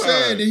Draymond. I'm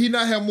saying, did he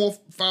not have more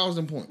fouls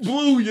than points?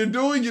 Blue, you're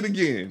doing it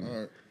again. All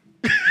right.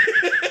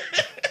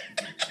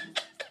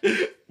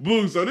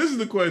 Blue, so this is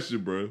the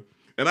question, bro.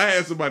 And I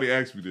had somebody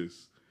ask me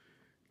this.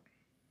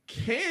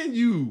 Can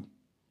you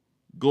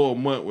go a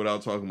month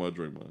without talking about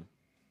Draymond?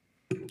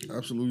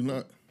 Absolutely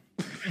not.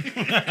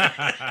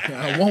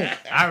 I won't.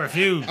 I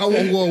refuse. I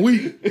won't go a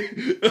week.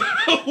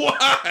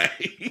 Why?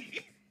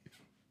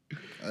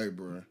 Hey,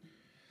 bro.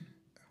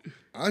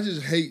 I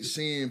just hate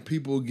seeing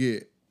people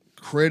get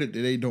credit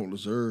that they don't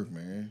deserve,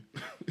 man.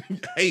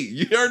 Hate.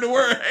 You heard the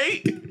word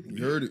hate?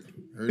 You heard it.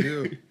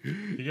 Heard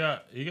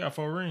it. He got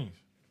 4 rings.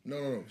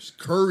 No.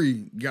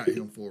 Curry got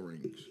him 4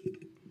 rings.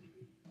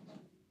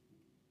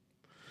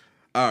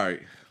 All right.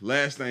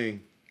 Last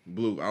thing,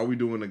 Blue. Are we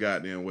doing the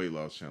goddamn weight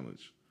loss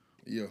challenge?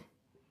 Yeah.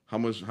 How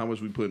much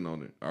we putting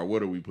on it? Or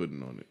what are we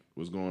putting on it?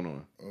 What's going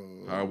on?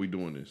 How are we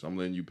doing this? I'm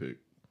letting you pick.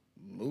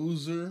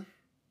 Loser.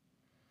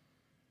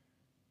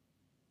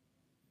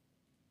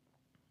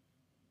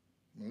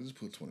 Man, just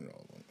put $20 on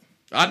it.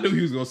 I knew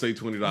he was gonna say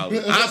 $20.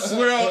 I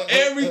swear on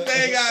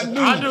everything I knew.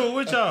 I do it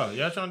with y'all.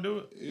 Y'all trying to do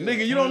it? Yeah.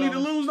 Nigga, you don't need to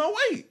lose no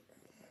weight.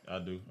 I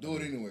do. Do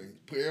it anyway.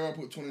 Everybody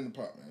put 20 in the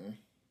pot, man.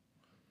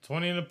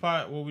 20 in the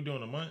pot. What we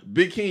doing a month?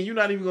 Big King, you're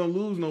not even gonna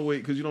lose no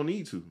weight because you don't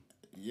need to.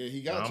 Yeah,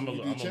 he got to.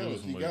 He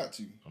challenge. He got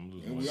to. I'm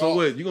losing weight. So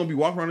what? You gonna be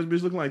walking around this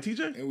bitch looking like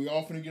TJ? And we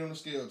all finna get on the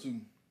scale too.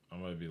 I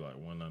might be like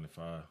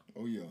 195.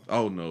 Oh yeah.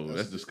 Oh no,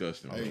 that's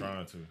disgusting. I'm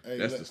trying to. Hey,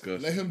 that's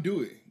disgusting. Let him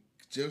do it.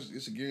 Just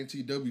it's a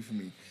guaranteed W for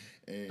me.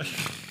 And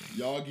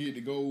y'all get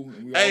to go.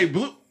 And we Hey, all,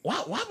 Blue,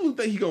 why Blue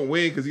think he gonna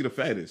win because he the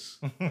fattest?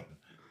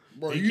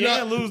 bro, He you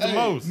can't lose the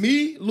most.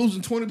 Me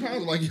losing 20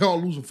 pounds like y'all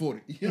losing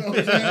 40. You know what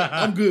I'm saying?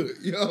 I'm good.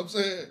 You know what I'm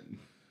saying?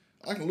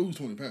 I can lose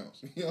 20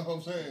 pounds. You know what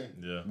I'm saying?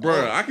 Yeah.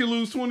 Bruh, I can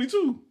lose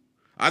 22.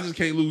 I just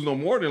can't lose no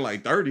more than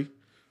like 30.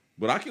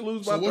 But I can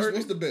lose by 30.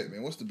 What's the bet,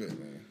 man? What's the bet,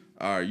 man?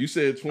 All right, you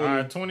said 20. All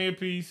right, 20 a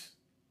piece.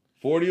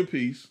 40 a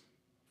piece.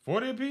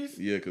 40 a piece?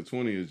 Yeah, because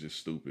 20 is just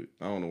stupid.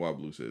 I don't know why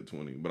Blue said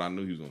 20, but I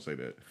knew he was going to say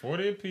that.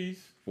 40 a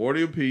piece.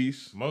 40 a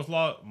piece. Most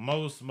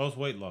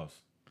weight loss.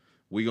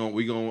 We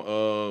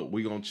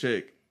gonna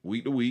check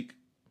week to week.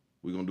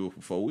 We gonna do it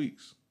for 4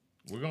 weeks.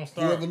 We're gonna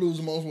start. Whoever lose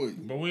the most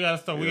weight. But we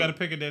gotta start. Yeah. We gotta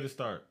pick a day to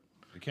start.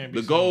 It can't be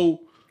The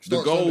goal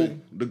Sunday.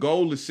 the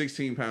goal is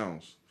 16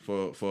 pounds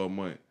for a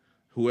month.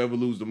 Whoever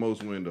lose the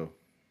most win though.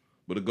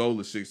 But the goal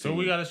is 16. So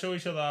we gotta show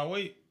each other our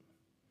weight.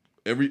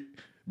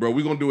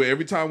 We gonna do it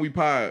every time we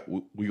pod.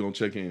 We gonna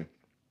check in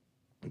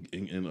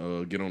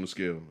and get on the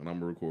scale, and I'm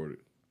gonna record it.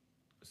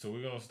 So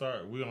we're gonna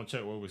start. We're gonna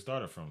check where we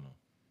started from though.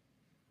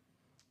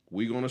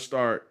 We gonna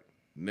start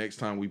next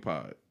time we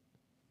pod.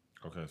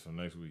 Okay, so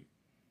next week.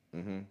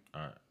 Mm-hmm.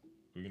 All right,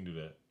 we can do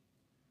that.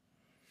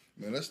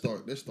 Man, let's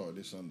start this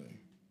Sunday.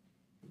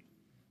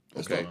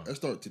 Let's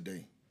start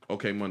today.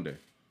 Okay, Monday.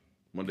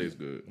 Monday's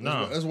good.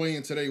 No, Let's weigh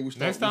in today. We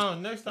start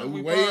next time we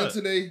we weigh in pod.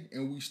 today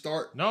and we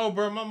start. No,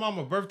 bro, my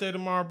mama's birthday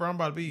tomorrow, bro. I'm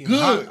about to be eating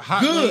Good,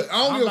 hot good. wings. I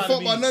don't I'm give a about to fuck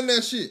be about none of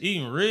that shit.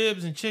 Eating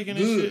ribs and chicken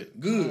and Good, shit.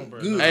 good, Come on,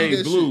 bro. good. Hey, Eat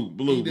that shit.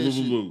 Blue. Eat that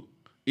shit.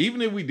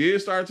 Even if we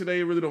did start today,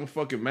 it really don't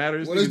fucking matter.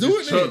 This Well, nigga let's do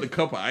just it then. chugged a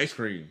cup of ice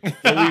cream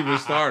before we even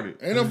started.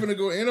 Ain't I'm finna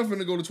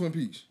go to Twin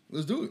Peaks.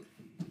 Let's do it.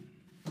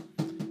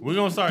 We're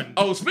gonna start.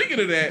 Oh, speaking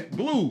of that,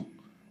 Blue,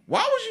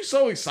 why was you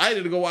so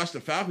excited to go watch the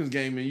Falcons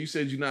game and you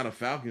said you're not a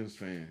Falcons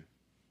fan?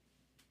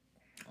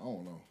 I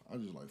don't know. I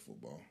just like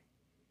football.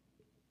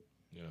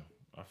 Yeah,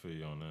 I feel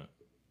you on that.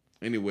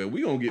 Anyway,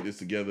 we gonna get this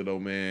together though,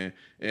 man.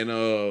 And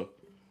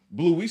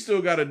Blue, we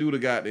still gotta do the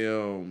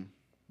goddamn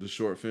the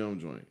short film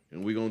joint.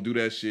 And we gonna do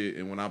that shit.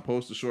 And when I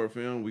post the short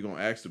film, we gonna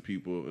ask the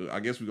people. I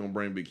guess we gonna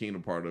bring Big King a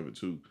part of it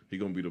too. He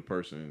gonna be the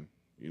person,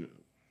 you know.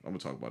 I'm gonna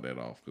talk about that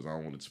off because I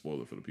don't want to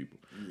spoil it for the people.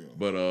 Yeah.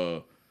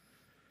 But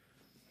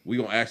we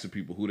gonna ask the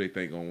people who they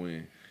think gonna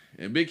win.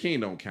 And Big King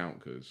don't count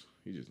because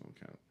he just don't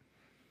count.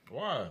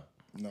 Why?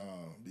 Nah,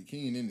 Big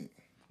King in it.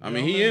 I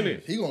mean, he in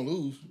it. He gonna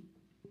lose.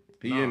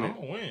 He Nah, in I'm it.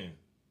 gonna win.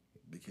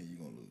 Big King, you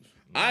gonna lose.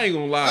 I ain't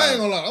gonna lie. I ain't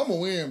gonna lie. I'm gonna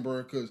win,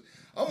 bro. Cause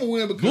I'm gonna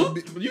win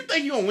because Blue, you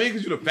think you gonna win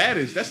because you're the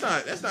fattest? That's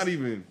not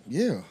even.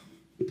 yeah.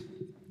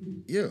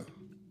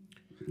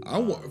 I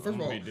want first of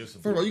gonna all, be you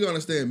disappointed. gotta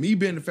understand. Me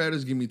being the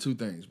fattest give me two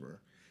things, bro.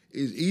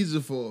 It's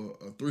easier for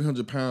a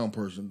 300-pound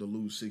person to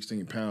lose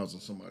 16 pounds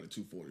than somebody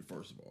 240.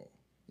 First of all,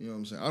 you know what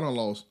I'm saying. I done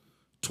lost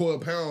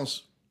 12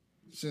 pounds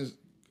since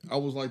I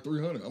was like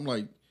 300. I'm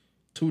like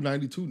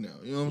 292 now.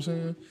 You know what I'm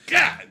saying.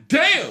 God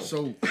damn.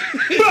 So,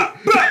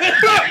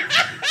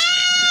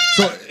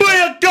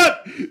 Booyah,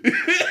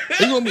 It's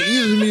gonna be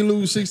easy for me to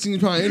lose 16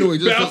 pounds anyway.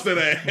 Bounce that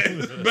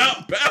ass.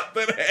 Bounce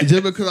that ass.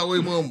 Just because I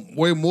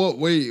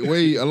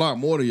weigh a lot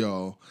more than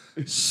y'all.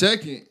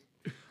 Second,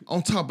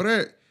 on top of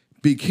that,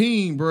 Big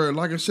King, bro.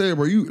 Like I said,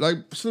 bro, you like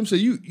Slim said,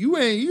 you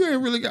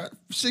ain't really got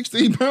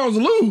 16 pounds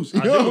to lose.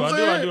 You know what I'm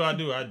saying? I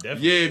do. I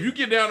definitely. Yeah, if you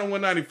get down to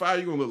 195,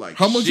 you're gonna look like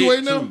how much shit you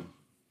weigh now? too.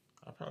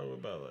 I probably weigh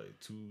about like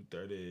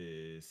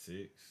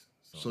 236.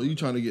 So you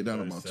trying to get down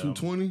to about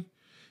 220?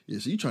 Yeah,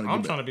 so you trying to get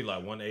I'm trying to be like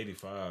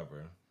 185, bro.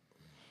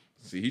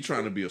 See, he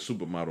trying to be a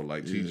supermodel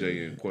like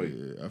TJ and Quay.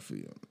 Yeah, I feel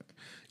you on that.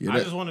 Yeah, I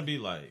just want to be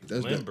like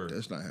limber.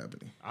 That's not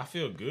happening. I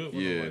feel good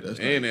when Yeah, I'm like that.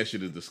 and that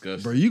shit is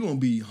disgusting. Bro, you gonna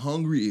be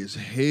hungry as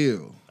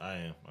hell. I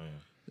am.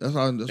 That's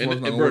why it's not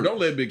And gonna bro, work. don't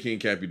let Big King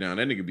cap you down.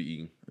 That nigga be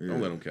eating.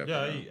 Don't let him cap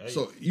Yeah, you down. I eat.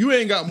 So you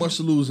ain't got much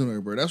to lose in there,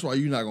 bro. That's why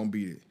you're not gonna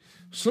beat it.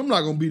 Slim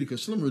not gonna beat it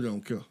because Slim really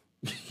don't care.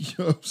 You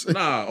know what I'm saying?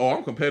 Nah,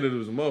 I'm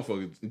competitive as a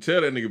motherfucker.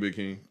 Tell that nigga Big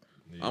King.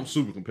 I'm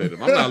super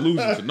competitive. I'm not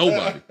losing to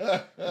nobody.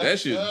 That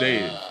shit's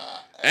dead.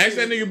 Ask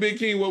that nigga Big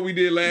King what we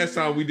did last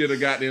time we did a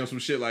goddamn some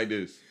shit like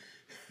this.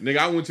 Nigga,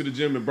 I went to the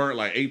gym and burnt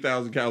like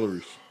 8,000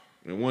 calories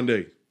in one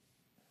day.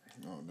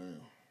 Oh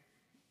damn.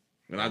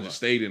 And I just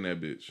stayed in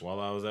that bitch. While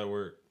I was at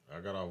work, I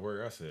got off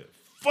work. I said,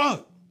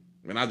 "Fuck."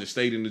 And I just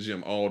stayed in the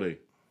gym all day.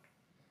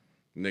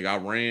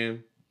 Nigga,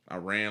 I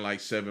ran like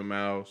 7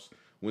 miles.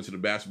 Went to the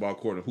basketball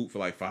court and hooped for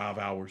like 5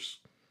 hours.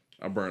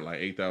 I burnt like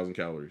 8,000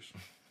 calories.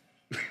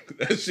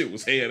 That shit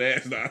was head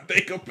ass. Now I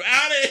think about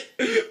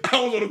it. I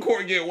was on the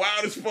court getting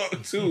wild as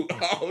fuck too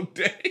all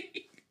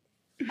day.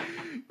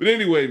 But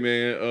anyway,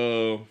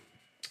 man,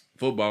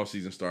 football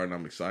season starting.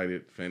 I'm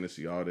excited.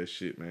 Fantasy, all that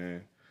shit,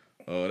 man.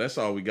 That's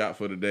all we got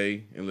for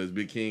today. Unless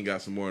Big King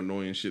got some more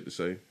annoying shit to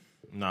say.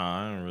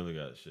 Nah, I don't really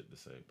got shit to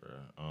say,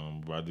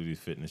 bro. I do these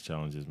fitness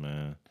challenges,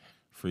 man.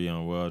 Free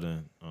on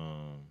Weldon.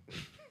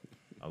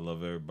 I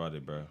love everybody,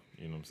 bro.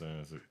 You know what I'm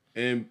saying? So,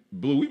 And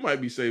Blue, we might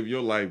be saving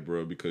your life,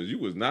 bro, because you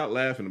was not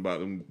laughing about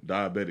them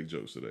diabetic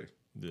jokes today.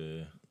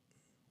 yeah.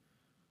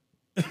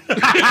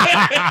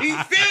 He's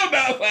still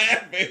not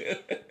laughing.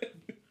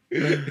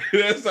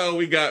 That's all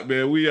we got,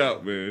 man. We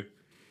out, man.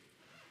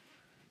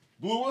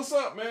 Blue, what's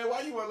up, man?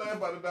 Why you want to laugh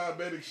about the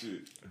diabetic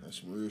shit?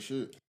 That's some real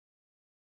shit.